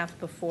for staff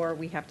before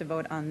we have to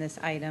vote on this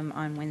item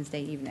on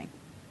Wednesday evening?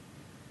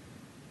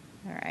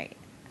 All right.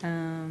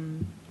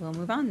 We'll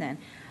move on then.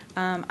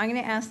 I'm going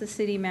to ask the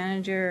city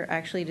manager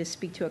actually to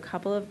speak to a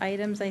couple of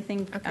items, I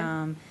think,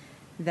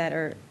 that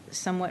are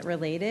somewhat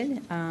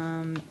related,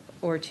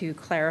 or to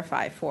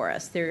clarify for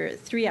us. There are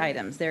three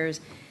items.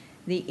 There's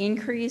the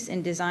increase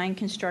in design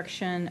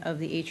construction of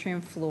the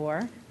atrium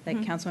floor that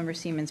Councilmember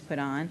Siemens put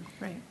on.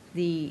 Right.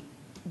 The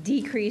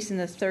decrease in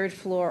the third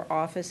floor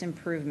office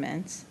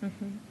improvements,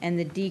 and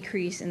the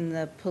decrease in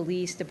the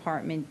police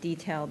department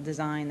detailed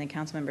design that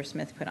Councilmember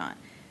Smith put on.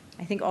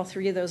 I think all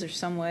three of those are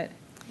somewhat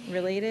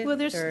related. Well,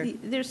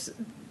 there's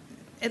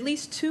at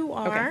least two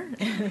are.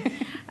 Okay.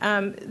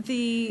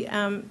 The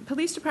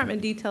police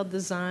department detailed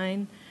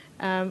design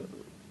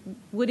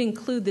would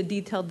include the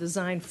detailed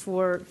design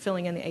for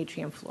filling in the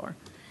atrium floor.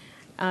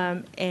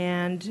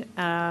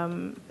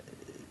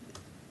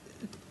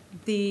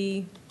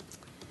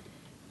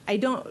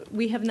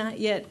 We have not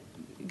yet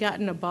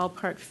gotten a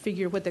ballpark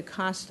figure what the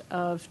cost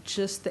of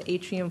just the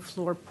atrium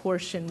floor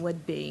portion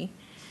would be.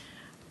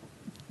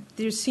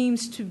 There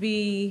seems to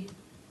be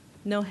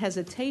no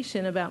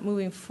hesitation about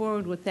moving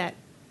forward with that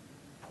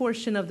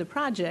portion of the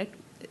project.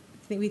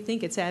 We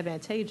think it's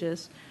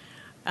advantageous.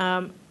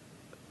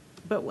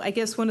 But I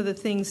guess one of the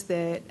things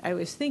that I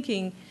was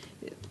thinking,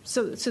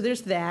 so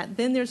there's that.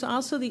 Then there's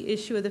also the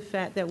issue of the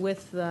fact that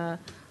with the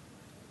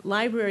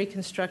library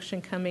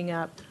construction coming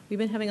up, we've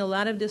been having a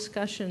lot of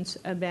discussions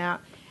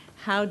about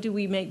how do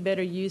we make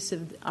better use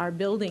of our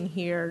building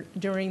here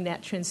during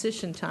that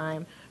transition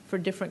time for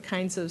different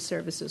kinds of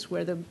services,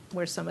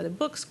 where some of the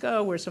books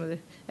go, where some of the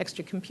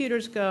extra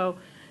computers go,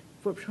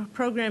 where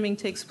programming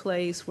takes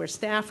place, where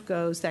staff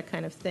goes, that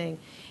kind of thing.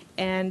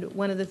 And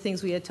one of the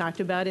things we had talked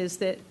about is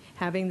that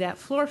having that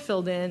floor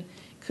filled in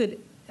could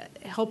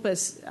help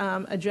us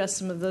address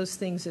some of those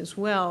things as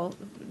well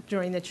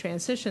during the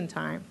transition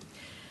time.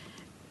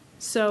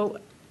 So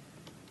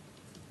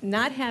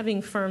not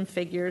having firm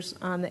figures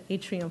on the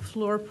atrium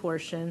floor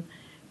portion,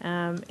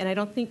 and I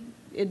don't think,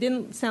 it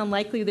didn't sound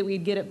likely that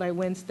we'd get it by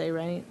Wednesday,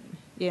 right?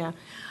 Yeah.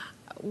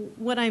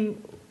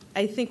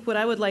 I think what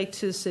I would like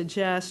to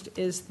suggest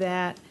is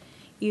that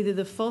either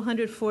the full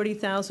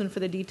 $140,000 for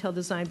the detailed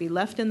design be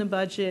left in the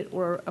budget,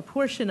 or a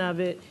portion of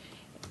it,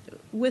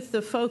 with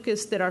the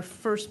focus that our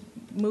first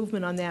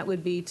movement on that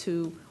would be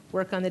to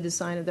work on the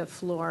design of the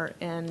floor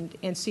and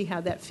see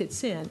how that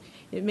fits in.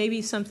 It may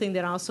be something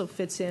that also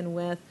fits in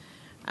with,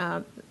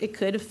 it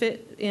could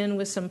fit in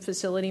with some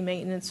facility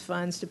maintenance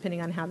funds,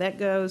 depending on how that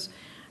goes,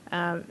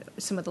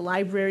 some of the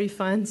library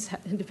funds,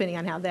 depending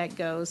on how that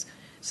goes.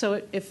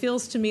 So it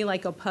feels to me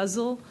like a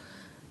puzzle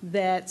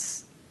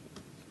that's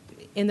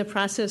in the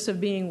process of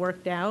being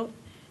worked out,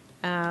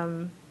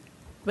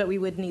 but we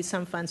would need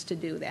some funds to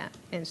do that.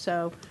 And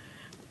so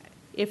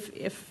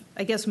if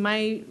I guess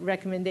my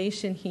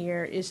recommendation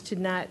here is to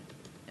not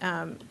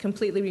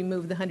completely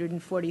remove the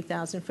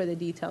 $140,000 for the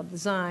detailed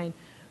design,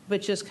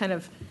 but just kind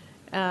of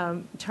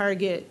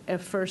target a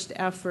first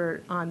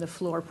effort on the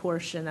floor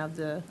portion of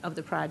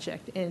the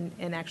project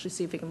and actually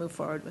see if we can move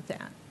forward with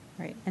that.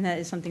 Right, and that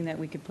is something that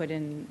we could put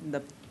in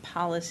the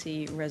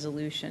policy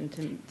resolution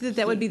to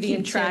that would be the keep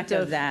intent track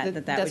of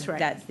that. That's right.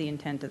 That's the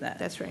intent of that.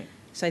 That's right.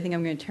 So I think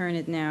I'm going to turn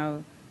it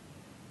now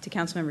to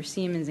Councilmember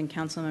Siemens and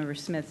Councilmember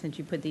Smith, since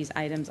you put these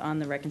items on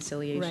the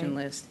reconciliation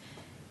list,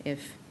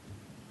 if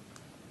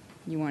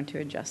you want to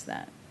adjust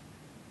that.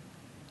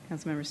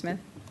 Councilmember Smith?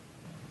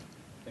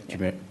 Thank you,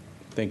 Mayor.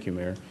 Thank you,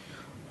 Mayor.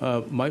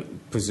 My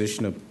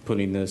position of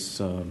putting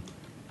this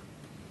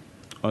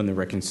on the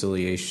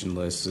reconciliation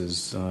list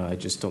is I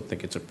just don't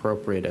think it's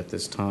appropriate at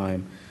this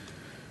time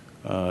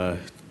to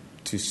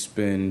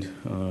spend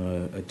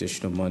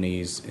additional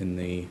monies in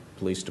the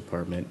police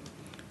department,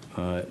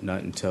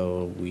 not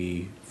until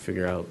we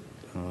figure out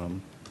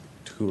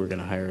who we're going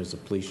to hire as a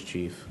police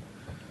chief.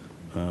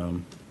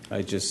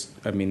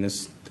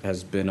 This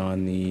has been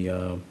on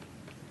the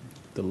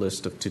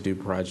list of to-do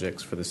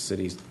projects for the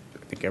city, I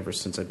think, ever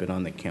since I've been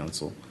on the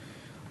council.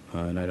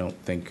 And I don't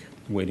think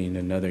waiting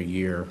another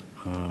year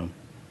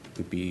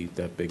would be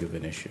that big of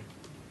an issue.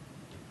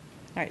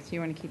 All right, so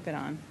you want to keep it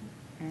on.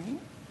 All right.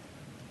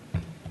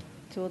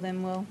 So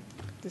then we'll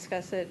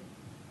discuss it,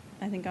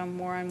 I think,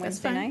 more on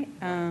That's Wednesday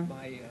fine.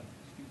 night.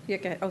 Yeah,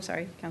 go ahead. Oh,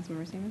 sorry,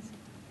 Councilmember Siemens.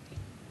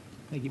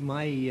 Thank you.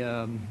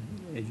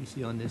 As you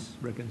see on this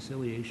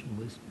reconciliation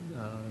list,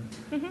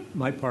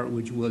 my part,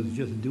 which was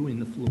just doing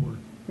the floor,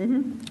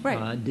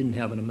 Right. Didn't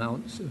have an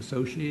amount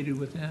associated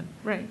with that.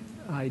 Right.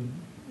 I'd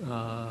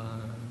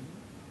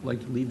like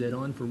to leave that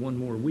on for one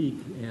more week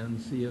and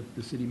see if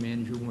the city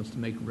manager wants to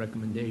make a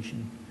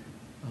recommendation.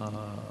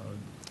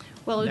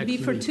 Well, it would be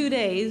next for week. 2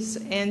 days,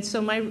 and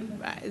so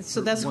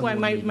that's one why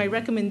more my meeting.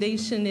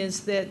 recommendation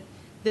is that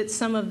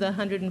some of the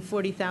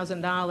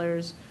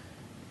 $140,000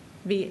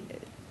 be,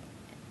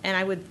 and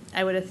I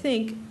would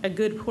think a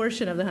good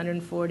portion of the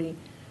 140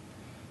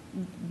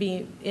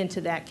 be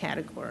into that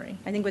category.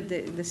 I think what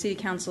the city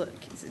council,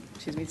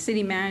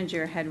 city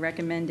manager had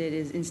recommended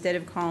is, instead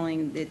of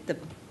calling it the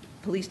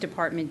police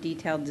department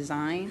detailed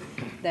design,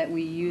 that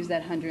we use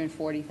that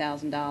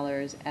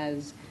 $140,000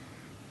 as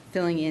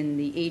filling in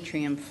the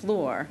atrium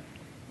floor.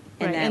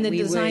 Right, and the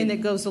design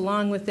that goes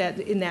along with that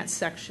in that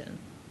section.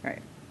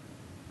 Right.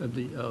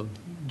 Of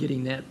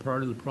getting that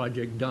part of the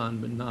project done,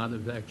 but not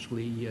of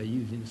actually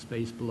using the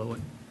space below it.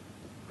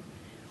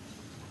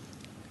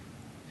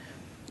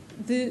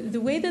 The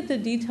way that the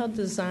detailed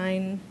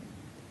design,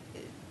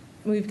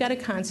 we've got a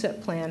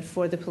concept plan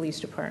for the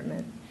police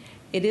department.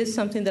 It is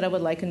something that I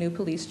would like a new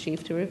police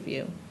chief to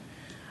review.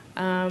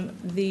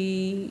 But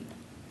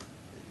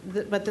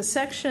the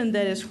section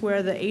that is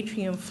where the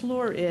atrium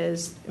floor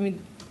is,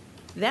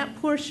 that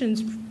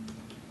portion's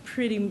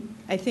pretty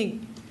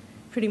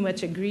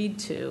much agreed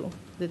to,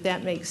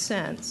 that makes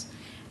sense.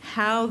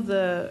 How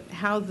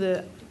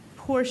the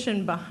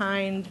portion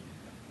behind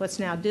what's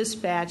now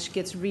dispatch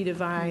gets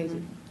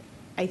redivided,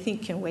 I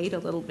think can wait a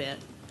little bit.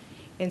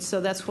 And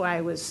so that's why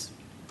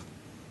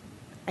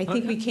I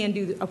think we can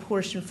do a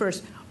portion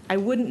first. I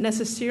wouldn't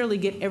necessarily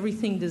get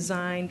everything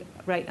designed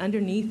right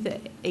underneath the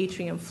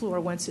atrium floor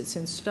once it's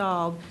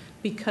installed,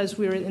 because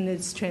we're in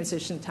this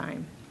transition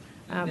time,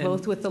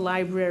 both with the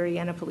library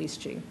and a police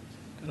chief.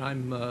 And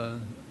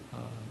I'm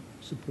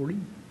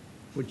supporting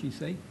what you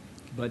say,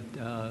 but,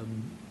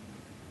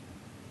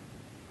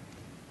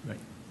 right,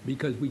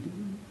 because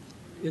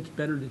it's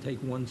better to take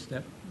one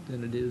step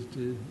than it is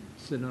to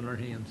sit on our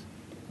hands.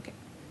 Okay.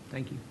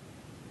 Thank you.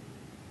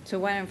 So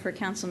why don't, for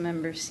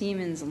Councilmember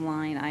Siemens'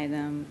 line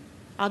item,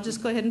 I'll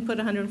just go ahead and put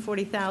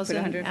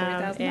 140,000. Put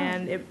 $140,000.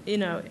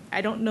 And,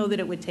 I don't know that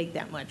it would take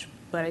that much,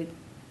 but I'm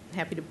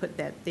happy to put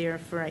that there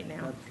for right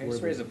now. Can I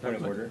just raise a point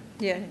of order?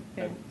 Yeah.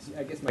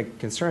 I guess my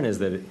concern is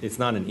that it's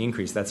not an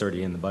increase that's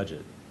already in the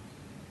budget.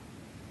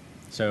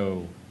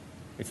 So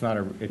it's not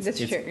a, it's That's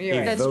it's true. You're a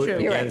right. That's vote true.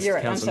 You're right. against You're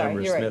right. I'm sorry.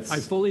 Councilmember You're right. Smith's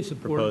I fully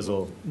support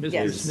proposal. Mr.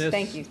 Yes. Smith's.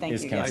 Thank you. Thank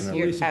is you. I Councilmember. fully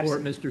You're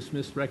support absolutely- Mr.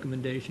 Smith's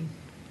recommendation.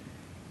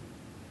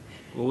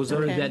 What was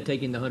Or that? is that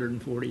taking the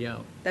 140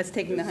 out? That's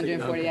taking the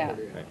 140 out.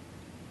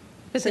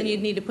 But then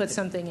you'd need to put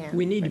something in.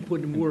 We need to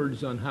put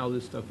words on how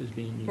this stuff is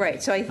being used.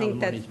 Right, so I how the think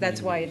money's that's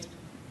being why used. it's,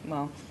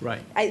 well,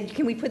 Right.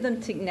 can we put them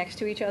next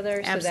to each other?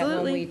 So that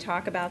Absolutely. when we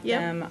talk about Yep.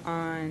 them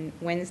on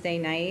Wednesday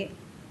night,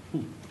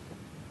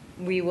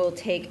 we will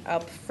take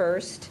up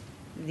first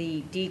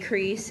the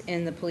decrease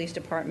in the police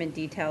department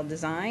detailed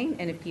design,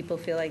 and if people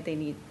feel like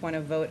they want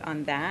to vote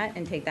on that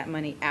and take that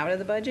money out of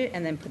the budget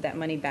and then put that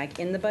money back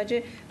in the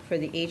budget for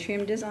the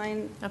atrium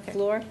design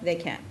floor, they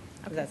can.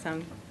 Does that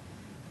sound?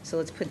 So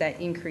let's put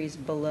that increase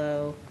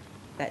below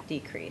that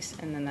decrease,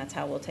 and then that's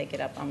how we'll take it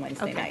up on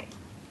Wednesday Okay. night.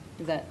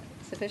 Is that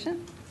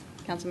sufficient?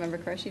 Councilmember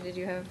Qureshi, did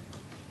you have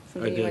I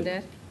something you wanted to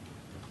did. add?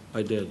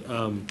 I did.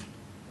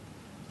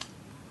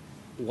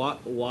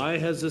 Why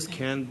has this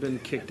can been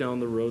kicked down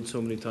the road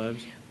so many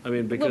times? I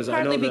mean, because Well, I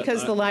know partly that.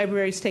 because the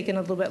library's taken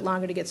a little bit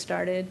longer to get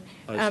started.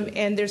 I see.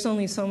 And there's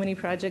only so many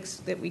projects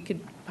that we could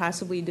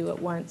possibly do at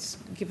once,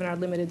 given our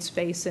limited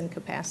space and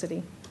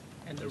capacity.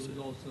 And there was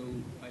also,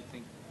 I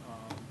think,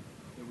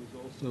 there was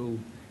also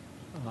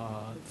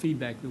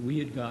feedback that we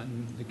had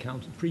gotten, the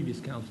previous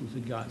councils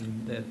had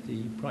gotten, that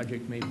the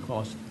project may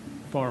cost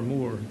far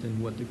more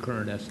than what the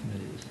current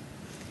estimate is.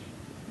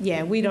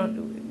 Yeah, we're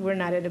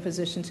not in a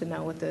position to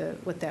know what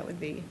that would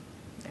be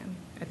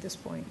at this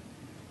point.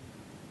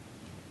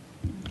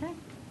 Okay.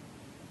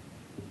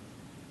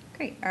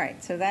 Great, all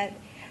right, so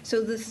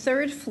the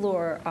third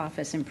floor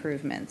office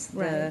improvements,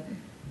 Right.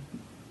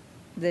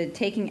 the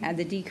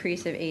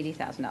decrease of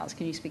 $80,000,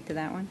 can you speak to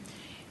that one?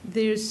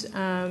 There's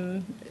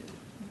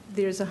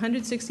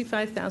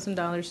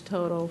 $165,000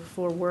 total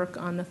for work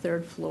on the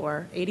third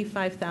floor.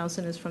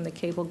 $85,000 is from the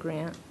cable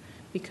grant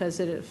because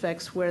it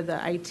affects where the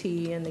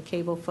IT and the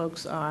cable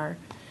folks are.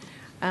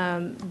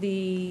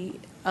 The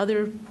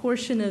other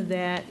portion of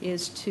that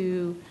is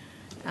to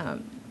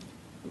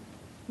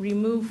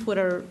remove what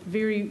are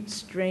very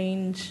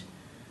strange,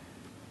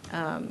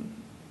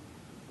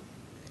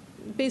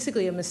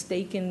 basically a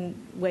mistaken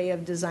way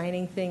of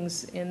designing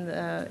things in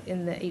the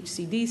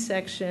HCD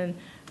section,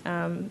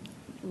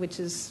 which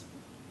is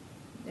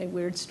a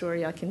weird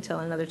story I can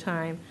tell another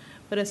time.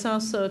 But it's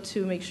also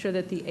to make sure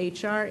that the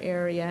HR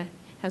area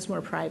has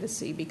more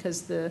privacy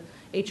because the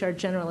HR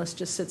generalist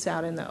just sits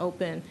out in the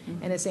open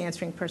and is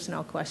answering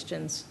personnel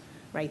questions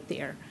right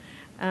there.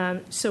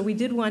 So we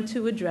did want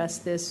to address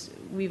this.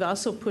 We've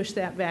also pushed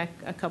that back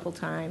a couple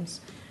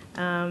times,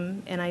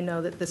 and I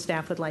know that the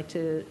staff would like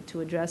to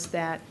address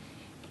that.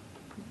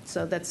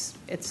 So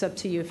it's up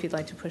to you if you'd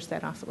like to push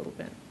that off a little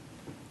bit.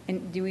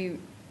 And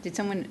did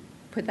someone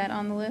put that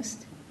on the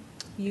list?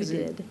 You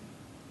did.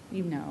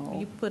 No.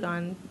 You put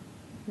on.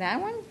 That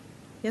one?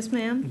 Yes,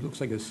 ma'am. It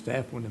looks like a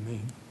staff one to me.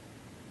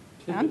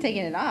 I'm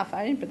taking it off,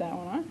 I didn't put that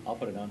one on. I'll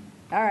put it on.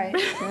 All right,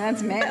 so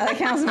that's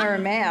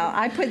Councilmember Mayo.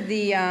 I put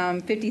the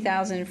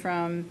 $50,000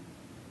 from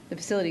the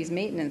facilities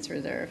maintenance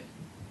reserve.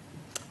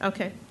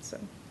 Okay, so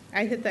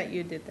I thought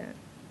you did that.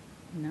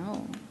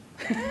 No.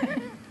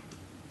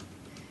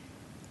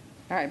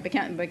 All right, but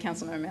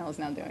Councilmember Mayo is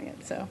now doing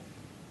it, so.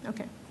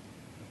 Okay.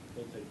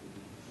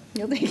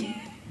 You'll take it.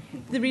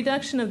 The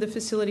reduction of the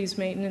facilities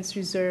maintenance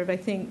reserve, I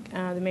think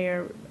the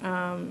mayor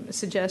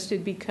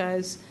suggested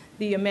because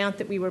the amount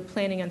that we were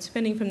planning on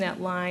spending from that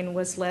line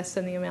was less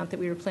than the amount that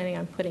we were planning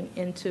on putting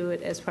into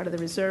it as part of the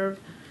reserve.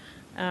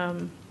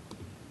 Yeah.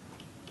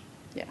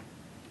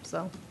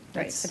 So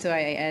Right, that's so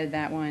I added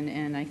that one,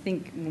 and I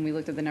think when we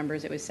looked at the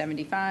numbers, it was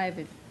 75.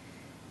 If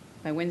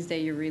by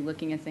Wednesday you're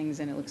re-looking at things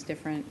and it looks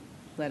different,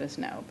 let us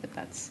know. But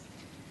that's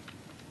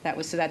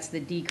the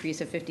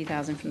decrease of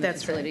 $50,000 from the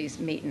That's right. facilities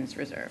maintenance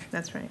reserve.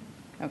 That's right.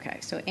 Okay,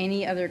 so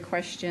any other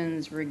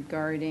questions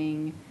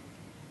regarding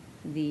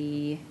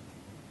the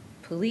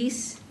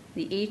police,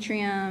 the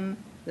atrium,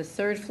 the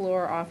third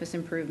floor office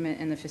improvement,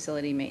 and the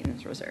facility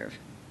maintenance reserve?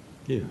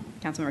 Yeah.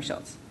 Councilmember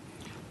Schultz.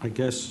 I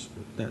guess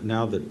that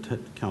now that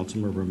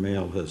Councilmember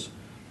Mayo has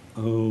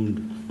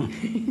owned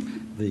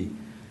the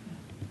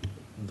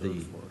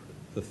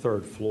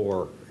third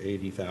floor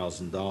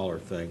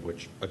 $80,000 thing,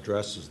 which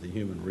addresses the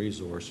Human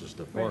Resources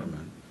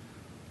Department,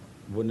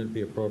 wouldn't it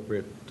be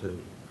appropriate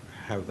to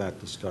have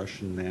that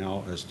discussion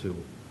now as to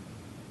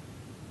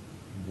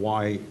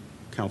why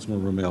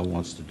Councilmember Mayo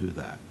wants to do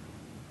that?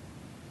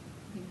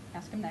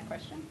 Ask him that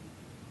question.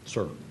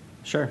 Sir.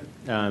 Sure.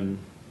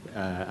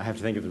 I have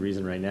to think of the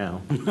reason right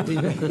now. No, That's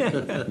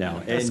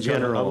in good.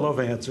 general, I love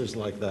answers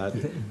like that.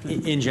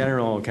 in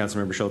general,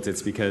 Councilmember Schultz,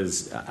 it's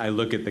because I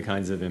look at the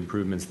kinds of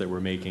improvements that we're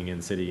making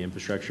in city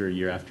infrastructure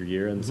year after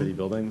year in the city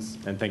buildings,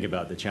 and think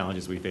about the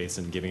challenges we face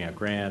in giving out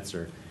grants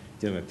or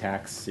dealing with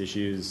tax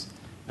issues.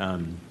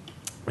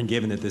 And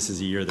given that this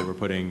is a year that we're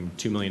putting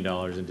 $2 million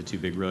into 2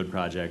 big road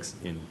projects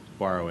in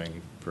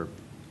borrowing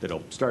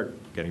that'll start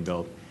getting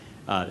built,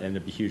 and a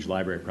huge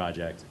library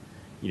project,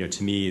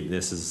 to me,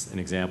 this is an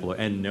example,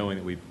 and knowing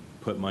that we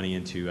put money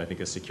into, I think,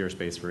 a secure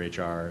space for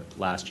HR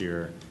last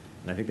year,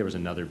 and I think there was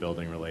another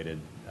building-related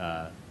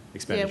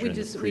expenditure Yeah, in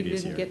the we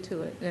previous didn't year. get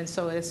to it, and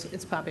so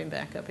it's popping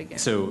back up again.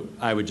 So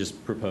I would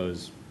just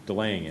propose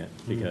delaying it,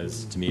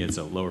 because to me, it's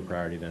a lower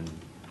priority than,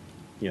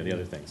 the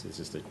other things. It's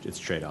just it's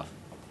a trade-off.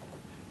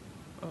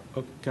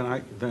 Can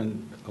I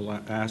then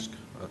ask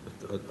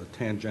a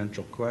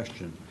tangential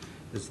question?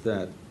 Is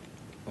that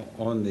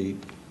on the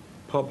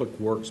Public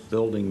Works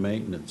Building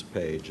Maintenance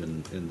page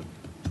in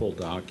the full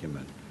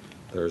document,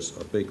 there's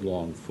a big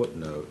long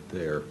footnote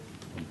there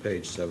on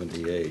page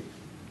 78,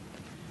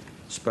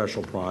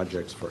 special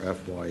projects for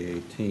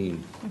FY18,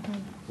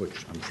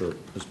 which I'm sure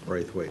Ms.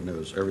 Braithwaite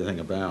knows everything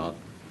about.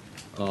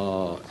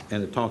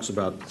 And it talks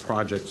about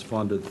projects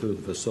funded through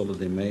the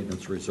Facility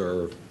Maintenance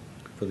Reserve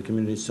for the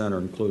community center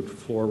include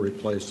floor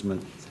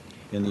replacement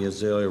in the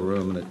Azalea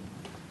Room and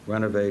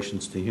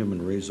renovations to human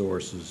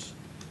resources,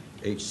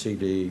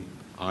 HCD,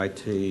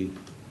 IT,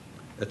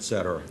 et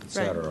cetera, et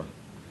cetera. Right.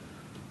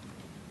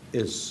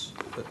 Is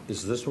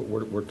this what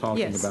we're talking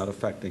Yes. about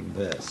affecting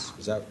this?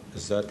 Is that?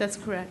 That's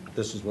correct.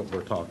 This is what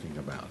we're talking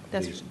about?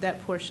 That's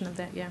that portion of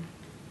that, yeah.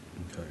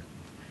 Okay.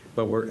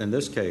 But in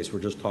this case, we're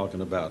just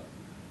talking about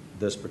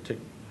this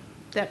particular.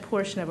 That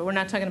portion of it. We're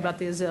not talking about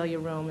the Azalea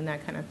Room and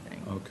that kind of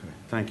thing. Okay,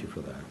 thank you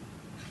for that.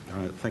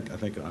 I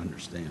think I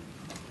understand.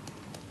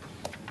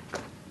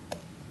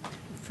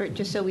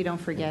 Just so we don't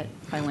forget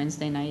by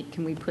Wednesday night,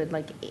 can we put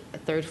like a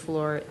third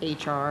floor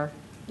HR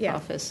Yeah.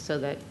 office so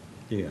that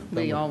Yeah.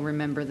 we all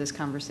remember this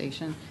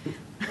conversation?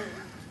 All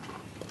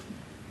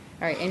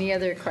right, any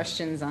other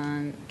questions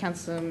on,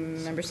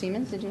 Councilmember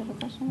Siemens, did you have a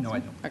question? No, I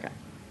don't. Okay.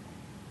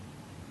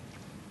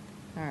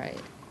 All right.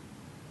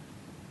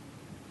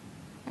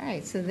 All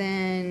right, so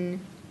then,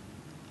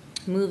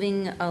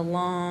 moving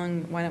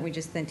along, why don't we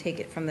just then take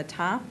it from the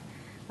top?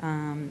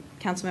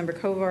 Councilmember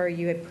Kovar,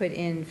 you had put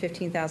in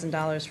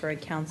 $15,000 for a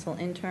council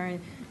intern.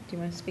 Do you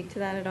want to speak to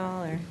that at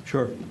all, or?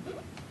 Sure.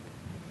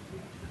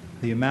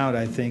 The amount,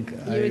 I think.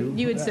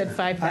 You had said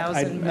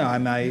 5,000. No,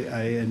 I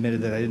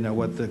admitted that I didn't know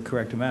what the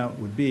correct amount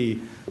would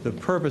be. The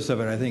purpose of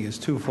it, I think, is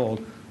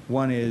twofold.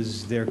 One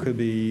is there could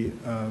be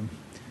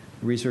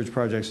research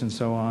projects and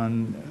so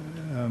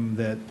on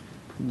that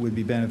would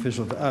be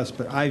beneficial to us,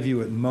 but I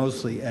view it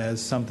mostly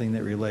as something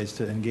that relates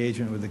to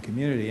engagement with the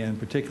community, and in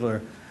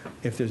particular,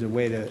 if there's a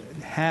way to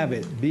have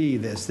it be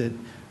this,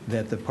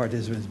 that the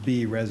participants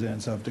be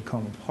residents of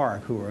Tacoma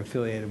Park who are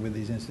affiliated with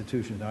these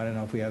institutions. Now, I don't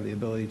know if we have the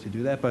ability to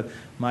do that, but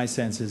my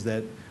sense is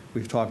that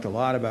we've talked a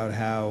lot about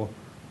how,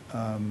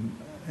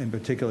 in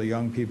particular,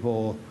 young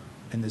people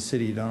in the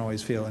city don't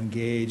always feel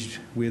engaged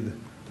with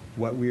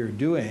what we're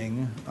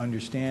doing,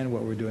 understand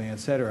what we're doing, et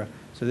cetera.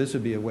 So this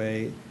would be a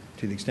way,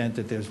 to the extent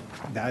that there's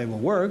valuable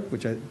work,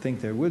 which I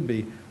think there would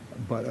be,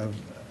 but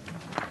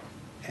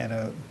at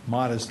a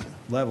modest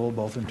level,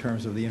 both in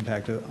terms of the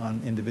impact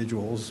on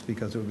individuals,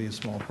 because it would be a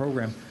small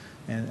program,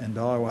 and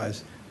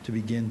dollar-wise, to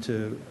begin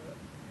to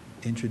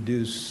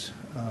introduce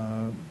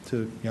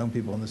to young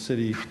people in the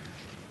city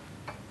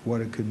what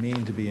it could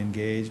mean to be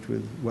engaged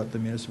with what the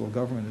municipal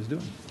government is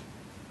doing.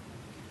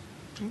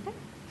 Okay.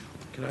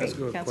 Can I ask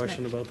you a Councilman-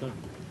 question about that?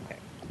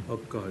 Oh,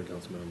 go ahead,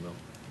 Councilmember Mel.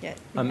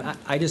 Yeah.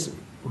 I just,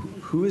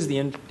 who is the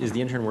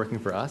intern working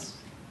for us?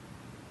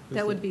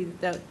 That would be,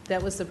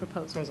 that was the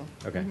proposal.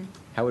 Okay.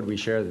 How would we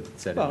share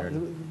said Well,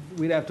 intern?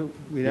 we'd have to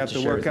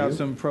share work with out you?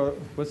 some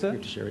what's that? We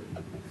have to share it.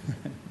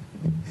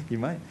 You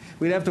might.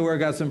 We'd have to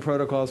work out some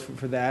protocols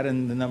for that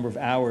and the number of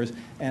hours.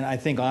 And I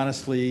think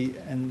honestly,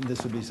 and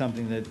this would be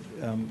something that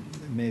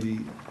maybe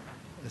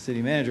a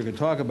city manager could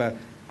talk about,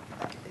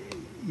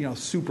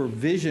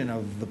 supervision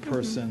of the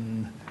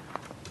person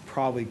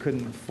probably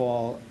couldn't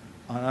fall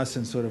on us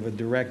in sort of a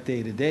direct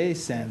day-to-day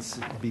sense,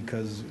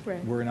 because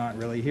Right. we're not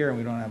really here and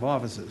we don't have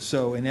offices.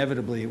 So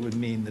inevitably, it would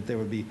mean that there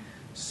would be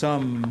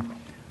some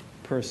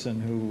person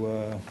who,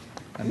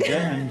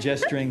 I'm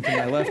gesturing to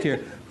my left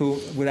here, who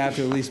would have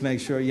to at least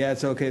make sure, yeah,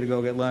 it's okay to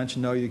go get lunch.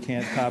 No, you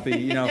can't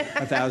copy,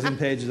 1,000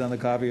 pages on the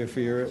copier for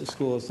your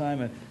school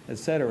assignment, et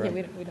cetera. Yeah,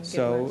 we don't get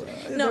So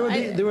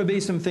lunch. there would be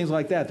some things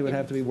like that would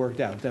have to be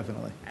worked out,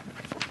 definitely.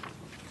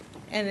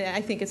 And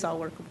I think it's all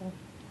workable.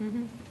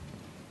 Mhm.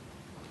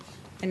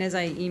 And as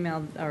I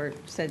emailed or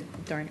said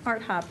during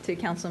Art Hop to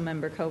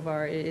Councilmember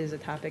Kovar, it is a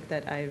topic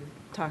that I've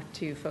talked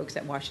to folks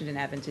at Washington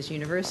Adventist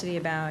University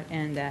about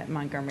and at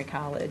Montgomery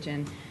College.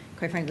 And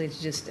quite frankly,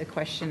 it's just a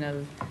question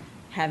of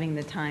having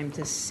the time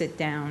to sit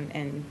down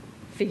and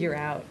figure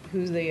out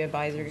who's the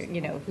advisor,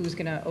 who's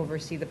going to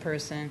oversee the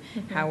person,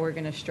 Mhm. how we're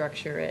going to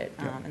structure it,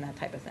 and that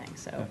type of thing.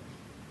 So.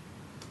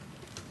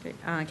 Okay,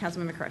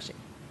 Councilmember Qureshi.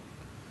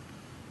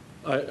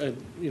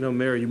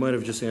 Mayor, you might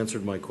have just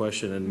answered my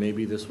question, and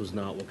maybe this was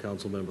not what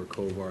Councilmember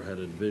Kovar had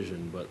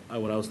envisioned, but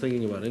when I was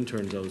thinking about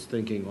interns, I was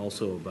thinking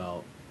also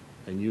about,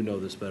 and you know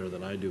this better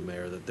than I do,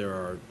 Mayor, that there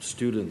are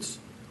students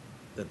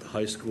at the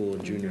high school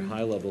and junior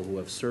high level who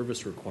have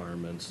service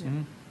requirements,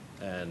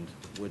 and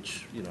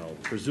which,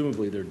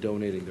 presumably they're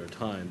donating their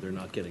time, they're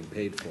not getting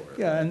paid for it.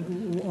 Yeah,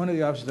 and one of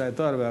the options I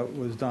thought about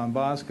was Don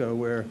Bosco,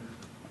 where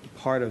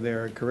part of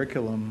their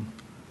curriculum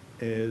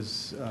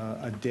is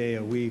a day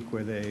a week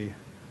where they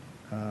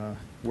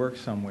work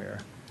somewhere.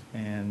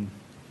 And,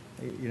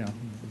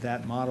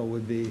 that model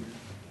would be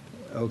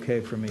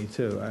okay for me,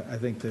 too. I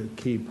think the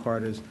key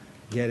part is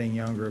getting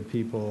younger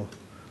people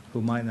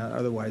who might not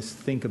otherwise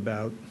think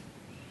about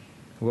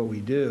what we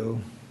do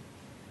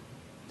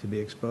to be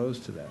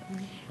exposed to that.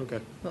 Okay,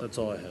 that's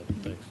all I had.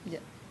 Thanks. Yeah.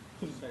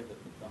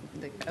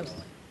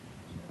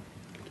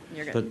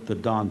 You're The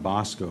good. Don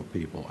Bosco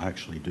people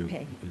actually do,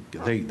 Pay.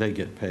 they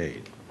get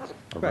paid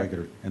a Right.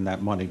 regular, and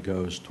that money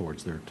goes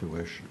towards their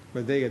tuition.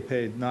 But they get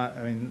paid not,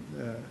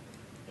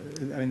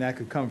 that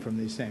could come from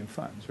these same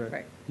funds, right?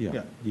 Right.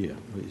 Yeah.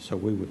 So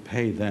we would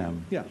pay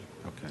them. Yeah.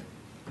 Okay.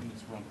 And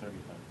it's around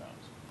 35,000.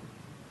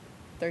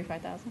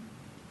 35,000?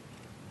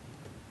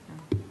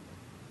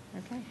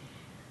 Okay.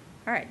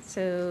 All right,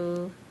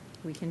 so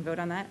we can vote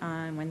on that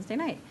on Wednesday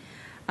night.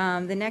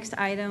 The next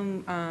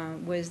item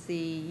was the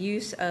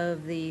use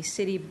of the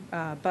city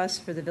bus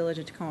for the Village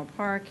of Tacoma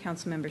Park.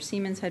 Councilmember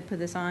Siemens had put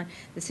this on.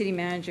 The city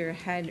manager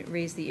had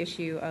raised the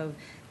issue of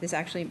this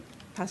actually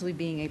possibly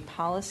being a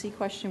policy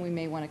question we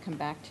may want to come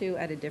back to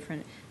at a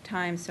different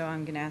time. So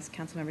I'm going to ask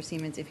Councilmember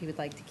Siemens if he would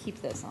like to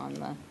keep this on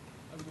the... I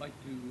would like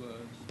to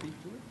speak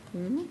to it.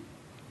 Mm-hmm.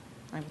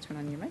 I will turn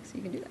on your mic so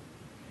you can do that.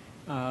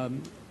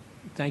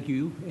 Thank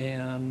you,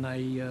 and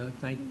I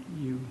thank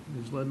you,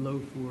 Ms.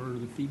 Ludlow, for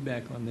the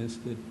feedback on this.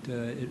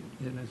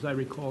 And as I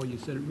recall, you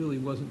said it really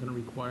wasn't going to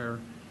require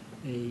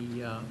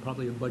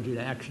probably a budget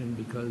action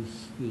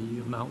because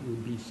the amount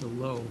would be so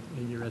low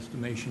in your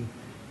estimation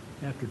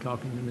after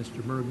talking to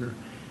Mr. Bergner.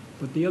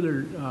 But the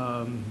other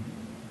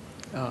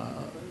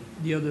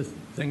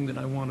thing that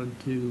I wanted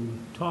to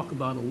talk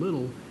about a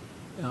little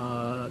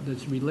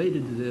that's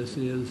related to this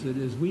is that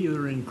as we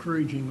are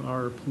encouraging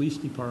our police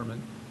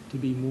department to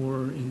be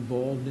more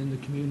involved in the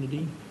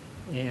community,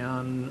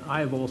 and I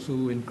have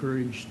also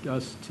encouraged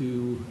us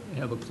to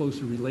have a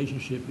closer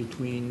relationship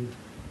between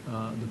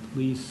the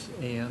police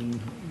and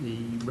the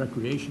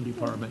recreation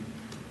department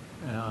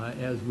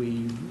as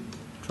we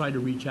try to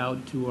reach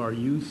out to our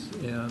youth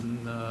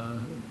and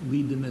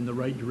lead them in the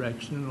right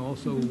direction, and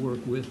also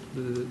work with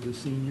the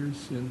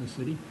seniors in the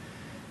city.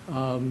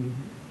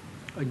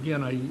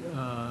 Again,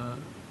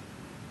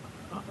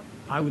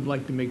 I would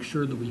like to make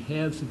sure that we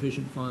have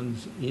sufficient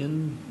funds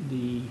in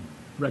the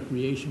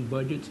recreation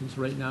budget, since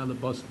right now the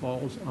bus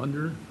falls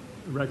under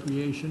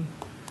recreation,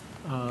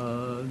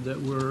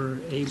 that we're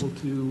able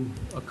to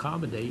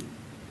accommodate,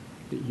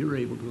 that you're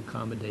able to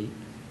accommodate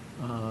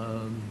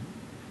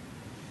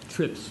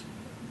trips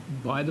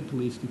by the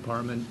police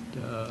department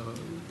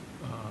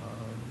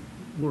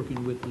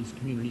working with these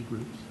community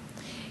groups.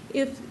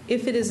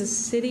 If it is a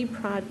city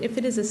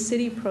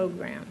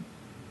program,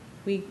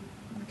 we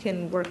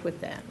can work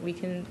with that. We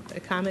can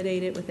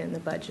accommodate it within the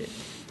budget.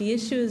 The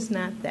issue is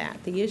not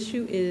that. The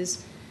issue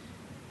is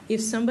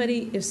if some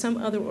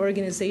other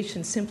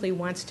organization simply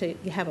wants to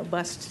have a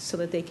bus so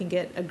that they can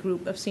get a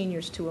group of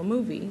seniors to a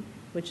movie,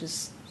 which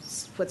is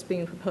what's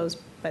being proposed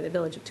by the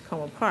Village of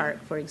Tacoma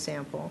Park, for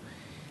example,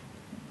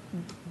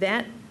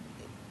 that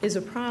is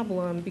a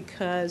problem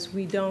because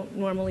we don't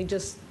normally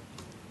just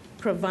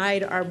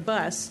provide our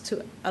bus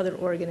to other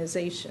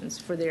organizations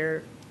for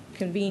their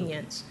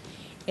convenience.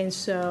 And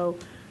so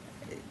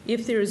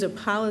if there is a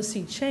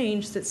policy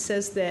change that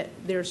says that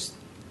there's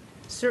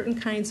certain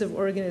kinds of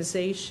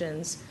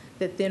organizations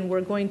that then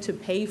we're going to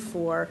pay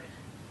for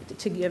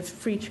to give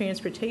free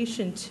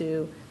transportation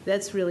to,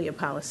 that's really a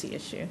policy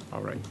issue.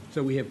 All right.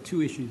 So we have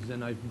two issues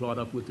then I've brought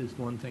up with this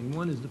one thing.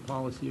 One is the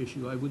policy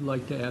issue. I would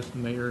like to ask the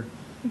mayor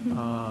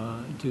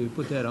to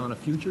put that on a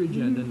future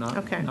agenda, not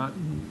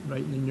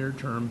right in the near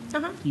term.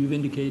 You've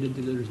indicated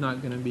that there's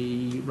not going to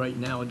be, right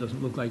now, it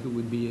doesn't look like it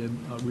would be a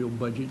real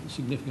budget,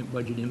 significant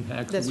budget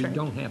impact. That's so we right.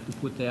 don't have to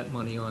put that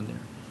money on there.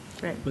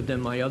 Right. But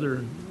then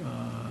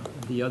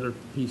the other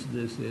piece of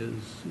this is,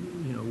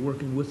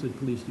 working with the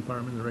police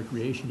department, the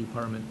recreation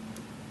department.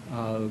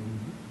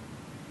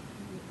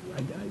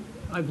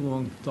 I've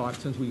long thought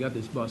since we got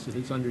this bus that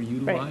it's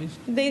underutilized.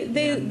 Right.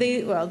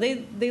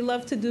 They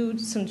love to do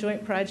some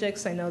joint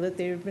projects. I know that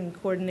they've been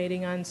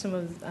coordinating on some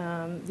of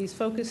these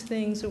focus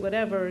things or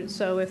whatever.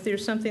 So if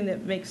there's something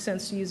that makes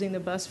sense using the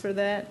bus for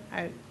that,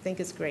 I think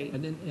it's great.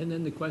 And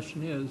then the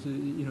question is,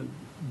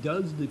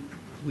 does the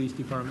police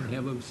department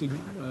have a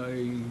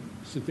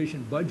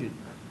sufficient budget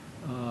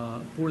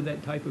for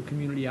that type of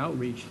community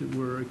outreach that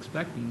we're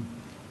expecting,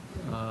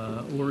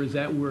 or is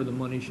that where the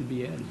money should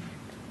be added?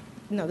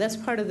 No, that's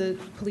part of the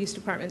police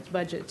department's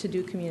budget to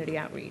do community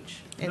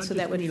outreach, and Not so just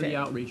that would fit. community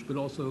outreach, but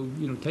also,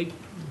 take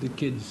the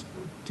kids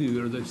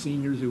or the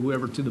seniors or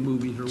whoever to the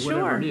movies or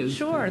whatever it is.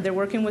 Sure, they're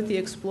working with the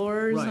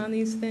explorers Right. on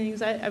these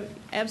things.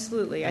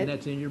 Absolutely. And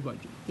that's in your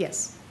budget?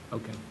 Yes.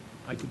 Okay.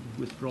 I could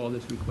withdraw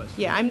this request.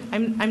 Yeah,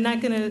 I'm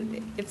not going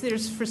to, if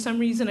there's for some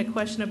reason a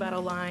question about a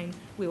line,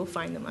 we will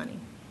find the money.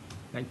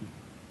 Thank you.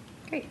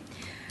 Great.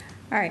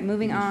 All right,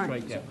 moving You can on.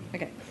 strike that one.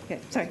 Okay,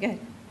 sorry, go ahead.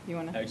 You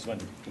want to? I just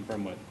wanted to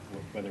confirm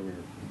whether we were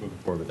moving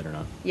forward with it or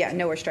not. Yeah,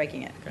 no, we're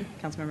striking it.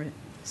 Councilmember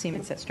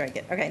Siemens said strike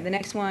it. Okay, the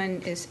next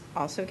one is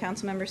also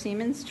Councilmember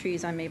Siemens,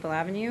 trees on Maple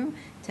Avenue,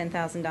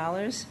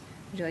 $10,000.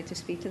 Would you like to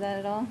speak to that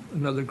at all?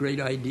 Another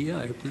great idea.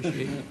 I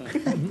appreciate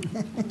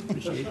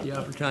appreciate the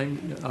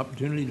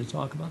opportunity to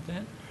talk about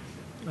that.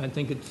 I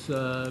think it's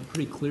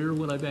pretty clear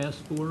what I've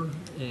asked for,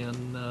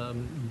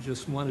 and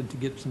just wanted to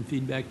get some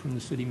feedback from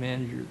the city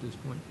manager at this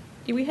point.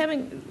 We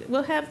haven't.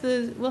 We'll have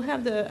the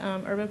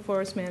urban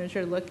forest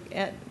manager look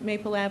at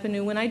Maple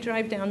Avenue. When I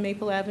drive down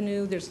Maple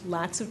Avenue, there's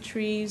lots of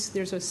trees.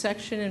 There's a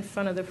section in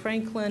front of the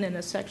Franklin and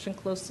a section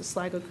close to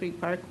Sligo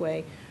Creek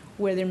Parkway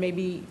where they may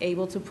be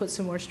able to put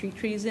some more street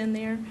trees in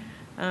there.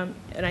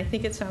 And I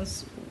think it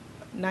sounds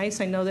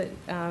nice. I know that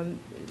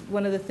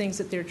one of the things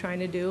that they're trying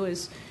to do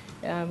is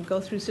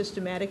go through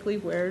systematically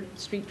where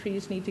street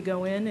trees need to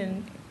go in.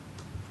 And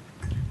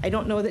I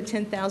don't know that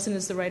 10,000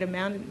 is the right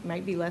amount. It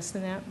might be less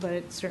than that, but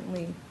it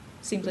certainly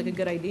seems like a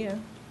good idea.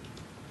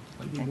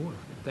 Might be more.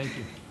 Thank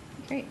you.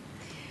 Great.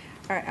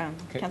 All right,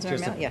 Councilmember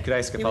Mel? Yeah. Could I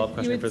ask a follow-up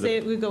question for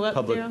the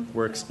Public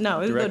Works No,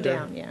 it would go Director?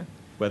 down, yeah.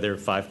 Whether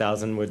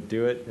 5,000 would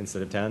do it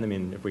instead of 10? I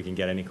mean, if we can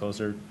get any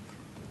closer,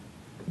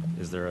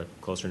 is there a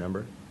closer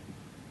number?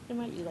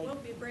 We'll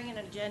be bringing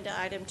an agenda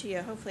item to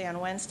you hopefully on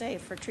Wednesday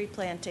for tree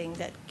planting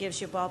that gives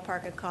you a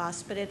ballpark of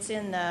cost, but it's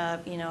in the,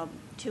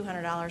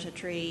 $200 a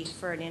tree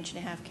for an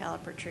 1.5-inch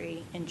caliper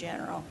tree in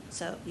general.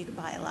 So you can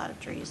buy a lot of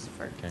trees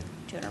for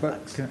 $200.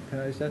 But can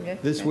I say,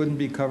 this wouldn't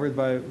be covered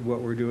by what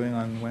we're doing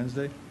on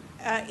Wednesday?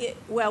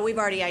 Well, we've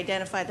already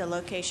identified the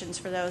locations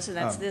for those, and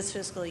that's Oh. this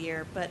fiscal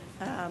year. But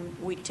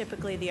we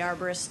typically, the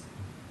arborist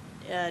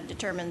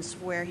determines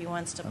where he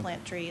wants to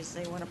plant trees.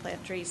 They want to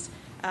plant trees.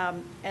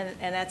 And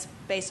that's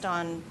based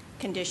on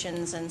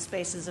conditions and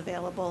spaces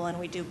available, and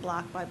we do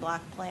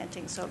block-by-block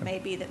planting. So it may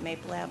be that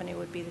Maple Avenue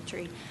would be the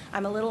tree.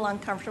 I'm a little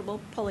uncomfortable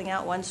pulling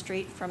out one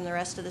street from the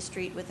rest of the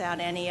street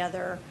without any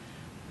other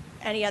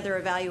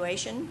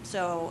evaluation.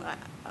 So,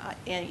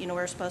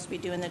 we're supposed to be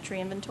doing the tree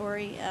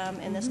inventory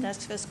in this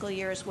next fiscal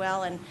year as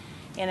well. And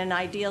in an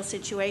ideal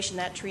situation,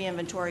 that tree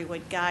inventory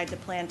would guide the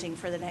planting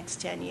for the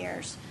next 10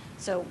 years.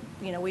 So,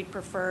 we'd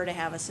prefer to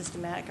have a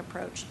systematic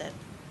approach that,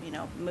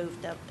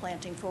 move the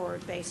planting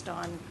forward based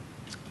on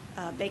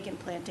vacant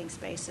planting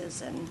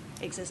spaces and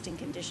existing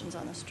conditions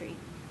on the street.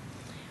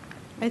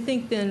 I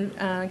think then,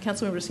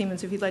 Councilmember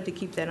Siemens, if you'd like to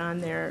keep that on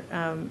there,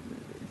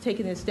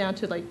 taking this down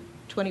to like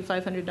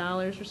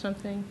 $2,500 or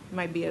something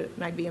might be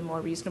a more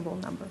reasonable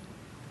number.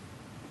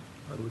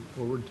 I look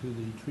forward to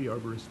the tree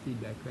arborist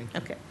feedback. Thank you.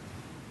 Okay.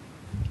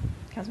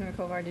 Councilmember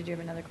Kovar, did you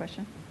have another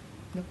question?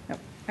 No. Nope.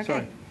 Okay.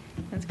 Sorry.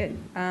 That's good.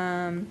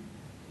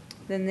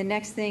 Then the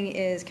next thing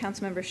is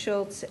Councilmember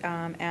Schultz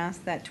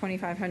asked that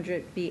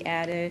 $2,500 be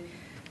added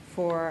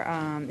for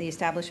the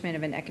establishment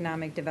of an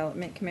economic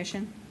development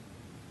commission.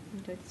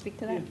 Would you like to speak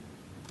to that?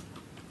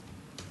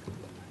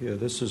 Yeah,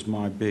 this is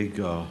my big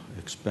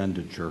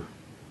expenditure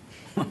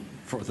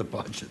for the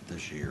budget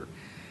this year.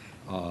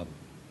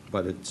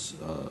 But it's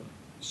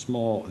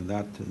small in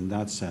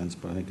that sense,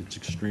 but I think it's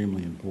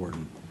extremely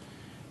important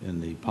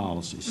in the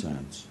policy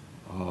sense.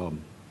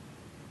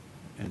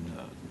 And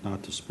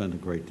not to spend a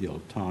great deal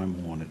of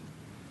time on it,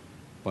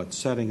 but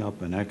setting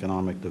up an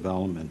economic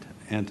development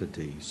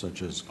entity,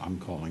 such as I'm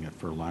calling it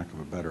for lack of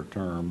a better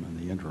term in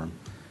the interim,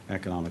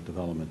 Economic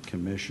Development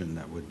Commission,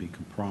 that would be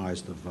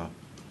comprised of a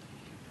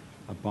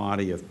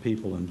body of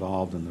people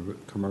involved in the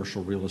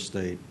commercial real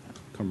estate,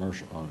 in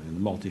the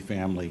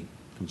multifamily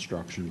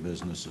construction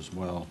business as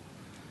well,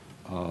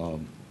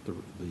 the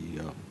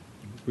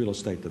real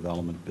estate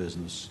development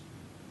business,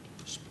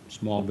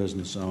 small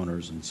business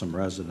owners, and some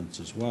residents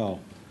as well,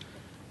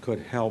 could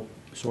help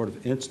sort of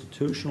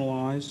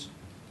institutionalize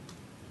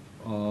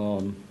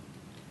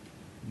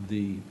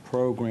the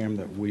program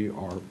that we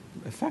are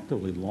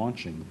effectively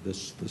launching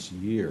this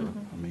year.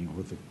 I mean,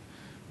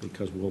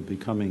 because we'll be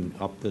coming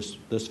up this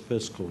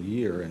fiscal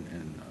year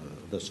and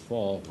this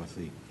fall with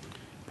the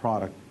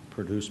product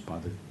produced by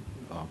the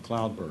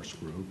Cloudburst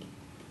Group.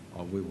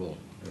 We will,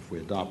 if we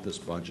adopt this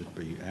budget,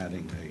 be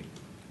adding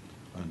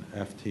an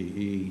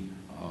FTE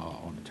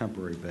on a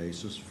temporary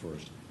basis for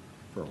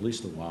at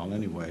least a while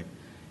anyway,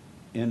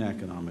 in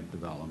economic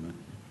development.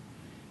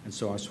 And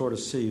so I sort of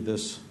see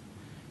this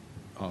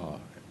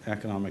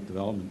Economic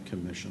Development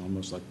Commission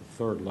almost like the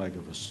third leg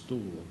of a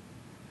stool,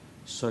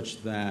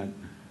 such that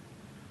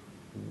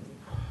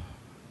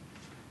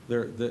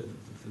there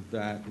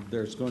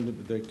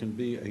can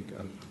be a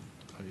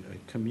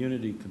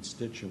community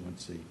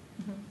constituency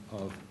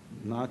of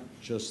not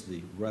just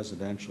the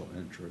residential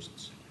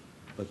interests,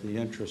 but the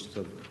interests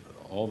of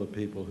all the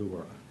people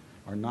who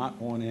are not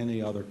on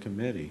any other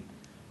committee,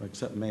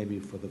 except maybe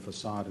for the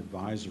facade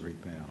advisory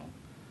panel,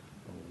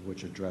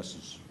 which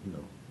addresses,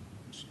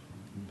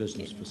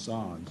 business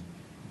facades,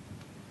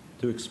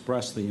 to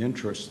express the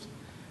interest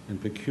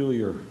and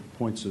peculiar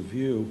points of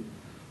view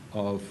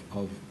of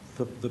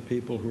the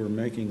people who are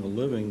making a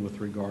living with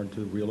regard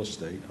to real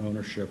estate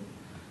ownership,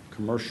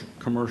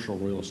 commercial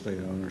real estate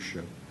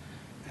ownership,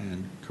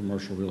 and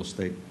commercial real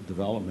estate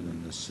development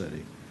in this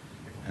city.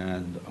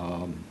 And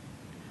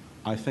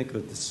I think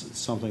that this is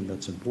something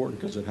that's important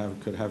because it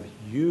could have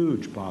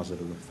huge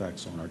positive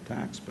effects on our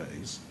tax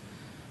base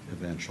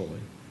eventually.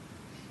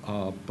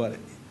 But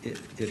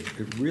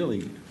it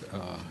really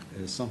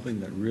is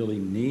something that really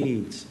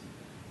needs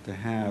to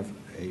have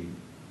a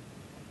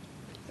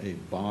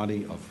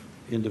body of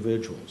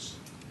individuals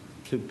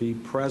to be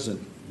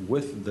present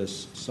with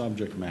this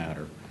subject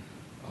matter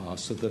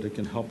so that it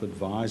can help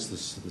advise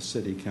the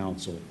city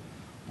council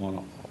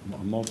on a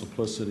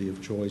multiplicity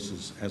of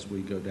choices as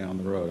we go down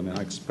the road. I mean,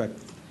 I expect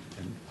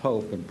and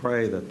hope and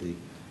pray that the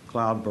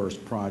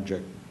Cloudburst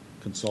project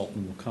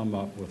consultant will come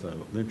up with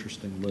an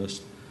interesting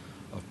list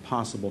of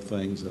possible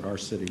things that our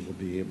city will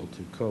be able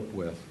to cope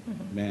with,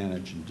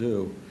 manage, and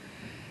do.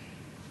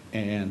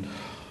 And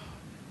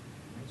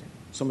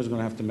somebody's going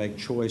to have to make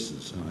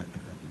choices and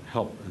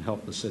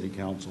help the city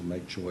council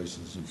make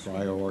choices and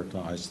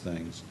prioritize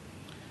things.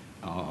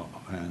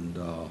 And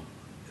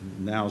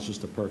now is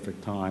just a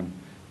perfect time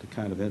to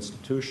kind of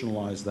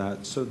institutionalize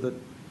that so that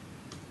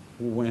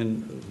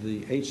when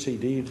the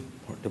HCD,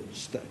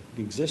 the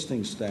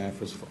existing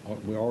staff,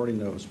 we already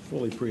know, is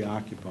fully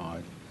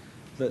preoccupied,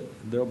 that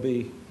there'll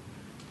be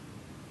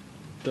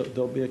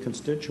a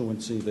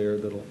constituency there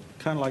that'll,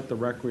 kind of like the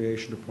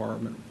recreation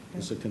department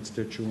is a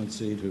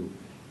constituency to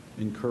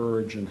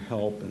encourage and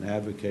help and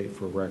advocate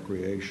for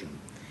recreation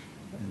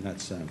in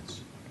that sense.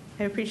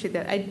 I appreciate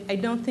that. I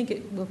don't think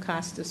it will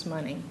cost us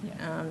money.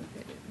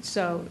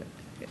 So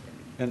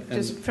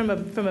just from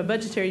a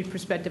budgetary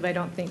perspective, I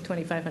don't think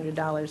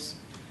 $2,500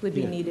 would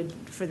be needed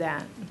for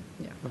that.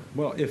 Yeah.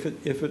 Well, if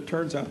it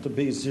turns out to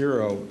be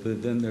zero,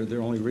 then the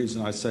only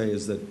reason I say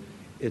is that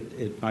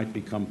it might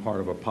become part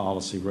of a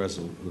policy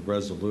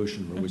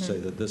resolution where we say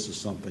that this is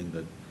something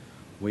that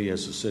we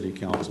as a city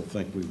council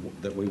think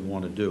that we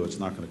want to do. It's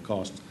not going to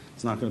cost.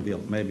 It's not going to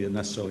be maybe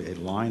necessarily a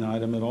line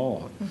item at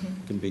all.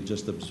 It can be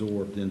just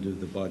absorbed into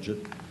the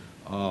budget.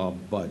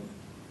 But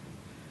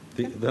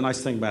the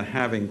nice thing about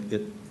having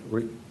it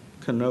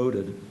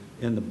connoted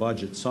in the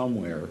budget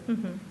somewhere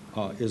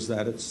is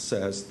that it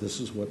says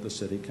this is what the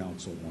city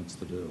council wants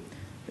to do.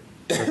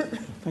 I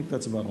think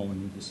that's about all I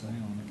need to say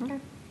on it. Okay.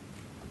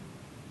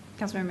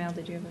 Councilmember Mail,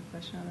 did you have a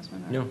question on this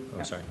one? No,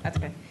 I'm sorry. That's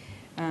okay.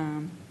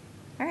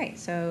 All right,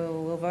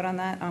 so we'll vote on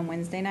that on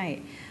Wednesday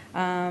night.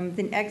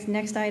 The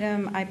next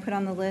item I put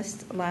on the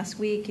list last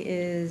week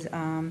is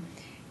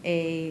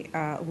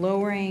a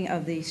lowering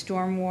of the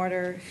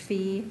stormwater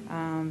fee.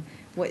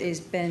 What has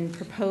been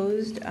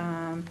proposed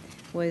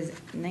was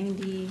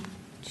 $92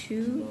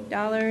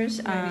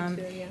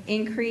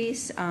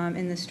 increase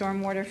in the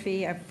stormwater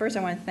fee. First, I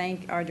want to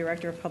thank our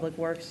Director of Public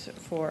Works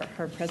for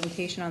her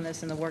presentation on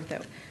this and the work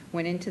that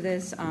went into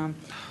this.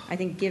 I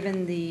think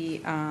given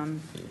the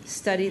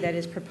study that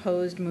is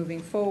proposed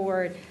moving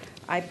forward,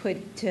 I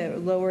put to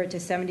lower it to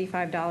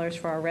 $75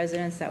 for our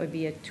residents. That would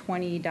be a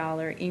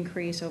 $20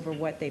 increase over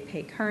what they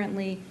pay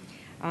currently.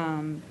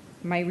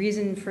 My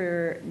reason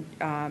for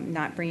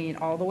not bringing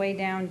it all the way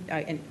down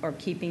or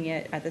keeping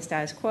it at the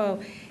status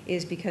quo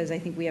is because I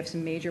think we have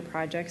some major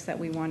projects that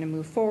we want to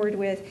move forward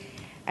with,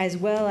 as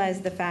well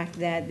as the fact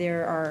that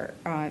there are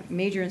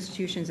major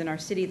institutions in our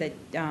city that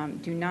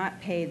do not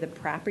pay the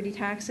property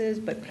taxes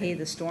but pay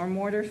the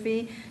stormwater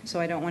fee. So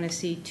I don't want to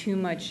see too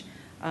much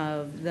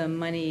of the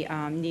money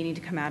needing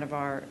to come out of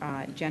our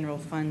general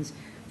funds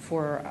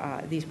for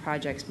these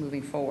projects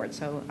moving forward.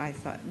 So I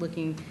thought,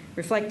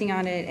 reflecting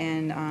on it,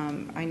 and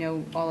I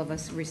know all of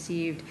us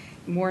received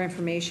more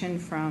information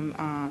from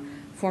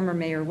former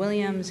Mayor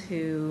Williams,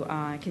 who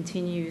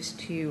continues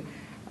to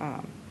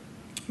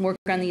work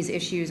on these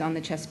issues on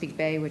the Chesapeake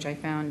Bay, which I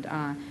found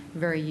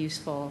very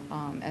useful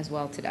as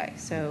well today.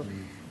 So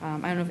I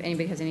don't know if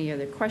anybody has any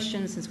other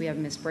questions, since we have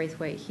Ms.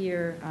 Braithwaite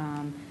here,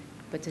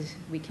 but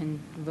we can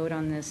vote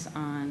on this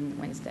on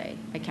Wednesday.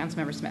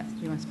 Councilmember Smith,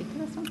 do you want to speak to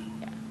this one?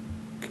 Yeah.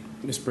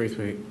 Ms.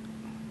 Braithwaite,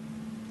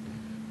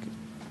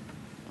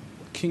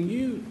 can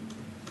you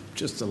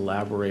just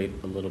elaborate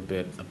a little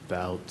bit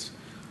about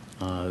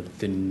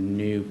the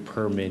new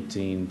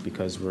permitting,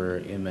 because we're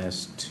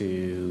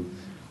MS2,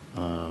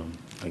 I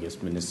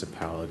guess,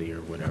 municipality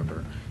or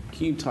whatever?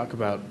 Can you talk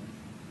about,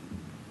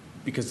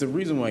 because the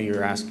reason why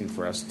you're asking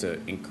for us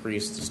to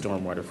increase the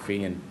stormwater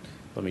fee, and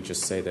let me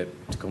just say that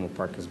Tacoma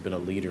Park has been a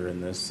leader in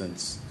this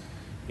since,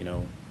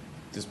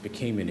 this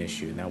became an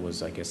issue, and that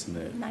was, I guess, in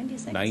the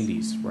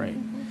 90s, right?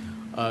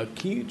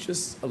 Can you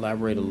just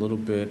elaborate a little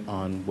bit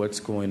on what's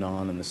going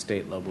on the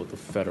state level, the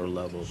federal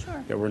level,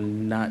 that we're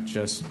not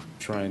just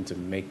trying to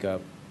make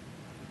up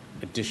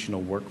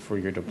additional work for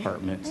your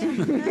department?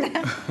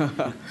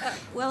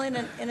 Well, in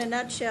a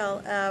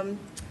nutshell,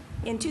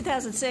 in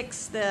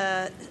 2006,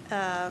 the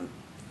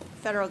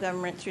federal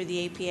government, through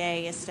the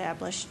APA,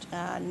 established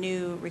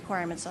new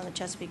requirements on the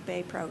Chesapeake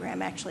Bay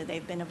program. Actually,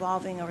 they've been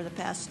evolving over the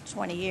past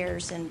 20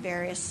 years in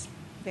various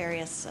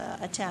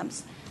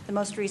attempts. The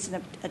most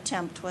recent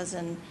attempt was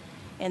in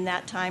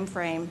that time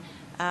frame,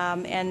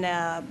 and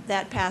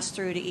that passed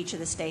through to each of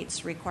the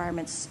states'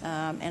 requirements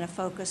and a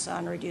focus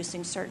on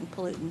reducing certain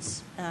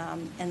pollutants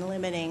and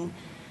limiting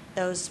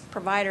those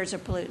providers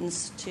of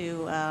pollutants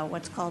to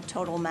what's called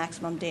total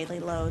maximum daily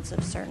loads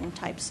of certain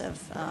types of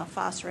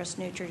phosphorus,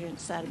 nutrient,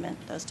 sediment,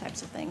 those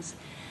types of things.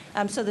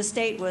 So the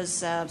state was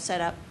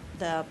set up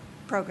the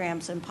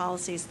programs and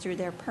policies through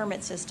their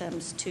permit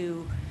systems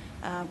to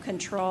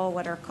control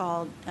what are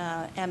called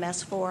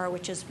MS4,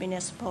 which is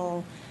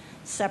municipal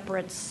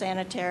separate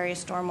sanitary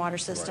stormwater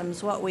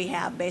systems. What we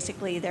have,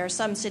 basically, there are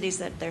some cities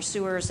that their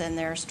sewers and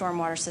their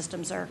stormwater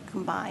systems are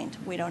combined.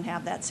 We don't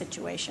have that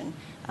situation,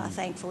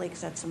 thankfully,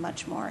 because that's a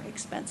much more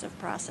expensive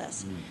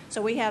process.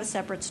 So we have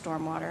separate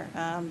stormwater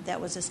that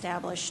was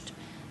established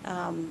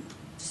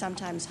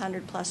sometimes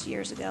 100+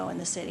 years ago in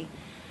the city.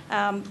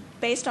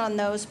 Based on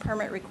those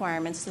permit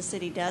requirements, the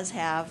city does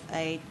have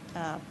a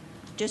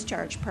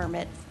discharge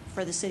permit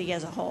for the city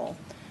as a whole.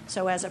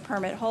 So as a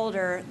permit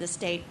holder, the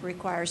state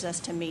requires us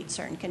to meet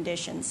certain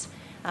conditions.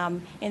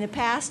 In the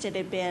past, it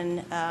had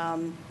been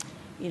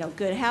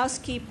good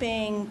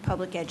housekeeping,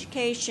 public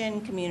education,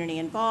 community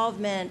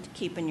involvement,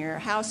 keeping your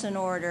house in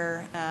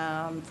order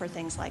for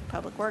things like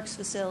public works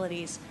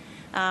facilities.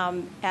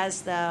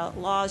 As the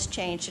laws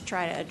changed to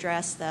try to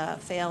address the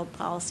failed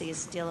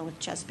policies dealing with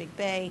Chesapeake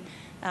Bay,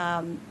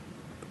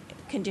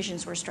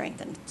 conditions were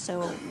strengthened.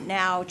 So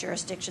now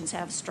jurisdictions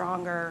have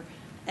stronger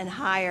and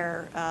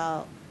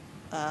higher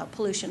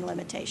pollution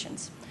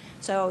limitations.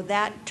 So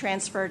that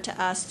transferred to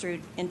us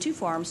in two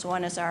forms.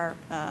 One is our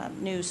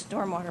new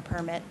stormwater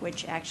permit,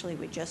 which actually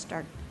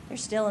they're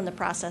still in the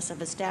process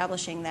of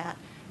establishing that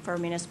for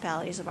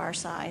municipalities of our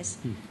size.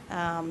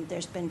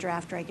 There's been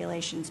draft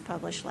regulations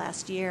published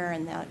last year,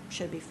 and that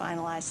should be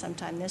finalized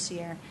sometime this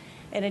year.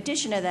 In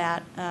addition to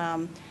that,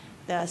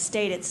 the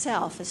state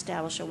itself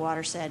established a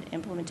watershed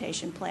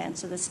implementation plan.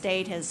 So the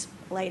state has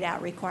laid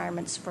out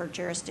requirements for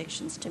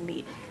jurisdictions to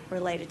meet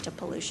related to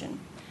pollution.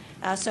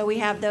 So we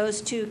have those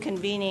two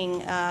convening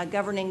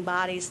governing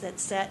bodies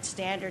that set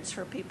standards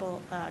for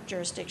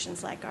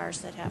jurisdictions like ours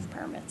that have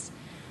permits.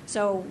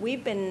 So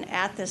we've been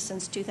at this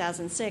since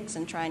 2006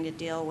 and trying to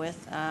deal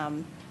with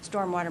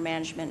stormwater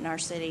management in our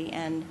city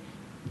and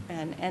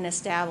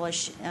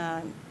establish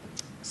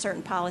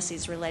certain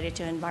policies related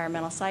to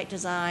environmental site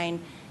design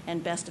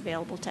and best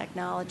available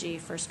technology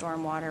for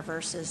stormwater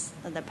versus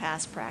the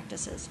past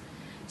practices.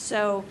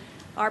 So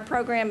our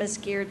program is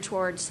geared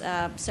towards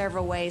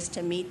several ways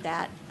to meet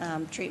that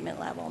treatment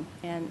level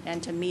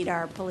and to meet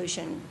our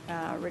pollution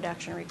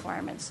reduction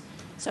requirements.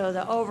 So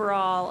the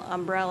overall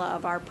umbrella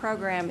of our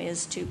program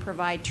is to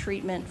provide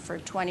treatment for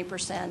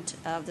 20%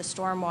 of the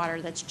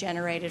stormwater that's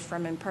generated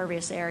from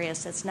impervious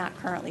areas that's not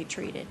currently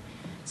treated.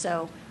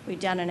 So we've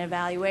done an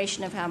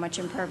evaluation of how much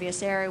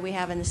impervious area we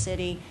have in the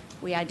city.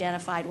 We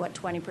identified what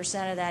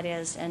 20% of that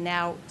is, and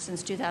now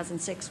since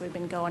 2006 we've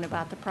been going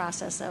about the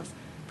process of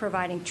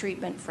providing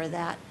treatment for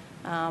that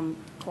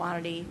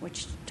quantity,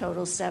 which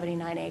totals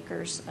 79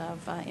 acres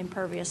of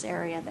impervious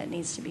area that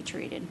needs to be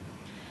treated.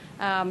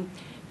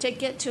 To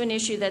get to an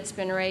issue that's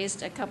been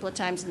raised a couple of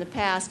times in the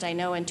past, I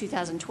know in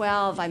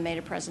 2012 I made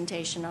a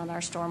presentation on our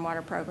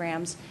stormwater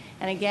programs,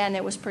 and again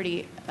it was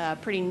pretty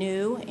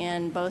new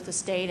in both the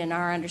state and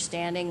our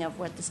understanding of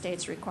what the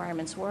state's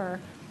requirements were.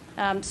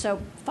 So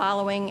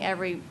following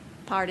every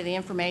part of the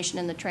information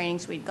and the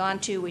trainings we'd gone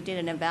to, we did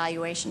an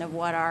evaluation of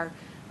what our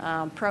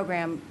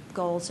program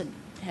goals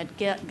had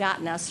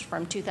gotten us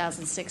from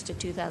 2006 to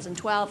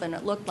 2012, and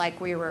it looked like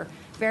we were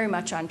very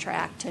much on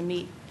track to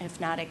meet, if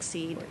not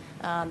exceed,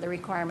 the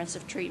requirements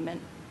of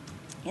treatment.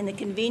 In the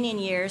convening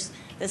years,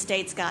 the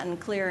state's gotten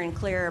clearer and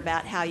clearer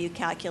about how you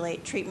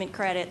calculate treatment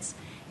credits,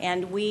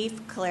 and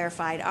we've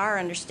clarified our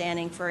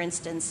understanding. For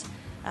instance,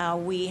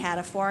 we had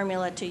a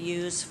formula to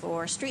use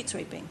for street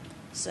sweeping.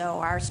 So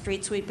our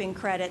street sweeping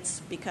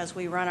credits, because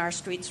we run our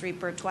street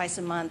sweeper twice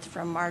a month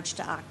from March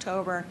to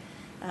October,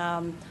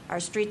 our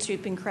street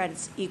sweeping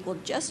credits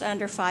equaled just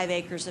under 5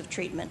 acres of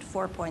treatment,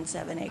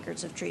 4.7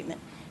 acres of treatment.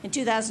 In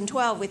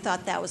 2012, we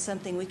thought that was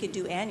something we could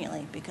do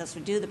annually because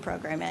we do the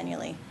program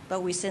annually.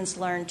 But we since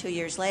learned 2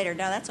 years later,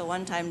 no, that's a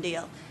one-time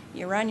deal.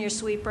 You run your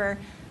sweeper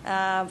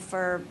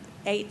for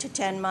 8 to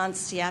 10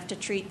 months. You have to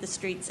treat the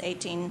streets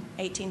 18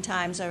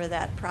 times over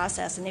that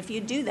process. And if you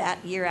do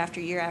that year after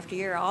year after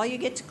year, all you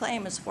get to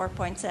claim is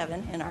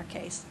 4.7 in our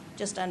case,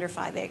 just under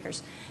 5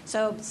 acres.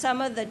 So some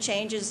of the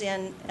changes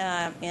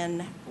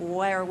in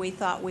where we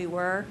thought we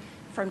were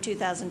from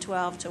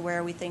 2012 to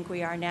where we think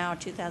we are now,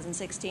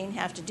 2016,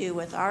 have to do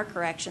with our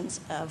corrections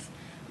of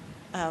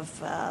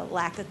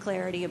lack of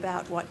clarity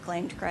about what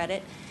claimed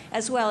credit,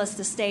 as well as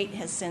the state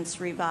has since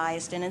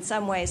revised. And in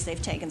some ways,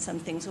 they've taken some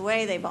things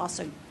away. They've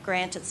also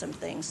granted some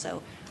things.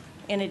 So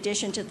in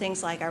addition to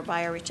things like our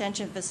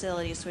bioretention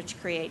facilities, which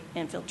create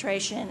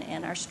infiltration,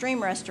 and our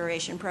stream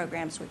restoration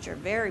programs, which are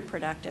very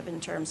productive in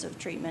terms of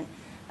treatment,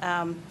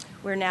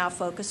 we're now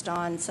focused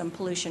on some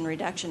pollution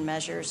reduction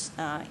measures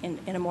in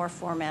a more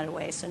formatted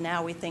way. So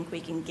now we think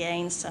we can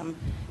gain some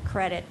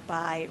credit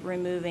by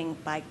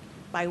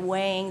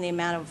weighing the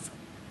amount of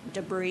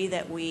debris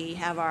that we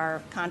have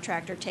our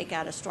contractor take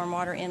out of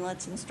stormwater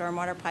inlets and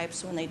stormwater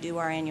pipes when they do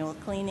our annual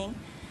cleaning.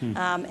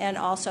 And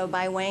also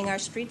by weighing our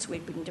street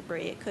sweeping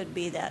debris. It could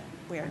be that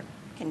we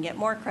can get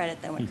more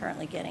credit than we're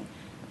currently getting.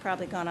 I've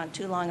probably gone on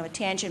too long of a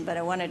tangent, but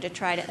I wanted to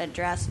try to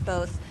address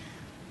both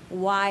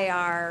why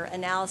our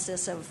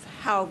analysis of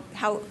how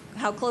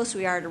close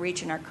we are to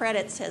reaching our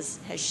credits has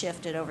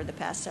shifted over the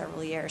past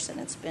several years, and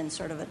it's been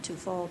sort of a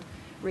twofold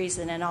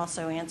reason, and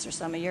also answer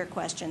some of your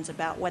questions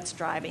about what's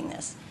driving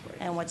this.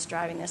 And what's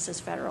driving this is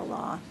federal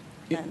law.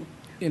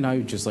 And I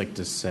would just like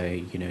to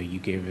say, you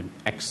gave an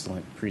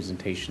excellent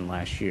presentation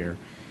last year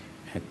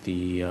at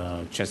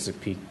the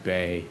Chesapeake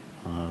Bay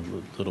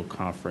little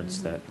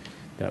conference that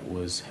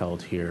was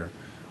held here.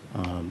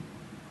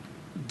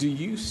 Do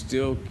you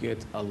still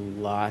get a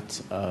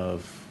lot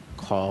of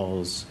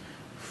calls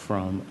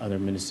from other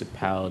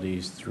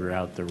municipalities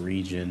throughout the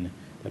region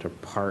that are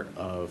part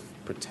of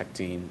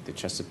protecting the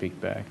Chesapeake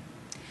Bay?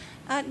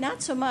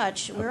 Not so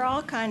much. We're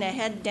all kind of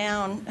head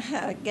down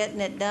getting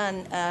it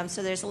done,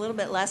 so there's a little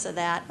bit less of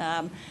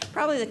that.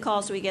 Probably the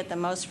calls we get the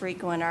most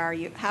frequent are,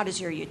 how does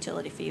your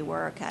utility fee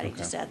work? How did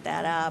you set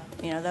that up?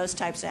 Those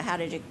types of how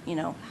did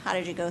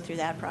you go through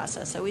that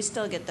process? So we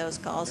still get those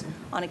calls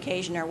on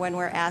occasion, or when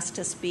we're asked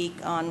to speak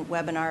on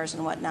webinars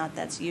and whatnot.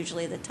 That's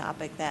usually the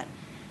topic that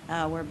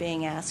we're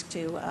being asked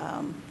to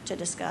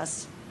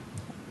discuss.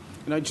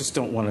 And I just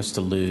don't want us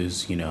to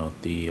lose,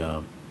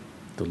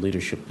 the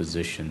leadership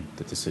position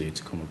that the city of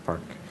Tacoma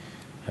Park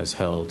has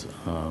held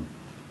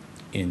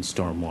in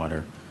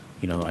stormwater.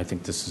 I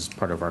think this is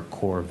part of our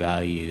core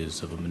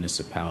values of a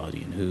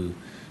municipality and who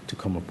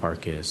Tacoma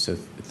Park is. So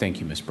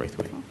thank you, Ms.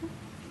 Braithwaite.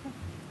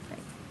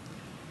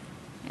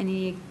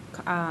 Any,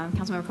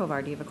 Councilmember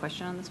Kovar, do you have a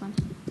question on this one?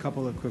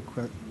 Couple of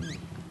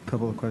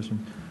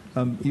questions.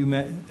 You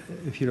met,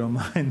 if you don't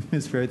mind,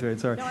 Ms. Braithwaite,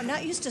 sorry. No, I'm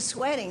not used to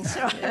sweating,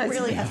 so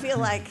I feel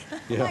like,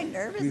 am I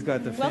nervous? We've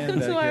got the fan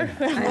Welcome to our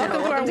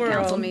council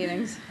world.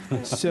 meetings.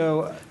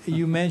 So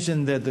you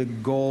mentioned that the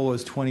goal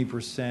was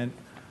 20%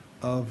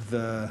 of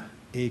the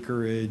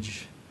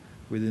acreage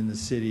within the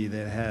city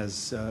that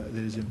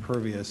is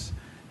impervious.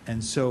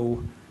 And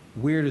so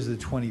where does the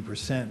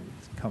 20%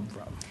 come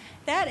from?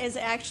 That is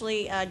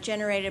actually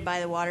generated by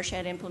the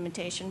Watershed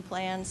Implementation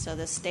Plan. So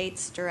the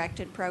state's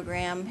directed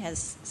program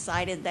has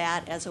cited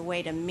that as a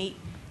way to meet,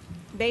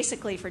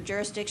 basically for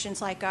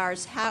jurisdictions like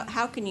ours,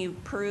 how can you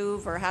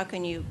prove or how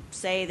can you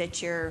say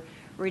that you're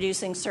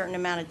reducing certain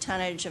amount of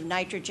tonnage of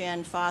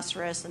nitrogen,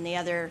 phosphorus, and the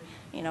other,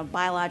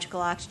 biological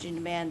oxygen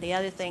demand, the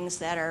other things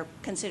that are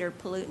considered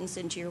pollutants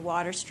into your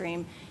water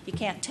stream. You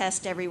can't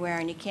test everywhere,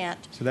 and you can't.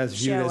 So that's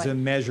viewed as a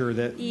measure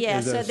that. Yeah,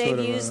 so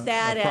they've used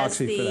that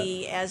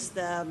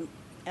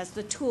as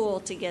the tool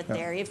to get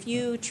there. If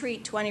you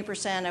treat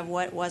 20% of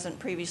what wasn't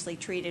previously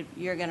treated,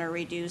 you're going to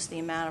reduce the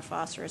amount of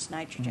phosphorus,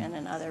 nitrogen,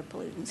 and other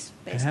pollutants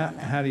based on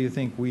that. How do you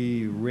think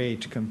we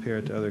rate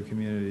compared to other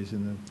communities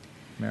in the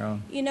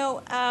Maryland?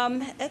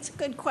 That's a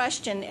good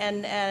question,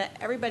 and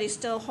everybody's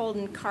still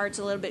holding cards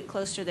a little bit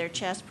closer to their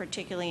chest,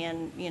 particularly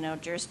in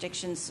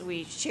jurisdictions.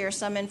 We share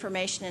some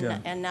information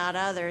and not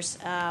others.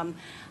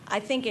 I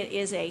think it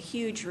is a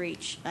huge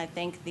reach. I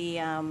think the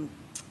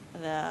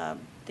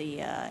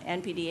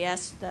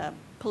NPDES, the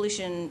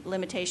pollution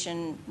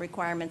limitation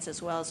requirements,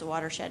 as well as the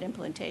Watershed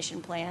Implementation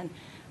Plan,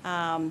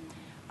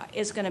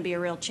 is going to be a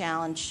real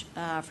challenge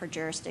for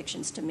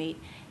jurisdictions to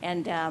meet.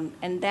 And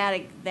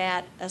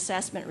that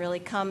assessment really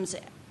comes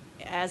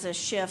as a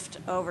shift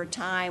over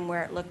time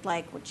where it looked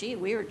like, well, gee,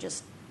 we were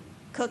just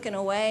cooking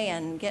away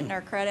and getting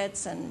our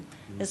credits, and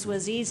this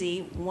was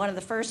easy. One of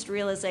the first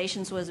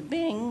realizations was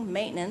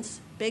maintenance,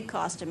 big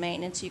cost of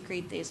maintenance. You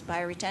create these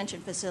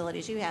bioretention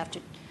facilities. You have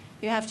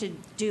to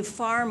do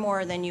far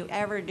more than you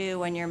ever do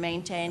when you're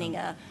maintaining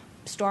a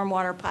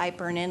stormwater pipe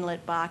or an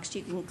inlet box.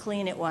 You can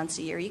clean it once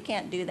a year. You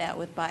can't do that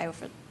with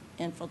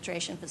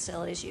bioinfiltration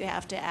facilities. You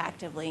have to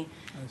actively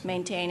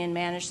maintain and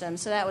manage them.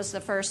 So that was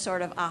the first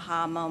sort of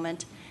aha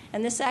moment.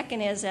 And the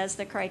second is, as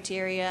the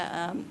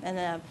criteria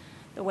and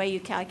the way you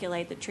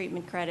calculate the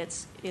treatment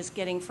credits is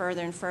getting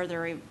further and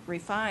further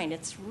refined,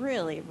 it's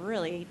really,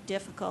 really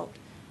difficult.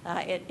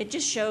 It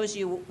just shows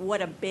you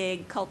what a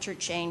big culture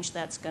change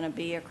that's going to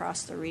be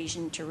across the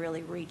region to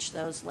really reach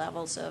those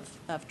levels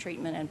of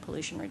treatment and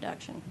pollution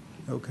reduction.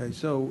 Okay,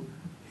 so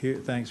here,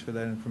 thanks for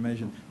that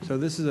information. So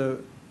this is a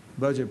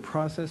budget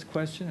process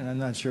question, and I'm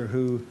not sure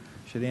who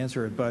should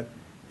answer it, but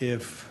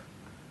if,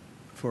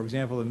 for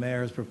example, the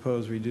mayor has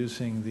proposed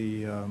reducing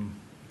the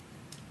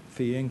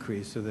fee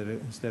increase so that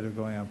instead of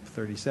going up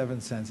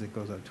 37 cents, it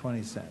goes up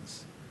 20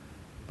 cents.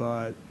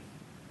 But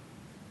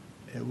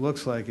it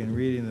looks like in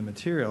reading the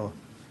material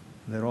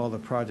that all the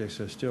projects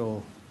are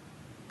still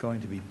going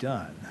to be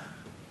done.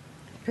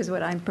 Because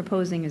what I'm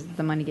proposing is that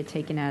the money get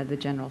taken out of the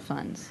general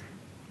funds.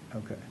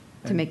 Okay.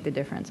 To make the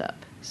difference up.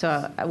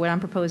 So what I'm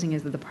proposing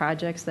is that the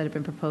projects that have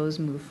been proposed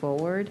move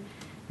forward,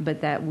 but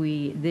that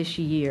we, this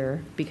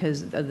year,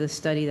 because of the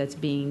study that's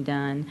being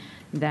done,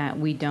 that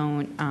we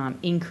don't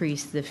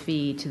increase the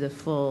fee to the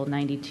full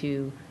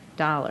 $92,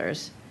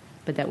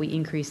 but that we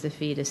increase the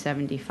fee to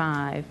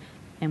 $75,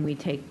 and we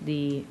take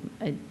the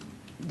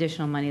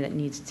additional money that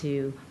needs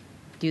to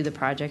do the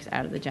projects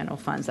out of the general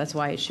funds. That's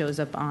why it shows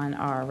up on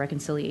our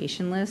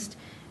reconciliation list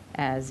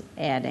as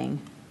adding.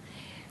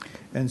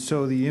 And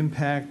so the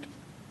impact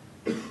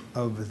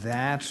of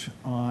that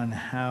on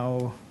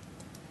how,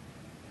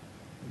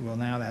 well,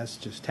 now that's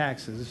just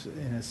taxes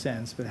in a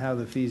sense, but how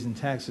the fees and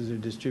taxes are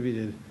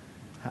distributed,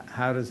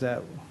 how does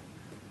that,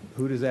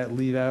 who does that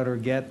leave out or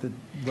get that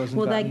wasn't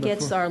Well, gotten that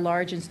gets before? our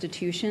large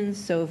institutions.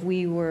 So if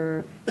we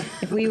were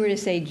to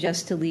say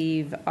just to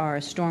leave our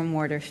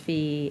stormwater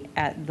fee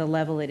at the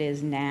level it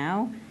is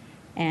now,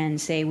 and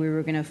say we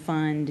were going to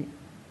fund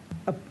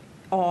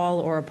all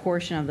or a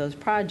portion of those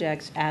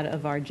projects out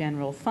of our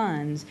general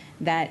funds,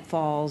 that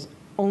falls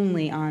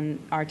only on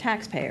our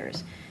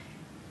taxpayers.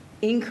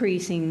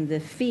 Increasing the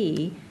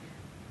fee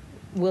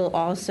will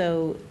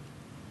also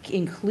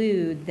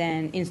include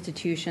then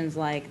institutions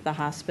like the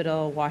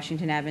hospital,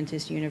 Washington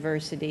Adventist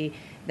University,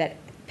 that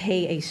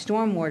pay a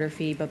stormwater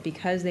fee, but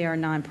because they are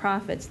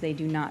nonprofits, they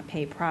do not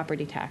pay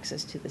property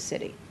taxes to the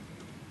city.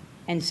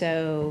 And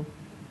so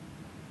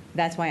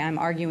that's why I'm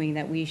arguing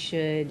that we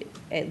should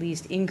at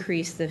least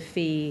increase the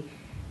fee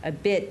a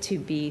bit to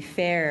be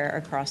fair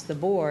across the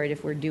board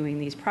if we're doing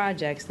these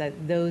projects,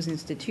 that those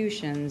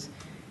institutions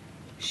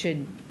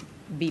should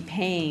be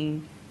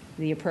paying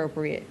the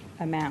appropriate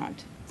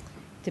amount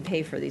to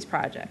pay for these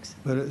projects.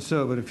 But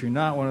if you're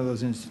not one of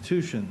those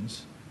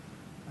institutions,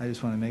 I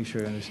just want to make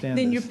sure I understand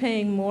Then this. you're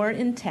paying more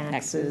in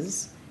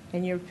taxes,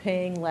 and you're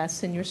paying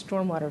less in your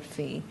stormwater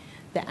fee.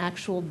 The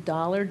actual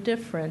dollar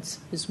difference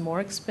is more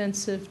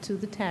expensive to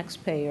the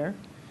taxpayer,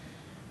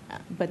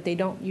 but they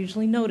don't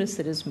usually notice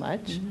it as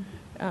much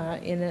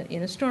in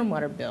a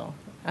stormwater bill.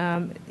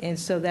 And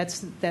so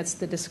that's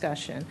the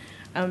discussion.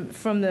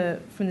 From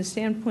the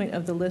standpoint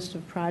of the list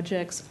of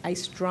projects, I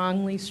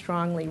strongly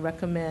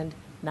recommend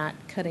not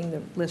cutting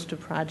the list of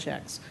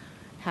projects.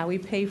 How we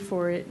pay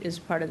for it is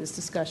part of this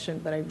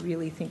discussion, but I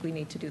really think we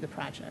need to do the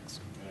projects.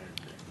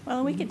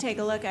 Well, we can take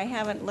a look. I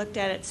haven't looked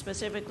at it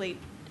specifically,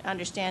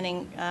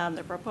 understanding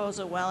the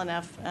proposal well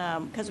enough,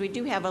 because we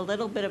do have a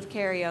little bit of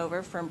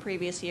carryover from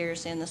previous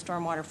years in the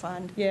stormwater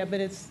fund. Yeah, but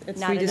it's Not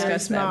We very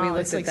discussed that. We small. looked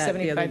It's at like that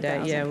the other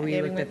day. Yeah, $75,000. we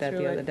We looked at went that through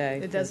the other it. day.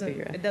 It to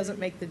figure doesn't, it doesn't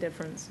make the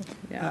difference.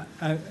 Yeah.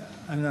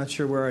 I'm not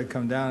sure where I'd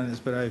come down on this,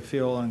 but I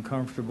feel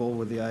uncomfortable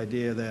with the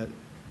idea that,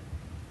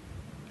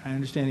 I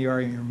understand the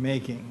argument you're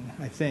making,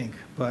 I think,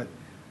 but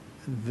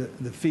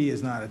the fee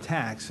is not a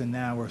tax, and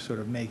now we're sort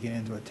of making it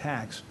into a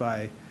tax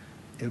by,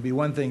 it would be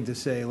one thing to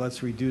say,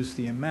 let's reduce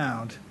the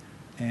amount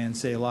and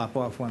say lop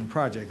off one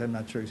project. I'm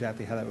not sure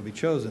exactly how that would be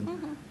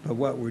chosen, but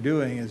what we're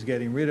doing is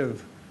getting rid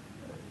of,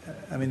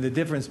 I mean, the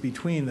difference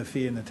between the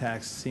fee and the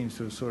tax seems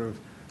to sort of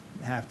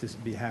have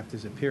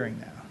disappearing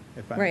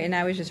now. Right, and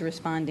I was just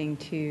responding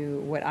to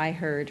what I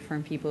heard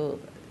from people.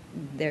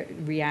 Their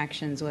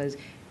reactions was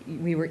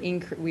we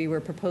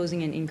were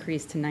proposing an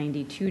increase to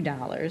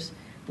 $92,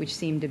 which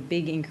seemed a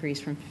big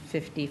increase from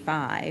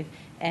 $55.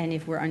 And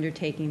if we're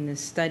undertaking this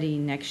study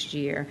next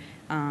year,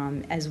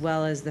 as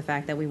well as the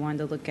fact that we wanted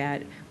to look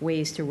at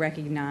ways to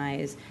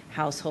recognize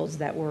households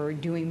that were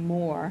doing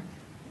more,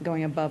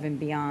 going above and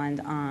beyond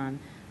on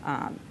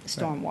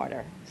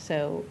stormwater.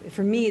 So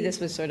for me, this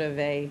was sort of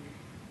a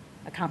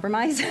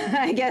compromise,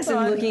 I guess, in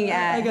looking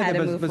at how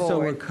to move forward. So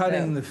we're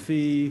cutting the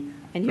fee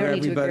And you for don't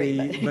need to everybody,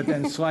 agree, but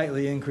then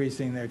slightly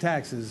increasing their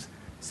taxes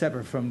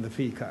separate from the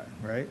fee cut,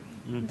 right?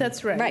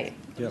 That's right. Right.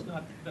 But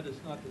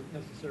it's not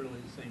necessarily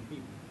the same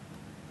people.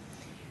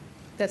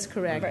 That's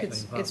correct.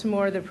 Right. It's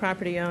more the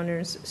property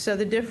owners. So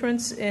the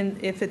difference in,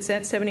 if it's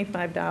at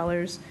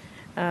 $75,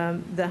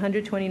 the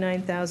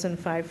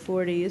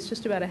 $129,540 is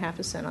just about a half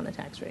a cent on the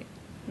tax rate.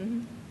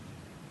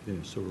 Yeah,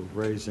 so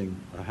we're raising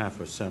a half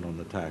a cent on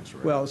the tax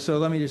rate. Well, so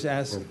let me just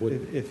ask, Or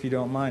would- if you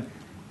don't mind,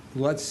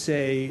 let's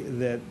say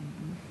that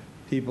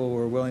people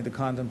were willing to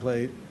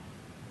contemplate,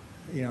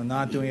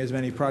 not doing as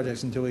many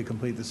projects until we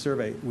complete the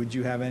survey. Would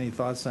you have any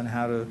thoughts on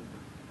how to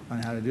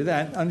do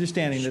that?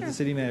 Understanding that the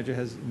city manager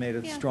has made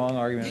a strong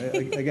argument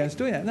against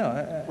doing that.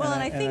 No, Well,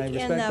 and I think in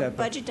respect the that, but-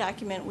 budget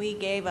document, we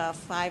gave a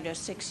 5 to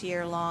 6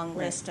 year long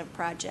list of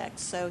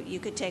projects. So you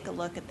could take a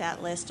look at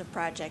that list of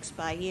projects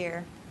by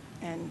year,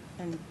 and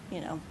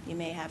you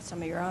may have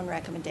some of your own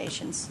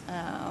recommendations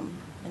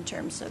in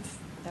terms of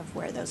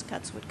where those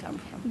cuts would come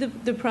from.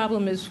 The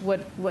problem is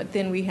what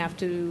then we have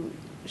to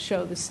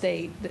show the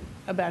state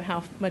about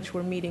how much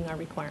we're meeting our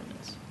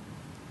requirements.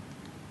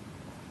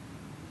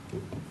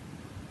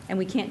 And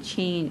we can't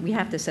change, we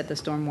have to set the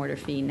stormwater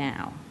fee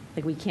now.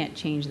 Like, we can't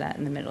change that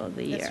in the middle of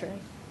the year. That's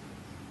right.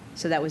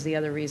 So that was the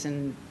other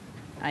reason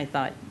I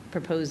thought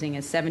proposing the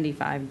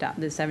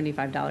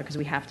 $75, because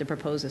we have to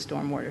propose a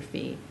stormwater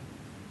fee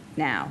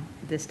now,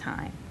 this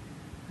time.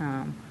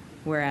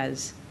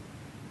 Whereas,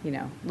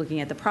 looking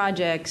at the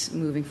projects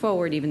moving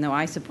forward, even though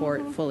I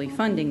support fully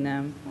funding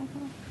them,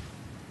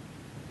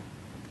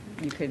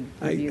 you could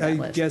review that I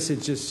list. guess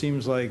it just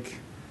seems like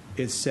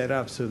it's set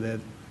up so that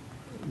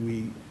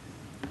we,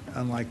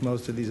 unlike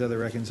most of these other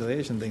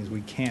reconciliation things,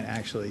 we can't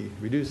actually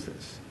reduce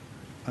this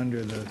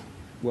under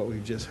what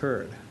we've just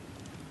heard.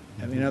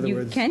 I mean, in other You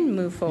words, can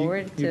move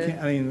forward you to-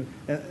 can't, I mean,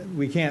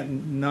 we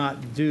can't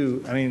not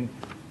do. I mean,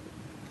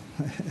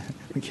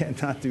 we can't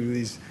not do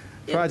these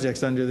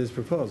projects under this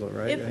proposal,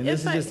 right? If- I mean,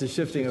 this if is I- just a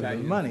shifting of the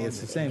money. It's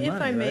the same money,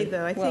 If I may, right?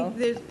 though, I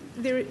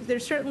think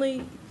there's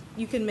certainly,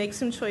 you can make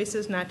some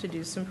choices not to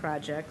do some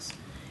projects,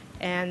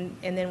 and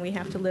then we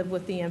have to live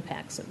with the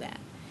impacts of that.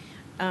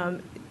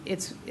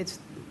 It's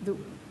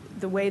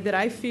the way that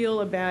I feel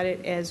about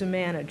it as a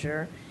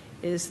manager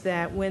is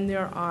that when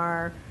there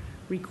are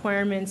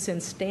requirements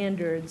and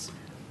standards,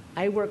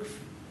 I work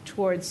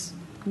towards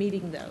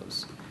meeting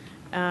those.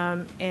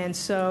 And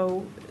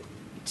so,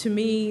 to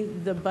me,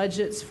 the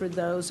budgets for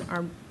those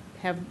are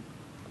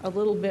a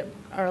little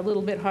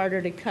bit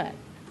harder to cut,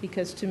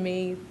 because to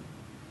me,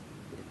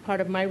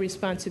 part of my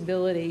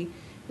responsibility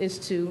is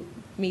to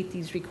meet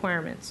these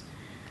requirements.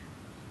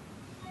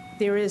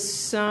 There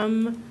is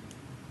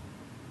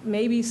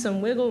maybe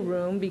some wiggle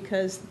room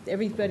because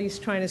everybody's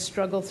trying to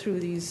struggle through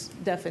these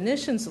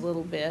definitions a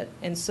little bit,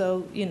 and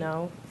so,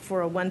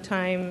 for a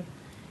one-time,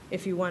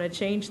 if you want to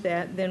change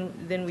that,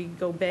 then we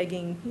go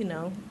begging,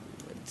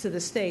 to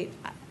the state.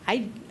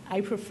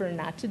 I prefer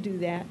not to do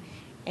that,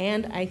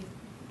 and I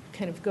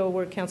kind of go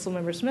where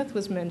Councilmember Smith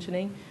was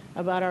mentioning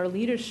about our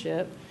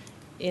leadership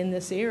in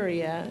this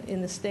area,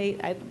 in the state.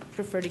 I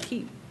prefer to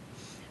keep.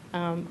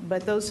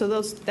 But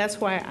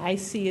that's why I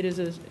see it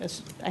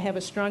as I have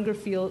a stronger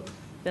feel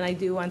than I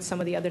do on some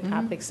of the other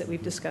topics that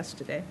we've discussed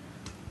today.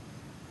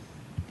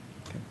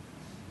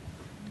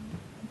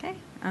 Okay.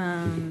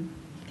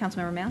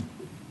 Councilmember Mayo?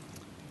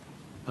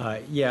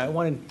 Yeah, I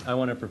want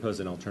to propose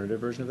an alternative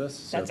version of this.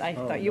 so- I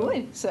thought you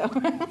would, so.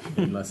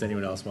 Unless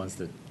anyone else wants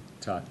to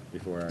talk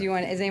before. Does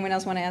anyone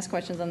else want to ask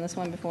questions on this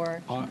one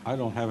before? I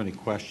don't have any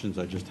questions.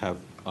 I just have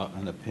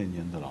an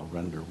opinion that I'll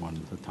render when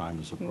the time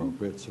is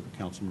appropriate, so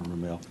Councilmember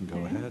Mail can go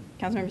ahead.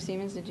 Councilmember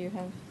Siemens, did you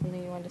have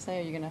something you wanted to say,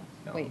 or are you going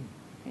to wait?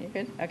 Are you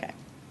good? Okay.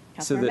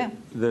 So Councilmember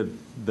Mayo?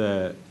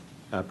 the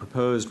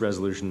proposed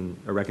resolution,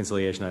 a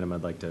reconciliation item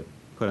I'd like to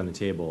put on the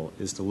table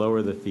is to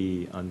lower the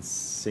fee on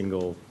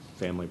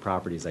single-family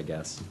properties, I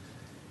guess,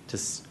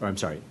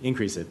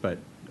 increase it, but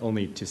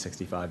only to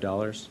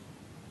 $65.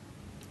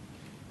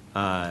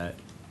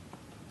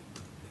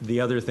 The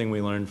other thing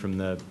we learned from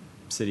the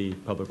City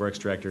Public Works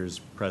Director's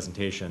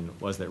presentation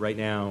was that right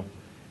now,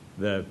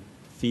 the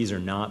fees are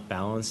not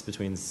balanced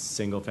between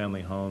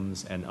single-family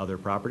homes and other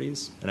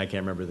properties. And I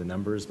can't remember the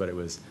numbers, but it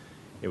was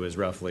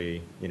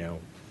roughly,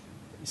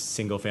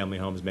 single-family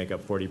homes make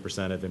up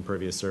 40% of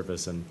impervious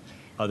surface and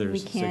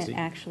others We can't 60.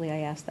 actually, I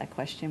asked that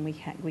question, we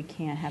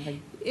can't have a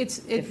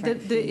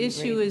The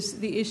issue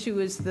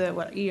is the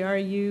what,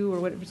 ERU or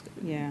whatever,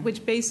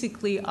 which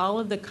basically all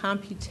of the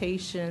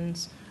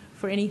computations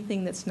for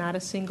anything that's not a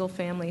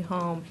single-family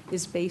home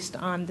is based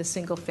on the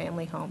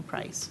single-family home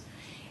price.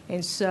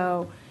 And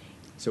so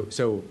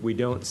So we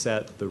don't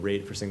set the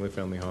rate for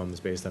single-family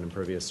homes based on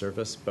impervious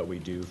surface, but we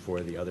do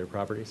for the other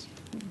properties?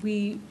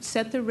 we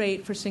set the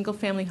rate for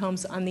single-family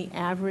homes on the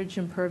average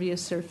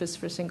impervious surface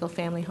for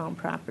single-family home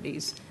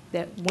properties,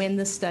 that when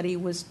the study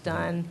was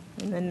done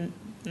in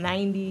the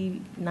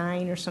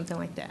 99 or something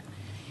like that.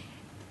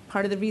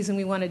 Part of the reason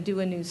we want to do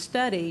a new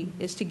study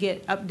is to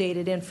get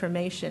updated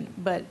information,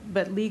 but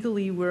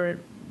legally we're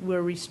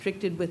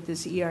restricted with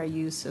this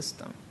ERU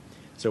system.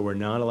 So we're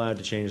not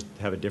allowed to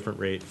have a different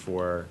rate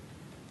for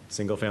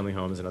single-family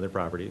homes and other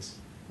properties.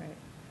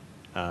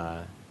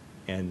 Right.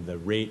 And the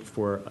rate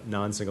for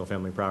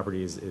non-single-family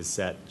properties is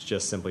set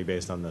just simply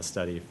based on the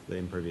study, the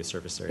impervious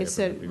surface area. It's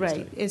from the previous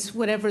right. study. It's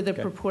whatever the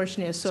Okay.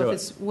 proportion is. So So- if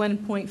it's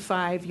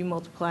 1.5, you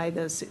multiply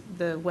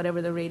the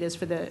whatever the rate is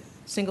for the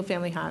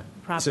single-family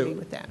property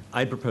with that.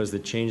 I propose to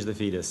change the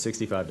fee to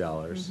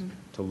 $65 Mhm.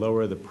 to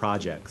lower the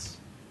projects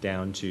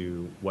down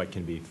to what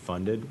can be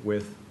funded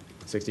with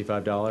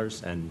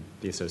 $65 and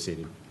the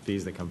associated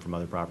fees that come from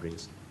other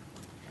properties.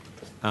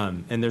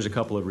 And there's a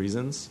couple of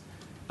reasons.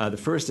 The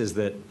first is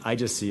that I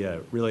just see a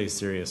really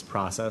serious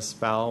process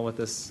foul with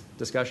this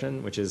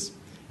discussion, which is,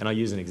 and I'll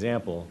use an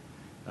example,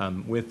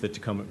 with the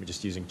Tacoma,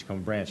 just using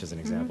Tacoma Branch as an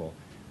example.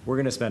 We're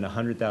going to spend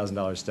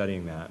 $100,000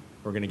 studying that.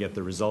 We're going to get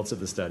the results of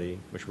the study,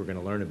 which we're going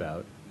to learn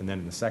about, and then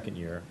in the second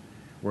year,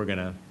 we're going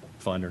to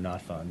fund or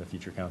not fund, the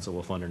future council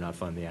will fund or not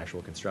fund the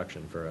actual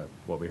construction for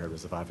what we heard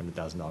was a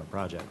 $500,000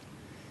 project.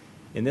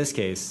 In this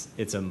case,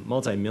 it's a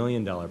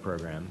multi-million-dollar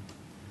program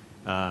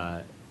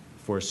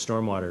for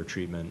stormwater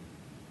treatment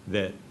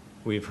that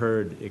we've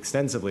heard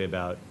extensively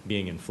about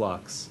being in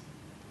flux,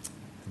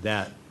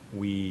 that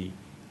we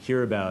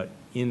hear about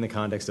in the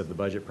context of the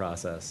budget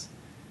process,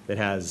 that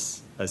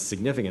has a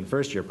significant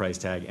first-year price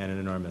tag and an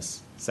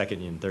enormous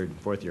second and third and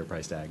fourth-year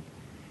price tag.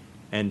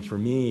 And for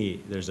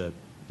me, there's a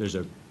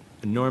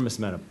enormous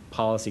amount of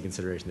policy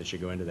consideration that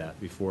should go into that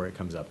before it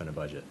comes up in a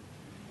budget.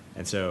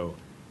 And so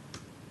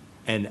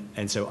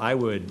And so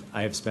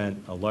I have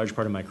spent a large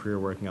part of my career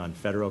working on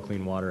Federal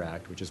Clean Water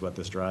Act, which is what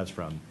this derives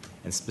from,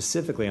 and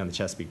specifically on the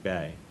Chesapeake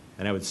Bay.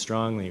 And I would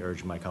strongly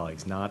urge my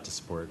colleagues not to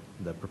support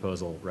the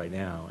proposal right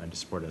now and to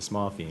support a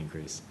small fee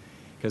increase,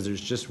 because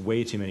there's just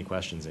way too many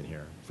questions in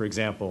here. For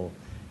example,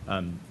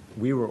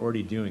 we were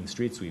already doing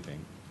street sweeping.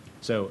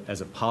 So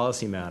as a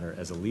policy matter,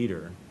 as a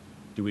leader,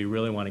 do we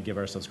really want to give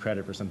ourselves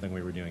credit for something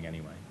we were doing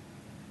anyway?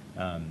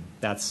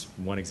 That's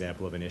one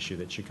example of an issue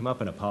that should come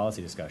up in a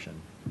policy discussion.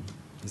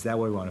 Is that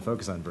what we want to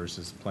focus on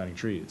versus planting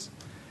trees?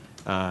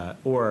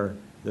 Or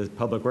the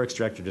Public Works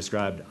Director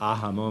described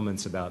aha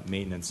moments about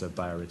maintenance of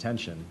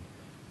bioretention.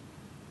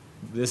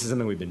 This is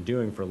something we've been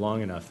doing for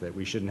long enough that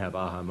we shouldn't have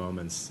aha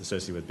moments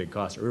associated with big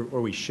costs, or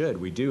we should.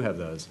 We do have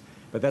those,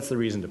 but that's the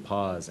reason to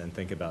pause and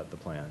think about the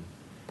plan.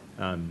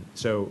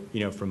 So,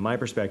 from my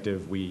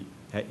perspective, we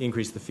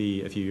increased the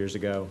fee a few years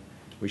ago.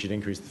 We should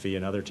increase the fee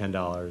another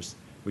 $10.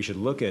 We should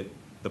look at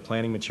the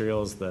planning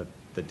materials, the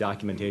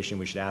documentation.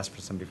 We should ask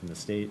for somebody from the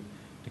state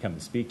to come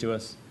and speak to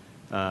us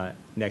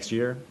next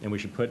year, and we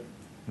should put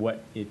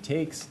what it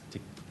takes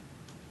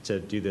to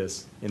do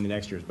this in the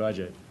next year's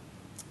budget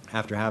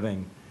after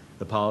having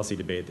the policy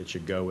debate that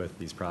should go with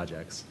these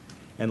projects.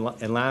 And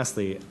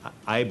lastly,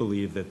 I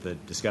believe that the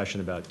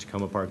discussion about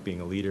Tacoma Park being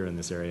a leader in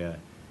this area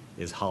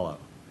is hollow,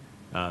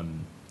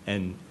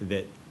 and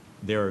that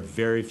there are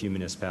very few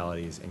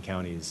municipalities and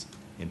counties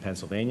in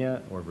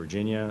Pennsylvania or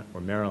Virginia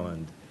or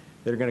Maryland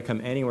that are going to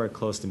come anywhere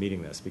close to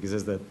meeting this, because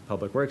as the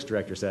Public Works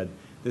Director said,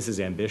 this is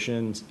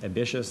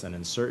ambitious and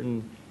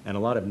uncertain and a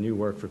lot of new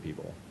work for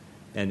people.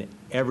 And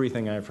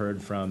everything I've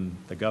heard from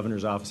the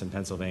governor's office in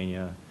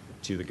Pennsylvania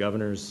to the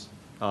governor's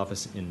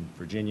office in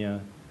Virginia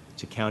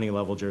to county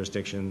level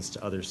jurisdictions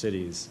to other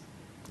cities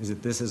is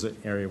that this is an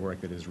area of work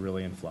that is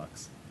really in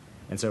flux.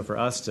 And so for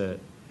us to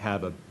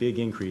have a big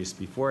increase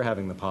before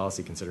having the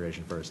policy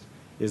consideration first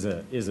is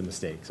a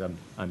mistake. So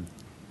I'm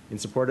in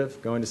support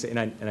of going to say, and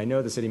I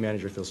know the city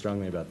manager feels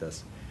strongly about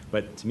this,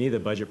 but to me the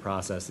budget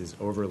process is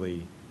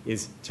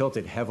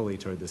tilted heavily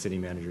toward the city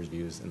manager's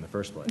views in the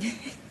first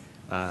place.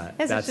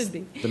 As it should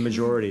be. The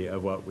majority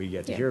of what we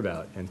get to hear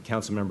about, and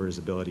council members'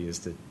 ability is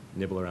to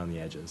nibble around the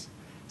edges.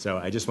 So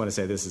I just want to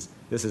say this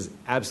is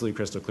absolutely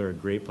crystal clear, a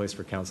great place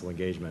for council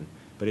engagement,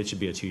 but it should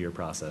be a 2-year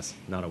process,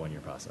 not a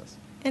 1-year process.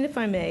 And if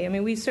I may,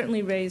 we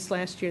certainly raised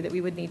last year that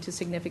we would need to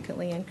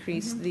significantly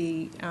increase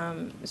the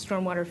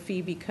stormwater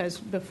fee, because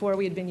before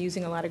we had been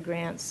using a lot of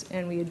grants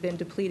and we had been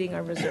depleting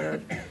our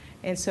reserve.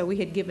 And so we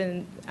had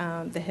given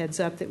the heads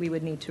up that we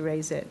would need to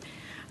raise it.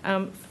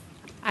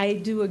 I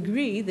do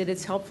agree that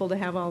it's helpful to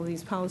have all of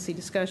these policy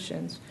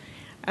discussions.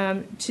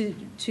 To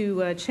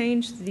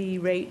change the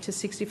rate to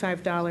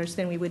 $65,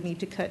 then we would need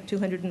to cut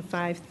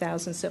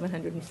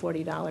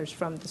 $205,740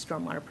 from the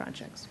stormwater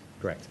projects.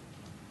 Correct.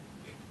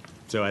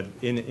 So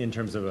in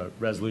terms of a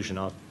resolution,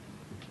 I'll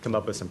come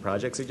up with some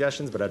project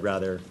suggestions, but I'd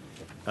rather,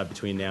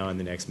 between now and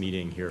the next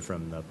meeting, hear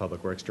from the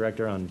Public Works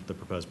Director on the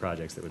proposed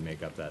projects that would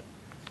make up that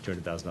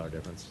 $200,000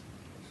 difference.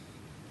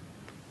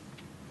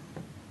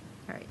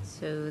 All right,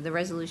 so the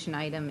resolution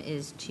item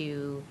is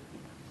to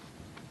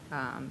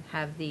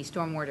have the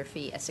stormwater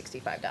fee at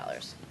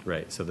 $65.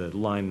 Right, so the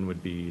line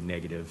would be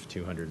negative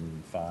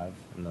 205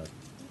 in the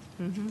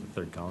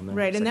third column there.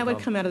 Right, and that would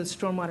column. come out of the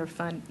stormwater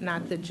fund,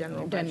 not the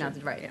general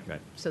budget. Right.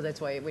 So that's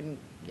why it wouldn't,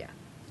 it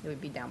would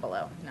be down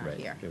below, not Right.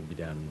 here. It would be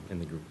down in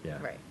the group,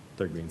 Right.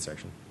 third green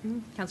section.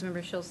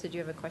 Councilmember Schultz, did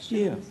you have a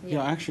question?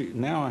 Yeah, actually,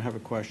 now I have a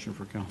question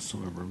for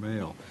Councilmember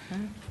Mayo.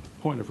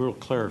 Point of real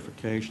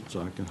clarification,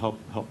 so I can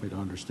help me to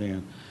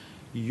understand.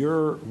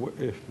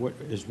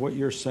 What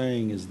you're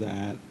saying is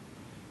that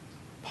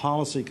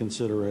policy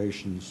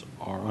considerations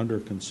are under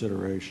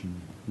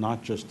consideration,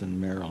 not just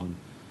in Maryland,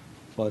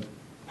 but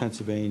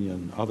Pennsylvania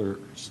and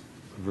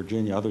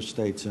Virginia, other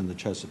states in the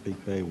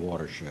Chesapeake Bay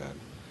watershed.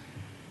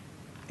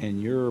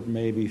 And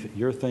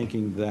you're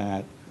thinking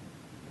that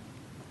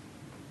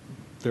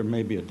there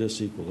may be a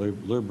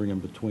disequilibrium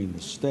between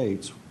the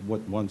states, what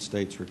one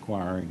state's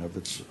requiring of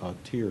its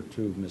tier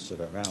 2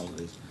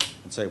 municipalities,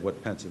 and say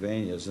what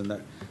Pennsylvania is, and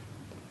that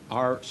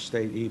our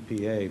state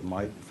EPA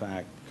might in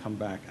fact come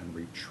back and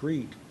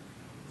retreat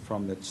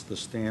from the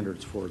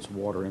standards for its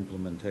water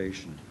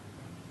implementation,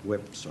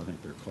 WIPs, I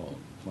think they're called,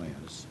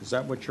 plans. Is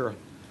that what you're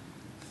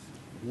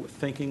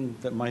thinking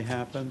that might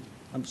happen?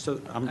 I'm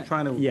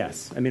trying to.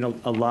 Yes,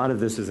 a lot of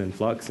this is in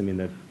flux.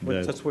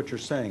 That's what you're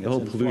saying. The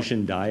whole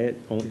pollution diet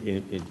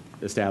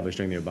established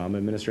during the Obama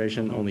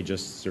administration only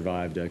just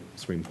survived a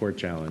Supreme Court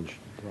challenge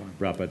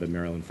brought by the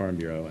Maryland Farm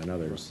Bureau and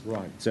others.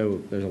 Right.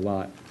 So there's a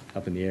lot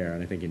up in the air,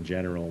 and I think in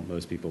general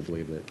most people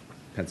believe that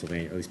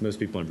Pennsylvania, or at least most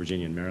people in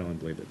Virginia and Maryland,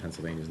 believe that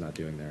Pennsylvania is not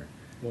doing their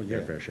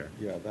fair share.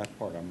 Yeah, that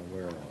part I'm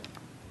aware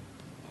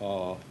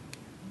of.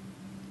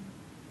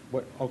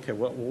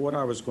 What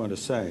I was going to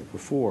say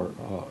before,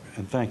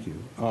 and thank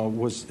you,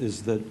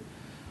 is that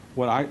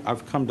what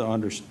I've come to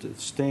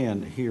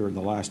understand here in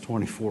the last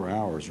 24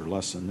 hours or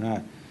less than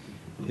that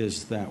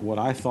is that what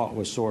I thought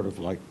was sort of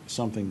like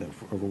something that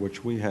over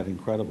which we had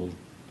incredible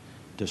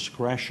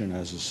discretion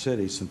as a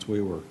city, since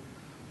we were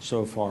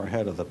so far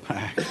ahead of the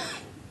pack,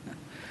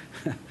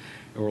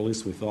 or at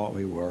least we thought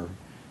we were,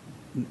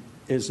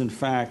 is in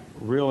fact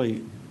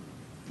really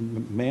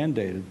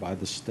mandated by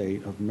the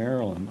state of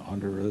Maryland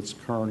under its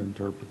current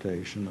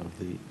interpretation of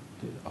the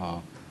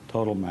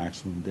total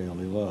maximum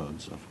daily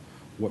loads of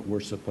what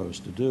we're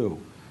supposed to do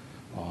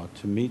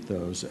to meet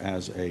those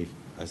as a,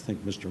 I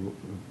think Mr.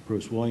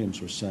 Bruce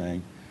Williams was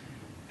saying,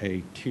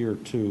 a Tier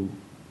 2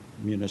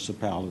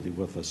 municipality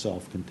with a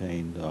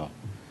self-contained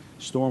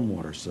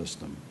stormwater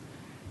system.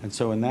 And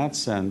so in that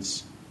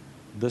sense,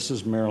 this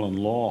is Maryland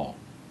law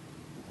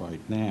right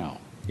now.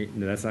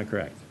 No, that's not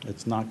correct.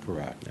 It's not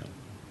correct. No.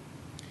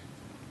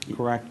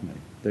 Correct me.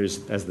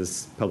 There's, as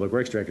this Public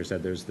Works Director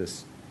said, there's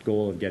this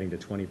goal of getting to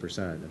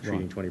 20%, of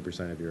treating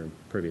 20% of your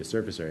impervious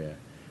surface area.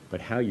 But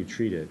how you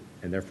treat it,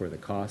 and therefore the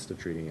cost of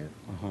treating it,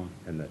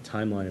 and the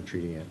timeline of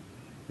treating it,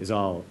 is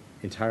all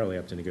entirely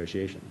up to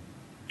negotiation.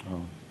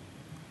 Oh.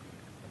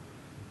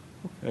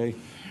 Okay.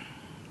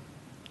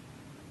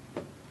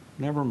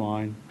 Never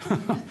mind.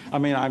 I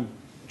mean, I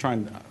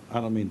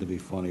don't mean to be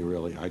funny,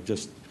 really. I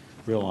just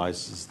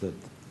realize that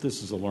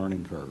this is a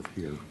learning curve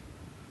here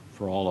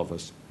for all of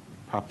us.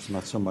 Perhaps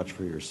not so much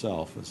for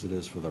yourself as it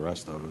is for the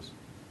rest of us.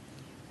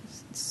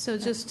 So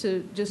just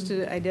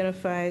to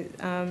identify,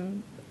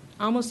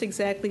 almost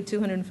exactly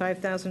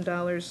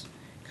 $205,000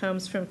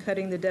 comes from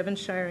cutting the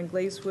Devonshire and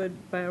Glazewood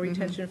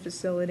bioretention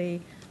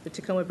facility, the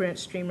Tacoma Branch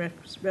Stream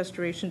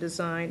Restoration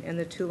Design, and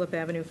the Tulip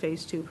Avenue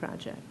Phase 2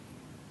 project.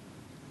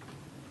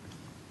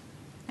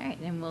 All right,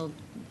 and we'll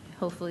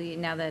hopefully,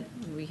 now that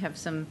we have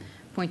some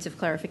points of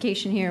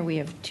clarification here, we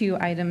have 2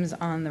 items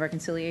on the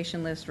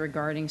reconciliation list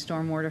regarding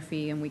stormwater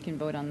fee, and we can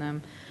vote on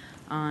them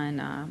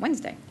on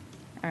Wednesday.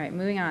 All right,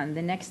 moving on.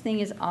 The next thing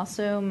is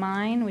also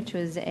mine, which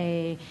was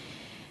the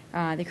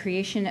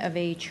creation of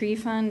a tree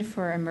fund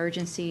for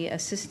emergency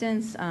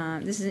assistance.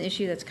 This is an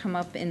issue that's come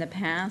up in the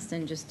past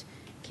and just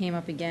came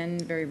up again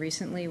very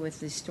recently with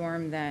the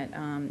storm that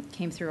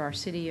came through our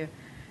city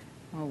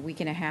a week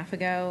and a half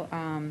ago.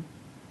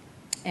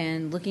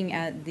 And looking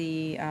at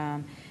the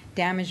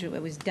damage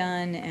that was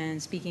done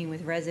and speaking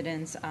with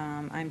residents,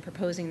 I'm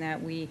proposing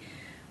that we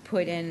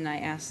put in, and I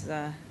asked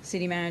the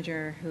city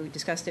manager who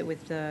discussed it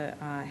with the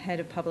head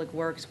of Public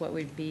Works, what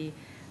would be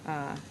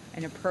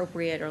an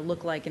appropriate or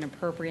look like an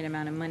appropriate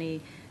amount of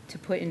money to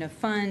put in a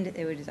fund.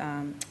 It was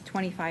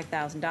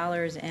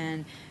 $25,000,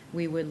 and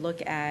we would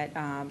look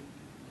at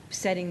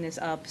setting this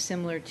up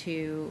similar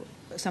to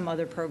some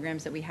other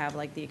programs that we have,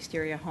 like the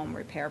exterior home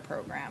repair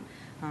program.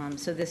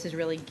 So this is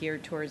really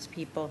geared towards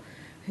people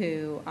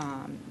who,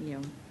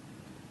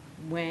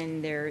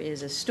 when there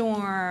is a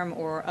storm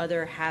or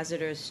other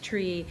hazardous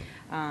tree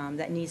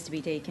that needs to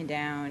be taken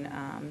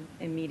down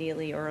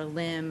immediately, or a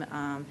limb.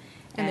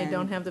 And they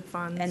don't have the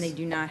funds. And they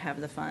do not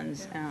have the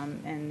funds,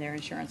 and their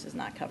insurance is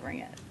not covering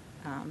it,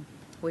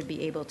 would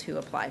be able to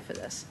apply for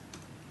this.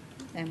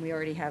 And we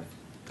already have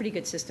pretty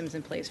good systems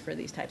in place for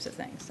these types of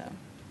things, so.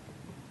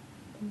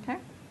 Okay.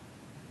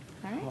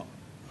 All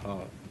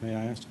right. May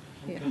I ask?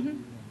 Yeah.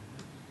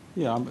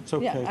 Yeah, it's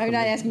okay. Yeah, I'm for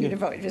not me. asking you to Yeah.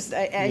 vote, just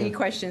any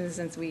questions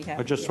since we have.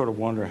 I just sort of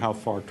wonder how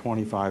far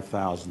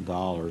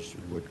 $25,000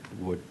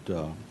 would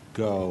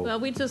go. Well,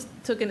 we just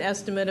took an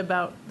estimate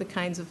about the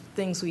kinds of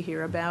things we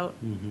hear about.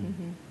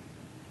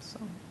 So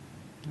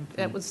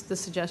that was the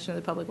suggestion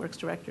of the Public Works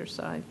Director,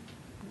 so I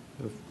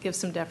give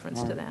some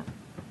deference to that.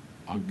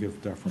 I'll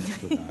give deference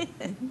to that.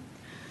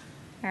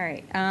 All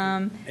right.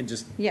 And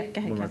just yeah, go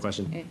ahead, one more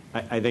Councilman.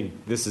 question. I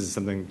think this is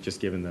something, just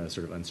given the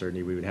sort of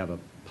uncertainty, we would have a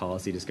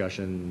policy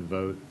discussion,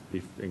 vote,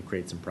 and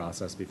create some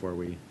process before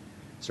we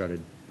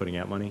started putting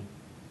out money.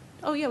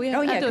 Oh, yeah, we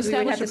have to because we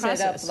would establish have to a set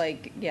process. up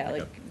like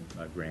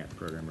a grant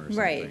program or something.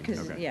 right,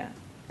 because Okay. yeah,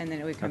 and then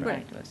it would come Okay.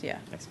 back to us. Yeah.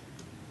 Thanks.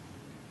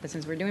 But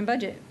since we're doing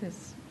budget,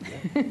 let's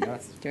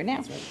do it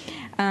now.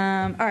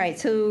 All right,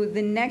 so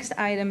the next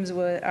items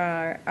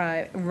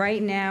are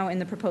right now in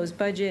the proposed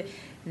budget,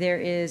 there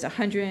is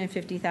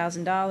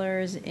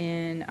 $150,000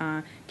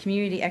 in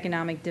community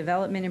economic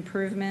development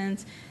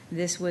improvements.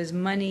 This was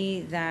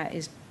money that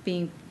is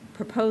being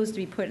proposed to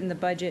be put in the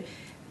budget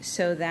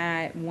so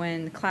that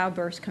when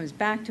Cloudburst comes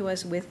back to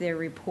us with their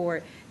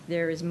report,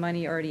 there is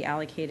money already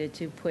allocated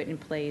to put in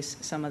place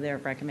some of their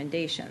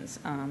recommendations.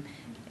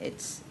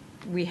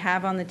 We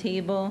have on the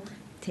table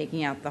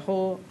taking out the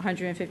whole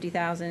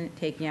 $150,000,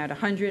 taking out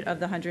 100 of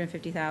the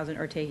 $150,000,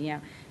 or taking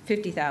out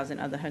 50,000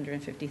 of the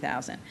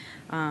 150,000.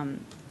 So I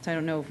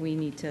don't know if we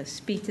need to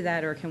speak to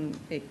that, or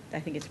I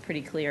think it's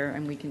pretty clear,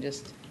 and we can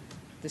just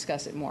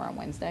discuss it more on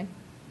Wednesday.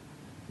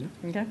 Yeah.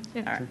 Okay.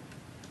 Yeah.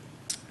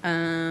 All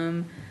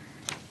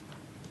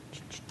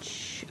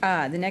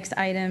right. The next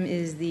item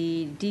is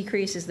the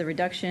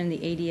reduction,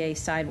 the ADA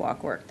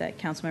sidewalk work that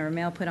Councilmember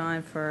Mail put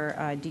on for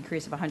a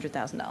decrease of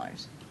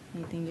 $100,000.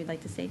 Anything you'd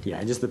like to say to Yeah, that?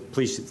 and just the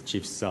police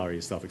chief's salary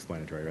is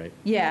self-explanatory, right?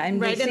 Yeah, and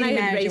the Right, and city I had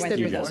manager raised went it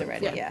through before. those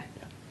already, Yeah.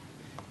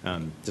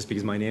 Just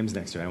because my name's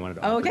next to it, I wanted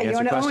to Oh, okay, you answer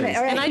want to own questions. it,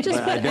 all right. And I just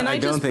But put, I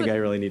don't think I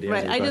really need to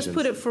answer Right, I just questions.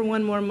 put it for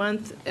one more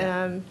month,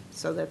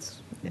 so that's.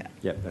 Yeah.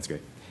 Yeah, that's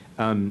great.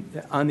 On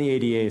the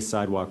ADA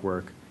sidewalk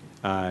work,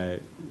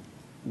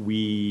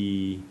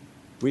 we've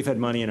had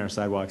money in our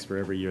sidewalks for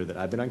every year that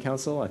I've been on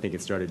council. I think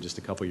it started just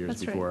a couple years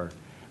That's right. before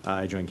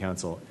I joined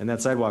council. And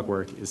that sidewalk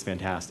work is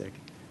fantastic.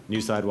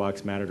 New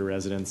sidewalks matter to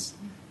residents,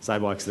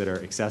 sidewalks that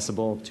are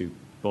accessible to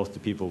both to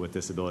people with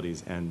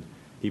disabilities and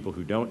people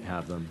who don't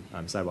have them,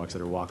 sidewalks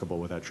that are walkable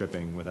without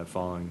tripping, without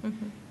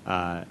falling,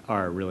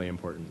 are really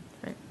important.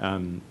 Right.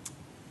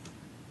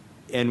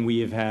 And we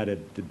have had a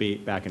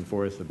debate back and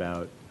forth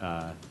about,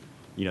 the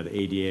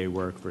ADA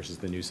work versus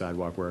the new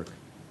sidewalk work.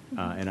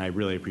 And I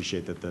really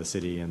appreciate that the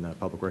city and the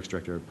Public Works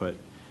Director have put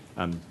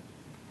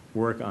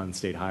work on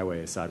state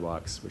highway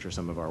sidewalks, which are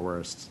some of our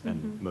worst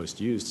and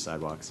most used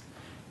sidewalks,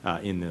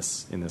 in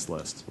this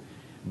list.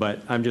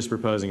 But I'm just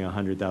proposing a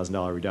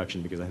 $100,000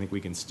 reduction because I think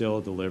we can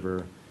still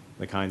deliver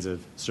the kinds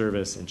of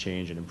service and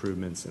change and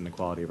improvements in the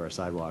quality of our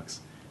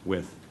sidewalks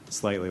with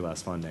slightly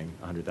less funding,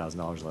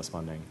 $100,000 less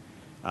funding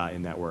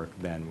in that work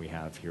than we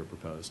have here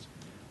proposed.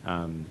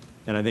 And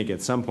I think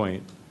at some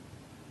point,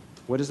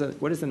 what is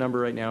the number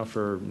right now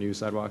for new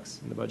sidewalks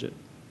in the budget?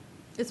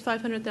 It's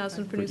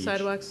 500,000 for new each.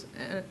 sidewalks.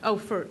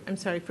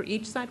 For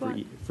each sidewalk?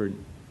 For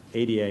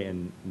ADA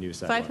and new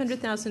sidewalks.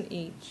 500,000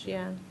 each,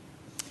 yeah.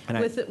 And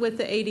With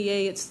the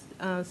ADA, it's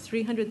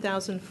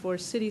 300,000 for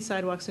city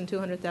sidewalks and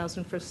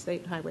 200,000 for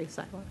state highway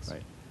sidewalks.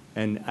 Right.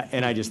 And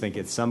I just think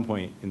at some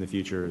point in the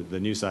future, the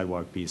new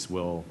sidewalk piece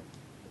will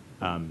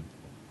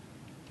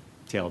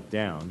tail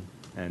down,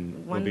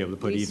 and we'll be able to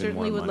put even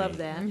more We certainly would money love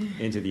that.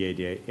 into the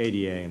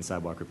ADA and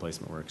sidewalk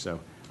replacement work. So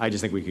I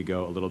just think we could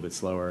go a little bit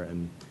slower,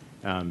 and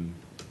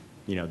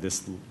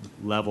this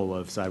level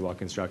of sidewalk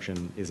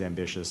construction is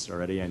ambitious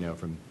already. I know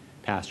from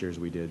past years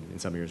in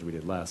some years we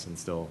did less, and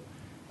still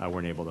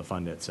weren't able to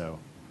fund it. So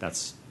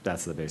that's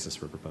the basis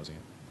for proposing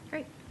it.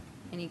 Great.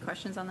 Any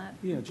questions on that?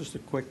 Yeah, just a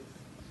quick,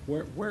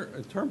 where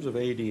in terms of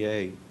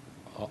ADA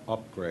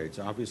upgrades,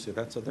 obviously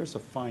there's a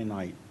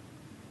finite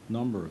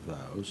number of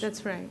those.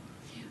 That's right.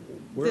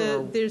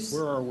 Where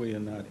are we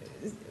in that?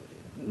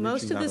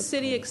 Most of the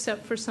city, goal?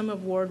 except for some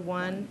of Ward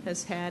 1,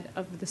 has had,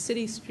 of the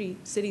city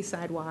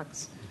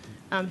sidewalks,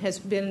 has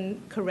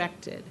been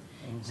corrected.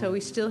 So we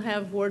still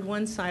have Ward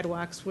 1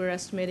 sidewalks. We're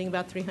estimating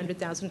about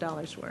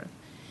 $300,000 worth.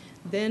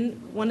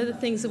 Then one of the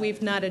things that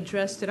we've not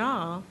addressed at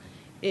all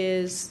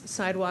is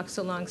sidewalks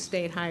along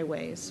state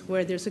highways,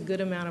 where there's a good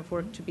amount of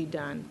work to be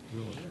done.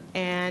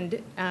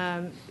 And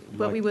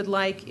what we would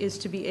like is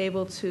to be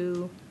able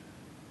to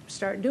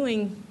start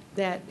doing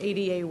that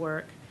ADA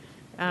work.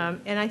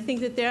 And I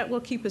think that will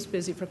keep us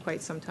busy for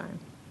quite some time.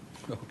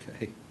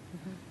 Okay.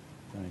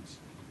 Thanks.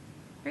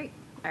 Great.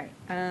 All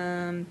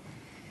right.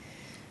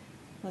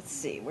 Let's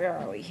see, where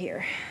are we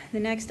here? The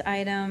next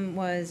item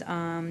was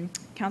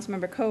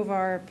Councilmember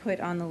Kovar put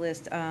on the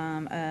list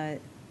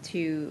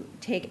to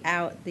take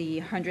out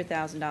the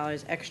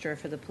 $100,000 extra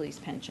for the police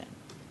pension.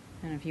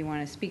 And if you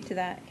want to speak to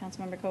that,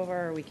 Councilmember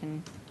Kovar, or we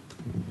can.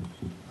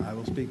 I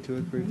will speak to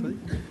it briefly.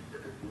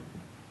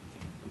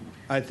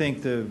 I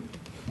think the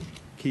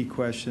key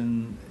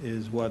question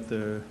is what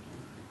the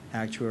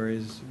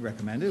actuaries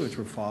recommended, which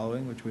we're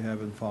following, which we have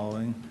been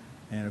following.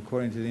 And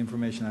according to the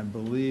information I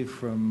believe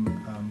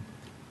from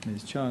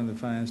Ms. Chung, the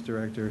finance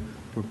director,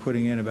 we're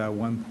putting in about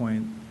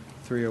 1.3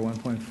 or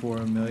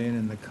 1.4 million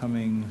in the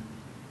coming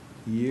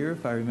year,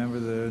 if I remember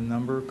the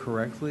number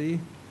correctly.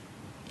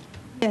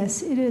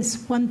 Yes, it is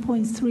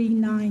 1.39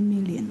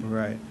 million.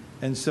 Right.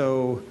 And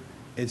so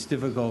it's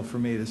difficult for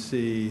me to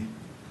see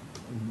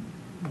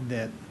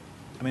that,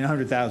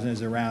 100,000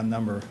 is a round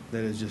number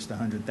that is just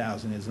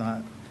 100,000. It's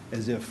not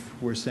as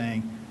if we're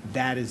saying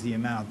that is the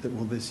amount that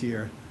will this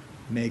year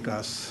make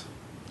us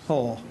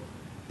whole.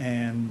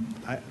 And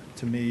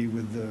to me,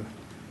 with the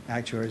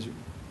actuaries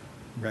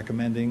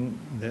recommending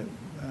that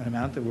an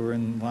amount that we're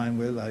in line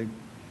with, I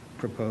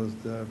proposed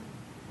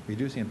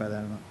reducing it by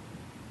that amount.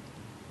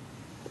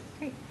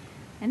 Great.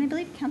 And I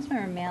believe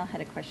Councilmember Mail had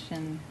a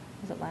question.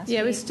 Was it last week?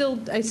 Yeah,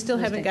 I still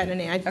haven't gotten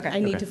any. I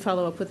need to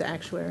follow up with the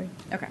actuary.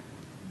 Okay.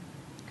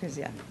 Because,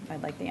 yeah,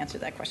 I'd like the answer to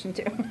that question,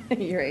 too.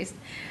 You raised.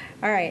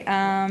 All right.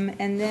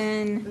 And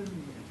then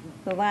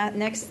the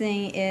next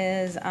thing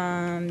is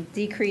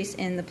decrease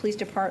in the police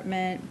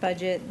department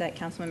budget that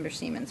Councilmember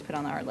Siemens put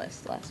on our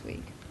list last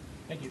week.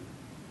 Thank you.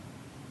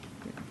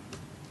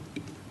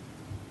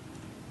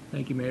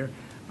 Thank you, Mayor.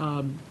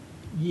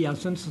 Yeah,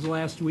 since the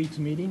last week's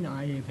meeting,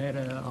 I have had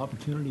an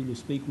opportunity to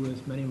speak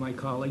with many of my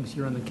colleagues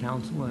here on the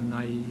council, and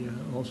I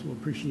also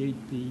appreciate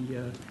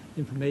the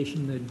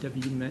information that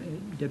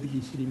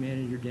Deputy City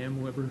Manager Dan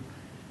Weber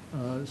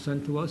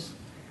sent to us.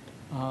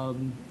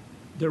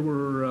 There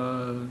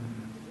were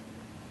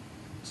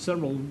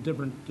several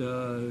different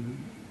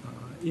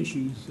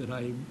issues that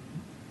I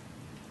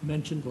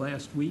mentioned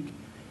last week.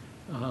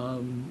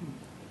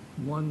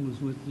 One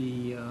was with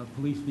the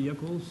police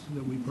vehicles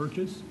that we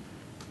purchased.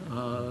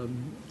 I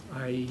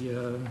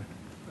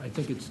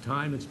think it's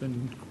time. It's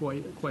been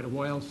quite a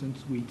while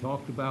since we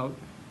talked about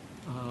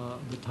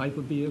the type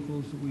of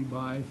vehicles that we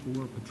buy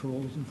for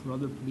patrols and for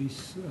other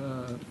police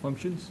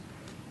functions.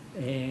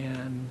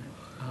 And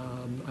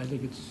I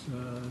think it's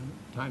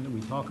time that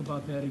we talk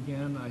about that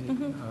again.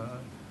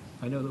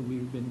 I know that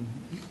we've been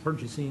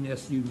purchasing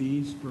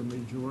SUVs for a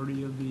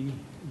majority of the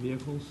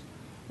vehicles.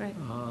 Right.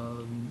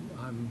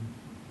 I'm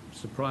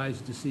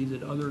surprised to see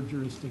that other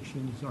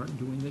jurisdictions aren't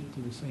doing it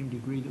to the same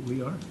degree that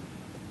we are.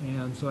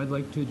 And so I'd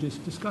like to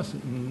just discuss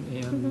it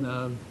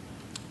and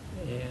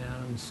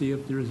see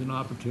if there is an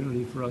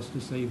opportunity for us to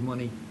save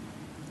money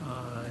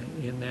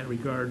in that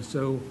regard.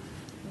 So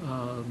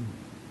I'm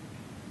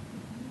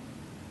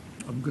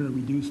going to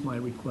reduce my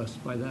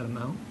request by that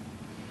amount.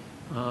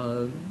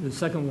 The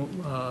second one.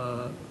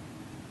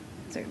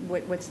 So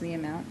what's the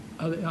amount?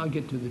 I'll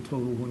get to the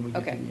total when we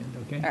get to the end,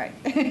 okay? All right.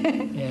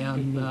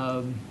 And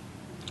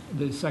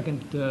the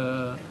second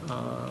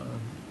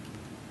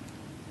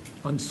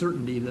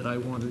uncertainty that I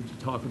wanted to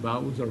talk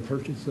about was our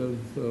purchase of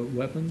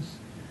weapons.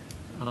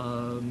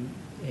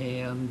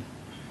 And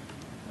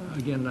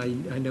again,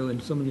 I know in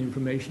some of the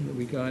information that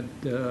we got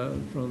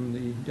from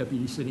the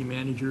deputy city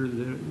manager,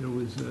 there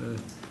was a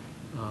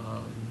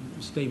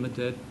statement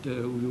that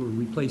we were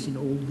replacing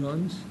old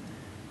guns.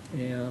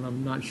 And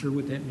I'm not sure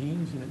what that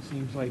means, and it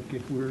seems like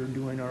if we're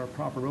doing our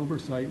proper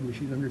oversight, we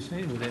should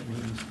understand what that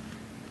means.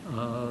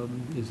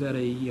 Is that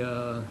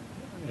a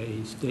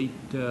state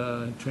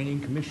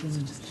training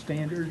commission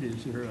standard?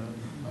 Is there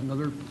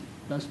another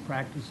best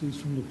practices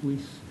from the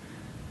police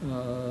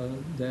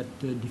that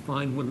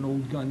define what an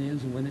old gun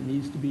is and when it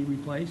needs to be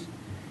replaced?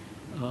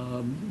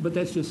 But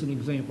that's just an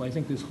example. I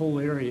think this whole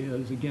area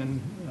is,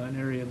 again, an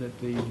area that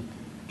the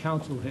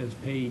council has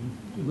paid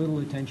little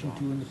attention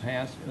to in the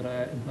past,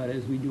 but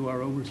as we do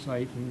our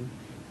oversight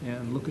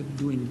and look at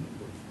doing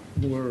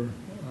more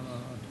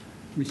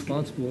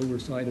responsible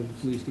oversight of the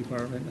police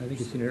department, I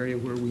think it's an area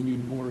where we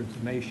need more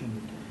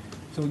information.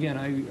 So again,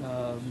 I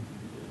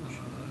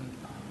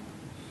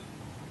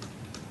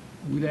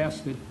would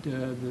ask that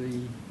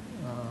the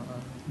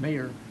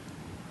mayor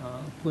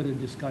put a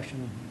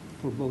discussion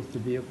for both the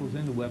vehicles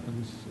and the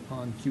weapons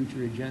on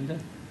future agenda.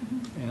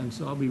 And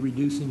so I'll be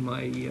reducing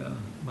my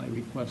my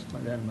request by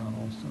that amount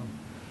also.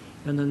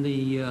 And then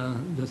the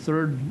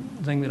third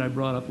thing that I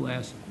brought up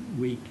last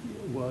week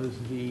was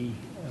the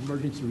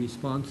emergency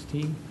response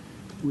team,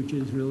 which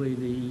is really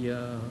the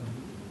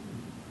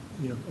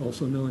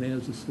also known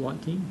as the SWAT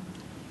team,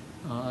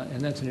 and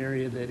that's an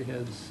area that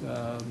has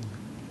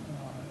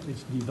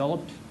it's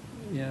developed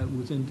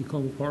within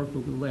Tacoma Park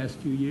over the last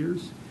few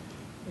years,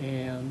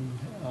 and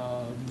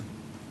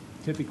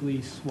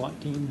typically, SWAT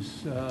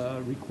teams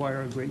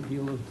require a great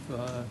deal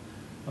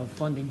of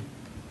funding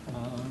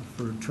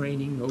for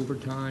training,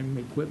 overtime,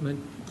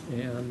 equipment,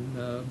 and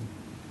a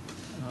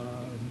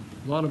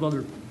lot of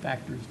other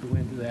factors go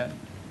into that.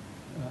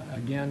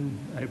 Again,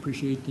 I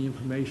appreciate the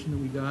information that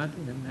we got,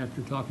 and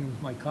after talking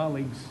with my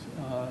colleagues,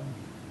 I'm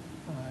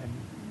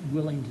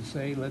willing to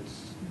say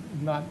let's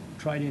not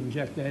try to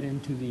inject that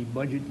into the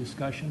budget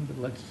discussion, but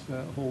let's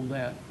hold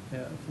that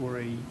for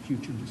a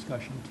future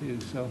discussion too.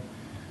 So.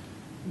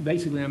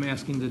 Basically, I'm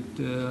asking that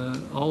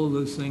all of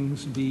those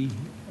things be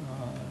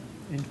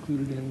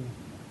included in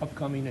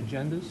upcoming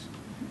agendas,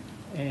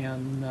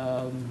 and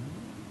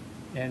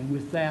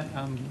with that,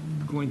 I'm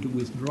going to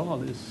withdraw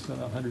this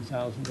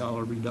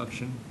 $100,000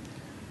 reduction.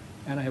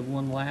 And I have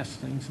one last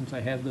thing, since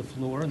I have the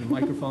floor and the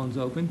microphone's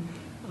open.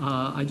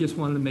 I just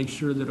wanted to make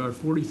sure that our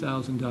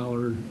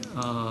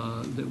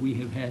 $40,000 that we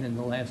have had in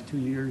the last 2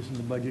 years in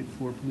the budget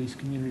for police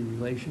community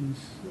relations.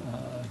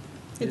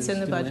 It's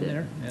in the budget.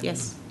 There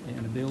yes.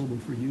 And available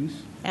for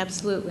use.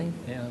 Absolutely.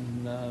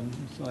 And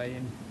so I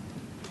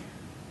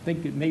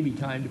think it may be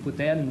time to put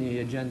that in the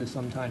agenda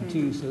sometime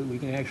too, so that we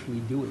can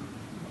actually do it.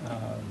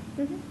 All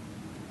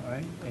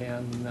right.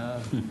 And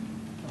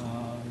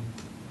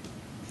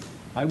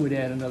I would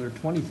add another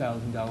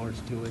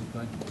 $20,000 to it,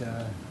 but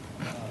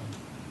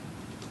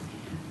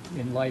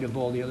in light of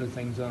all the other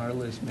things on our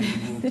list,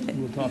 maybe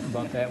we'll talk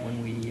about that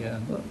when we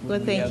well,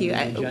 thank you.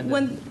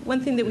 One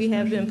thing that we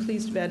have been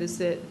pleased about is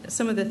that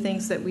some of the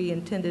things that we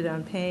intended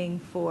on paying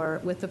for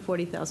with the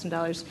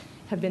 $40,000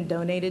 have been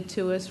donated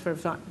to us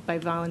by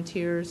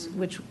volunteers,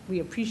 which we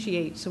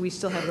appreciate. So we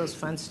still have those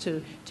funds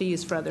to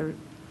use for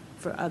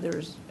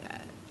others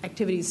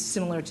activities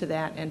similar to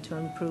that and to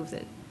improve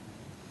it.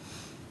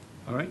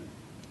 All right.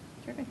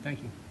 Terrific.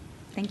 Thank you.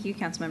 Thank you,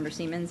 Councilmember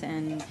Siemens,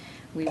 and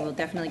we will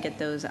definitely get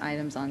those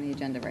items on the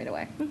agenda right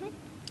away.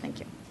 Thank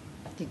you.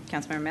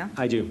 Councilmember Mayo?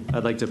 I do.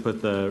 I'd like to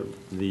put the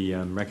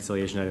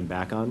reconciliation item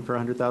back on for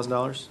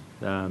 $100,000.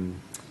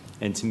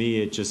 And to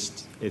me,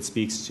 it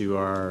speaks to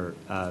our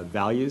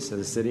values as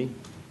a city,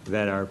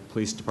 that our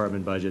police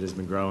department budget has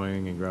been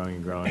growing and growing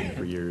and growing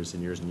for years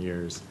and years and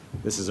years.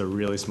 This is a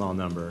really small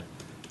number.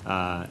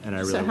 And I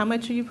really. So how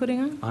much are you putting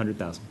on?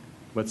 $100,000.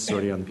 What's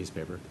already on the piece of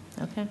paper.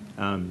 Okay.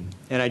 And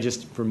I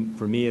just, for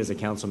me as a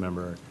council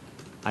member,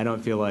 I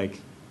don't feel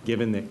like,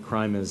 given that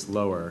crime is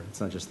lower,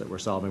 it's not just that we're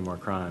solving more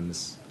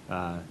crimes,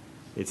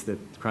 it's that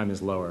crime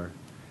is lower,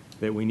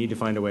 that we need to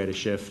find a way to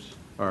shift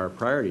our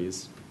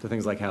priorities to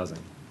things like housing.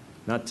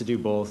 Not to do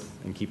both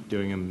and keep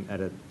doing them at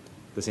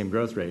the same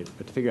growth rate,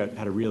 but to figure out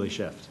how to really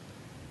shift.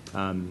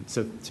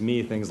 So to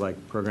me, things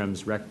like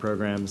programs, rec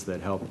programs that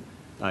help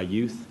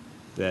youth,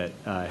 that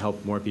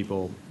help more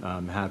people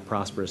have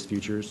prosperous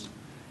futures,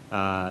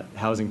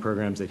 housing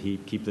programs that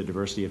keep the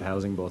diversity of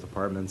housing, both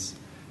apartments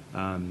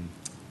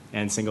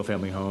and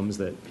single-family homes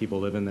that people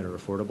live in that are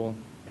affordable.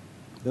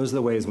 Those are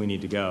the ways we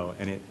need to go,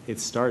 and it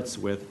starts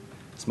with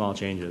small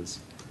changes,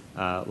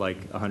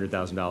 like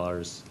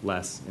 $100,000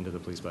 less into the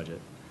police budget.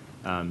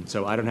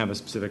 So I don't have a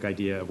specific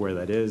idea of where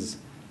that is.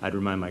 I'd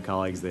remind my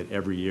colleagues that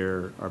every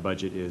year our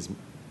budget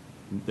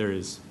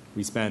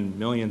we spend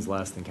millions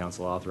less than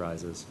council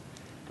authorizes.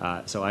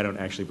 So I don't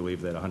actually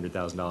believe that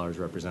 $100,000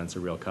 represents a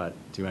real cut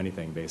to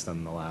anything based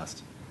on the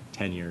last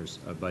 10 years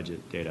of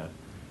budget data.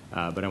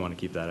 But I want to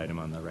keep that item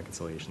on the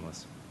reconciliation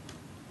list.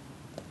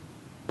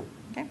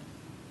 Okay.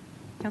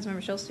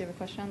 Councilmember Schultz, do you have a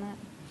question on that?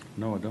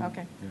 No, I don't.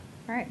 Okay. Yeah.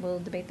 All right, we'll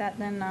debate that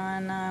then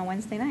on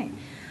Wednesday night.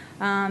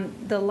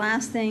 The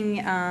last thing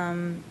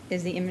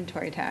is the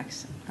inventory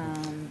tax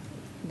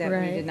that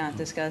we did not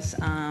discuss.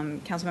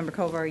 Councilmember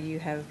Kovar, you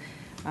have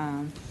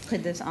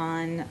put this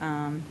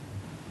on,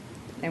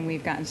 and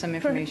we've gotten some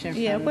information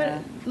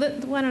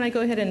from why don't I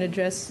go ahead and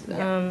address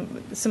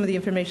some of the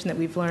information that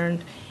we've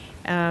learned.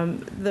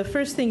 The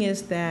first thing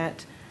is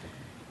that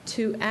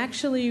to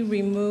actually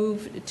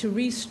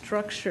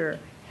restructure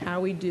how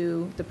we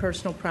do the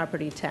personal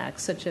property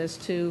tax, such as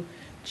to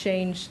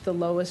change the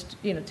lowest,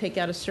 take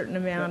out a certain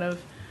amount of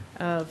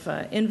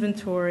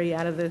inventory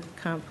out of the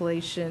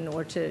compilation,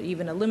 or to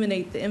even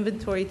eliminate the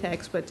inventory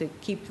tax but to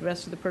keep the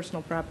rest of the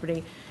personal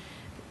property,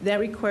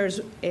 that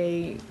requires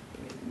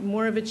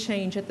more of a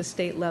change at the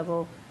state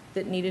level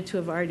that needed to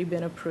have already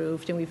been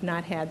approved, and we've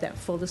not had that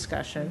full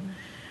discussion.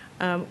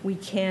 We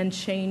can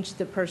change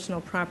the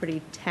personal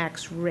property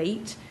tax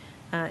rate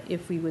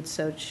if we would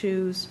so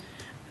choose.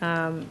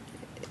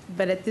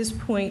 But at this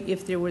point,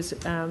 if there was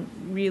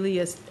really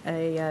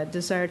a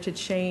desire to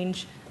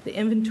change the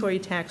inventory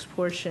tax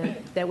portion,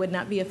 that would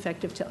not be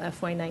effective till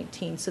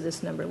FY19, so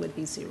this number would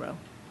be 0.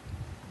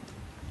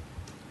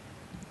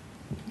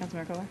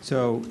 Councilmember Kovar?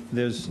 So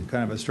there's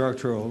kind of a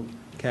structural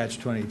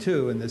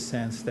catch-22 in the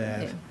sense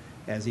that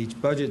as each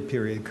budget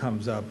period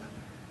comes up,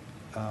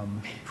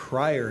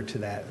 prior to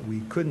that,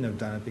 we couldn't have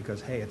done it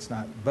because, hey, it's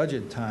not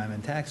budget time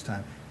and tax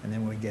time. And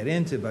then when we get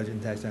into budget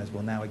and tax times,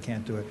 well, now we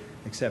can't do it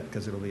except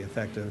because it'll be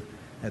effective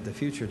at the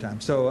future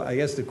time. So I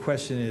guess the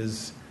question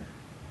is,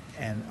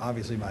 and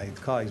obviously my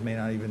colleagues may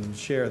not even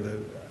share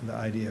the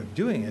idea of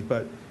doing it,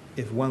 but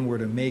if one were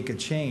to make a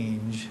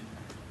change,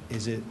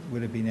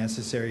 would it be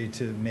necessary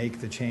to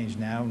make the change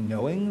now,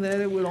 knowing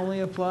that it would only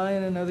apply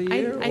in another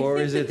year? Or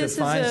is it to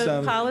find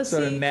some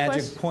sort of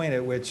magic point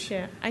at which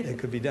it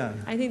could be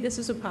done? I think this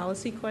is a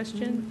policy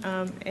question,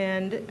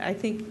 and I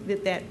think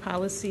that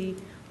policy,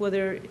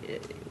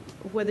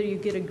 whether you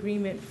get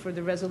agreement for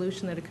the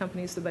resolution that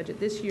accompanies the budget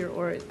this year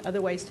or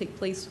otherwise take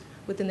place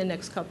within the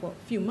next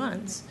few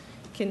months,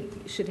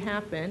 should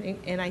happen.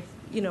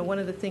 And one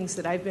of the things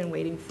that I've been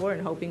waiting for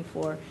and hoping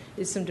for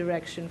is some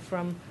direction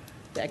from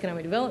the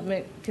economic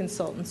development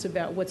consultants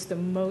about what's the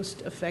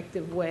most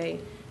effective way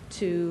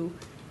to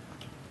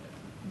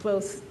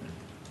both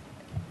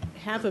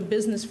have a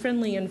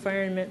business-friendly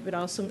environment, but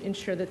also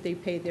ensure that they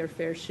pay their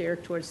fair share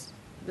towards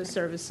the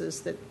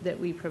services that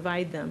we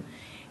provide them.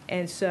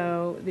 And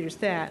so there's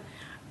that.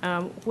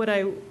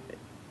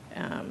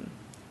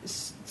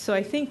 So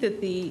I think that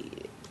the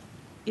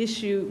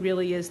issue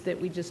really is that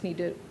we just need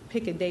to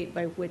pick a date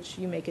by which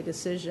you make a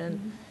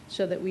decision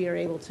so that we are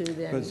able to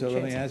then So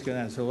let me ask you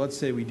that. So let's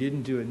say we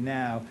didn't do it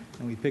now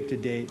and we picked a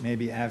date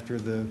maybe after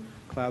the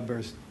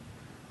cloudburst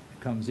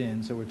comes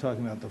in. So we're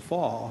talking about the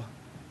fall.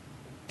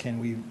 Can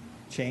we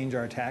change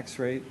our tax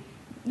rate?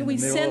 We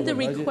send the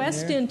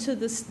request into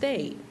the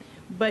state,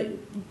 but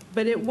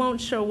it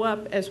won't show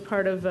up as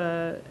part of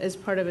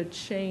a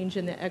change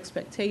in the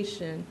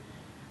expectation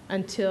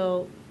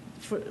until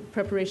for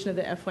preparation of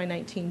the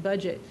FY19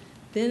 budget.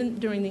 Then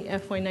during the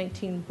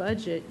FY19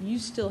 budget, you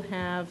still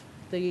have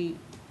the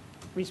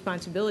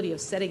responsibility of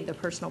setting the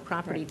personal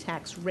property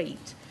tax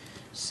rate.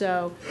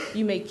 So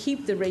you may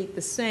keep the rate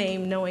the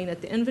same, knowing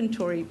that the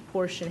inventory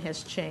portion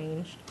has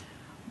changed,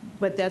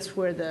 but that's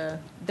where the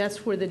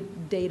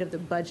date of the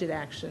budget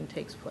action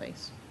takes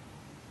place.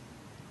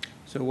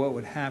 So what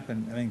would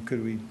happen? I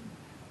mean,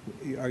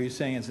 are you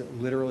saying it's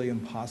literally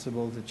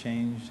impossible to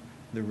change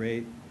the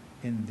rate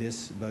in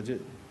this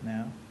budget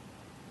now?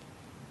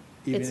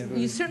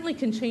 You certainly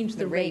can change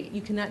the rate.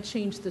 You cannot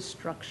change the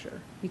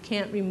structure. You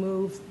can't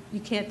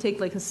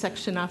take like a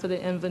section off of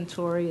the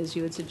inventory as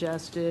you had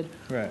suggested,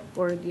 right,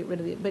 or get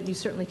rid of it, but you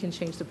certainly can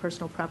change the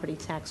personal property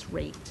tax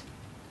rate.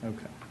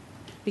 Okay.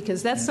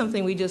 Because that's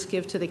something we just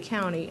give to the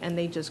county and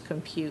they just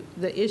compute.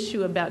 The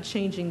issue about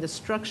changing the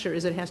structure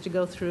is it has to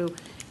go through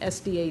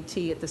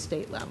SDAT at the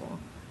state level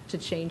to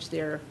change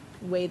their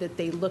way that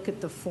they look at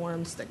the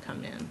forms that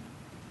come in.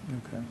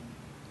 Okay.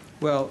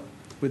 Well,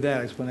 with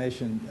that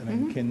explanation, I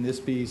mean, can this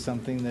be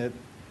something that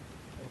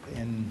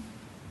in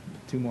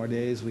 2 more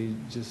days we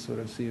just sort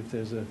of see if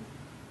there's a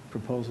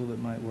proposal that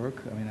might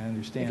work? I mean, I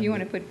understand. If you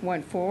want to put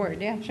one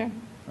forward, yeah, sure.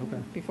 Okay.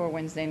 Before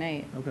Wednesday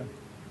night. Okay.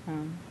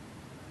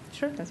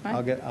 Sure, that's fine.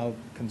 I'll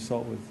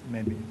consult with you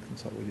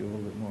a little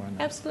bit more on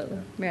that. Absolutely.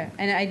 Yeah,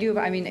 and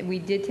I mean, we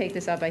did take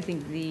this up. I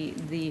think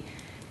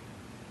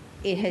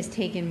it has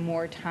taken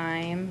more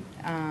time,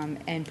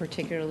 and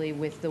particularly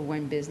with the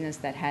one business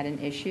that had an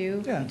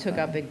issue, took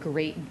up a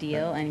great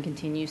deal and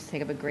continues to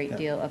take up a great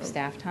deal of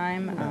staff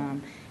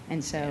time.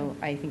 And so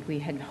I think we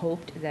had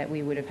hoped that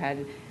we would have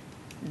had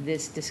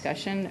this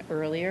discussion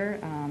earlier,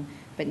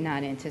 but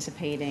not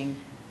anticipating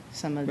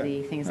some of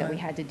the things that we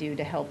had to do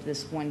to help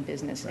this one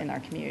business in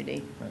our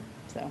community.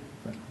 So,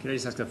 Can I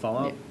just ask a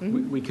follow-up? Yeah.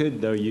 Mm-hmm. We could,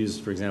 though, use,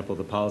 for example,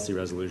 the policy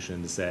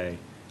resolution to say,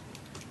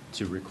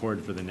 to record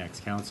for the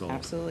next council.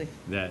 Absolutely.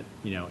 That,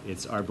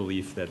 it's our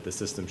belief that the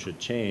system should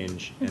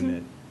change and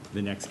that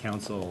the next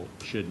council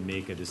should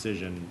make a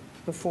decision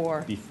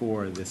before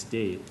this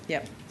date.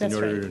 Yep, in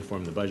order to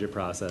inform the budget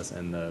process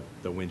and the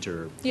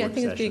winter Yeah, I work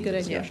think it'd be a session good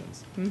idea.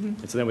 discussions. Mhm.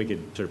 And so then we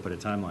could sort of put a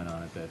timeline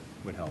on it that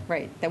would help.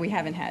 Right, that we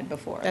haven't had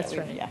before. That's that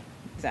we've- right.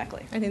 Yeah,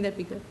 exactly. I think that'd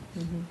be good.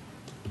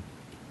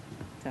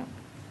 So,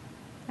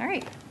 all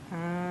right.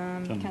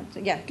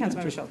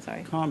 Councilmember Schultz,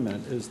 sorry.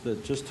 Comment is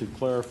that, just to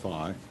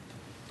clarify,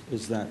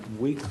 is that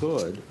we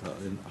could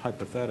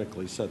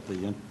hypothetically set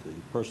the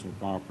personal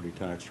property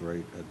tax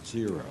rate at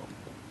 0.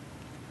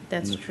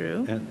 That's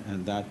true.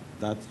 And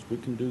we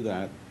can do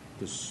that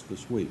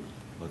this week,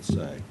 let's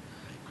say.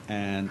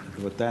 And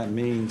what that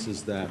means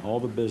is that all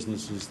the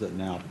businesses that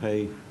now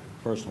pay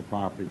personal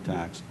property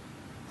tax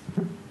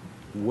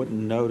wouldn't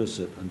notice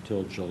it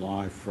until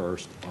July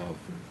 1st of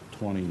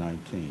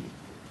 2019.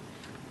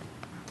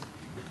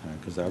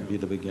 Because that would be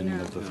the beginning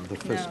of the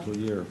fiscal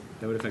year.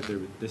 That would affect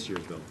this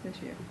year's bill. This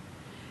year.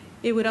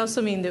 It would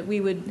also mean that we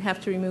would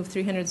have to remove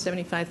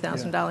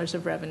 $375,000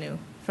 of revenue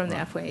from the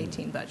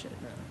FY18 budget.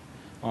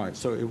 All right,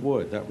 so it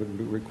would, that would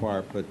be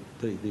required, but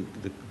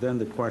then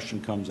the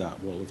question comes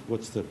out, well,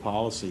 what's the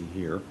policy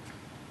here?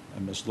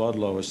 And Ms.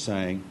 Ludlow is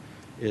saying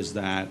is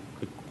that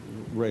it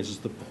raises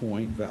the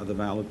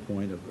valid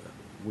point of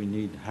we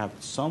need to have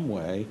some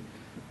way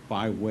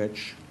by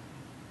which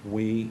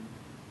we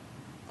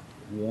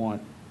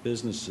want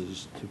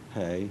businesses to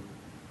pay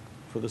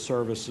for the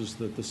services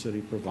that the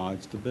city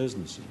provides to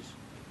businesses.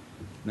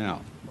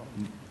 Now,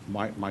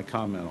 my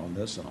comment on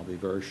this, and I'll be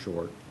very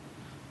short,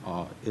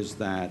 is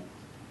that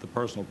the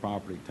personal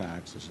property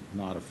tax is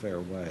not a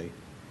fair way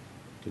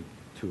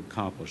to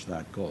accomplish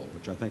that goal,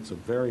 which I think is a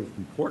very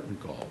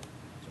important goal.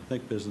 So I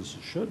think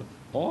businesses should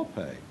all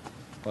pay,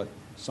 but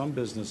some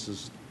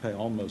businesses pay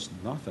almost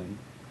nothing,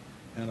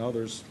 and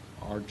others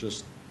are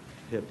just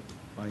hit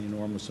by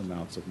enormous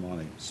amounts of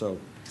money. So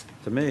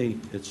to me,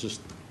 it's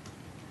just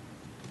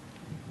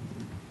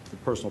the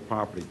personal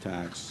property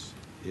tax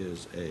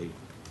is a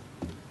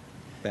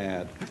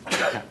bad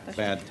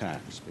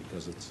tax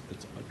because it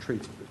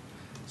treats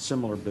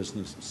similar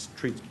businesses,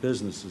 treats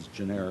businesses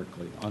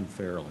generically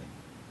unfairly.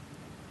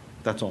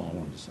 That's all I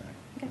wanted to say.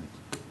 Okay.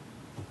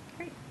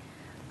 Great.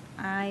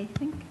 I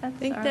think that's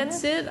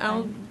That's it.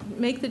 I'll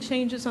make the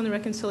changes on the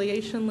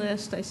reconciliation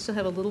list. I still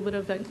have a little bit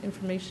of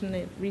information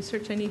and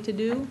research I need to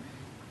do,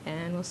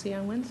 and we'll see you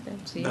on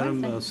Wednesday.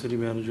 Madam City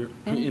Manager,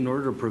 in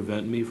order to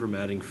prevent me from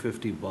adding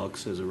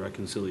 $50 as a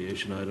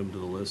reconciliation item to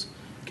the list,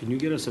 can you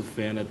get us a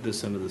fan at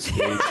this end of the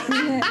stage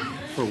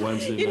for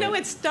Wednesday night?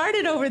 It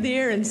started over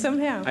there, and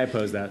somehow. I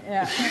oppose that.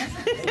 Yeah.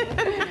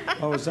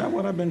 Oh, is that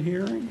what I've been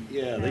hearing?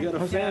 Yeah, they got a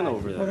fan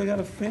over there. Oh, they got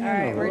a fan All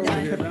right, over we're there.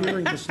 I done. kept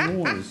hearing this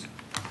noise.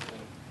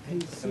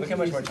 Look how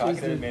much more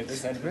talkative it made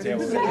this end of the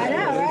table. I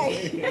know,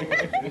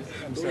 right?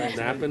 I'm sorry,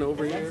 napping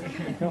over here?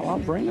 No, I'll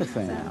bring a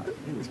fan.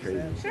 It's crazy.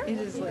 It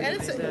is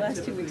like, the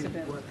last 2 weeks have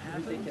been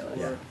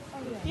ridiculous.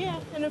 Yeah,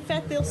 and in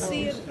fact, they'll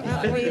see it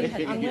on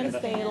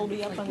Wednesday. It'll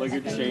be up on the Like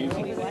it's screen.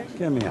 changed?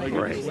 Give me a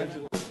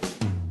break.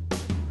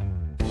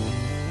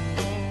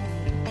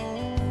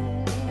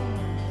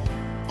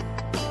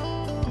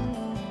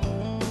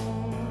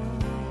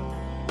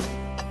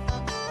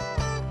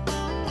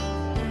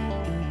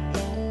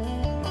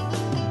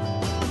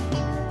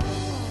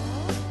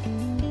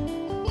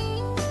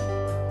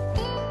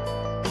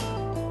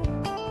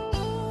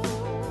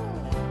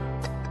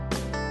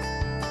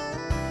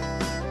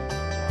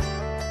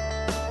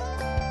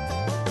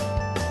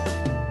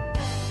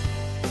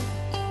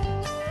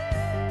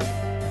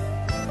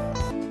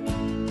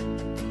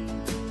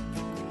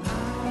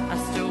 I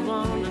still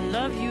wanna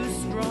love you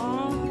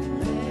strong.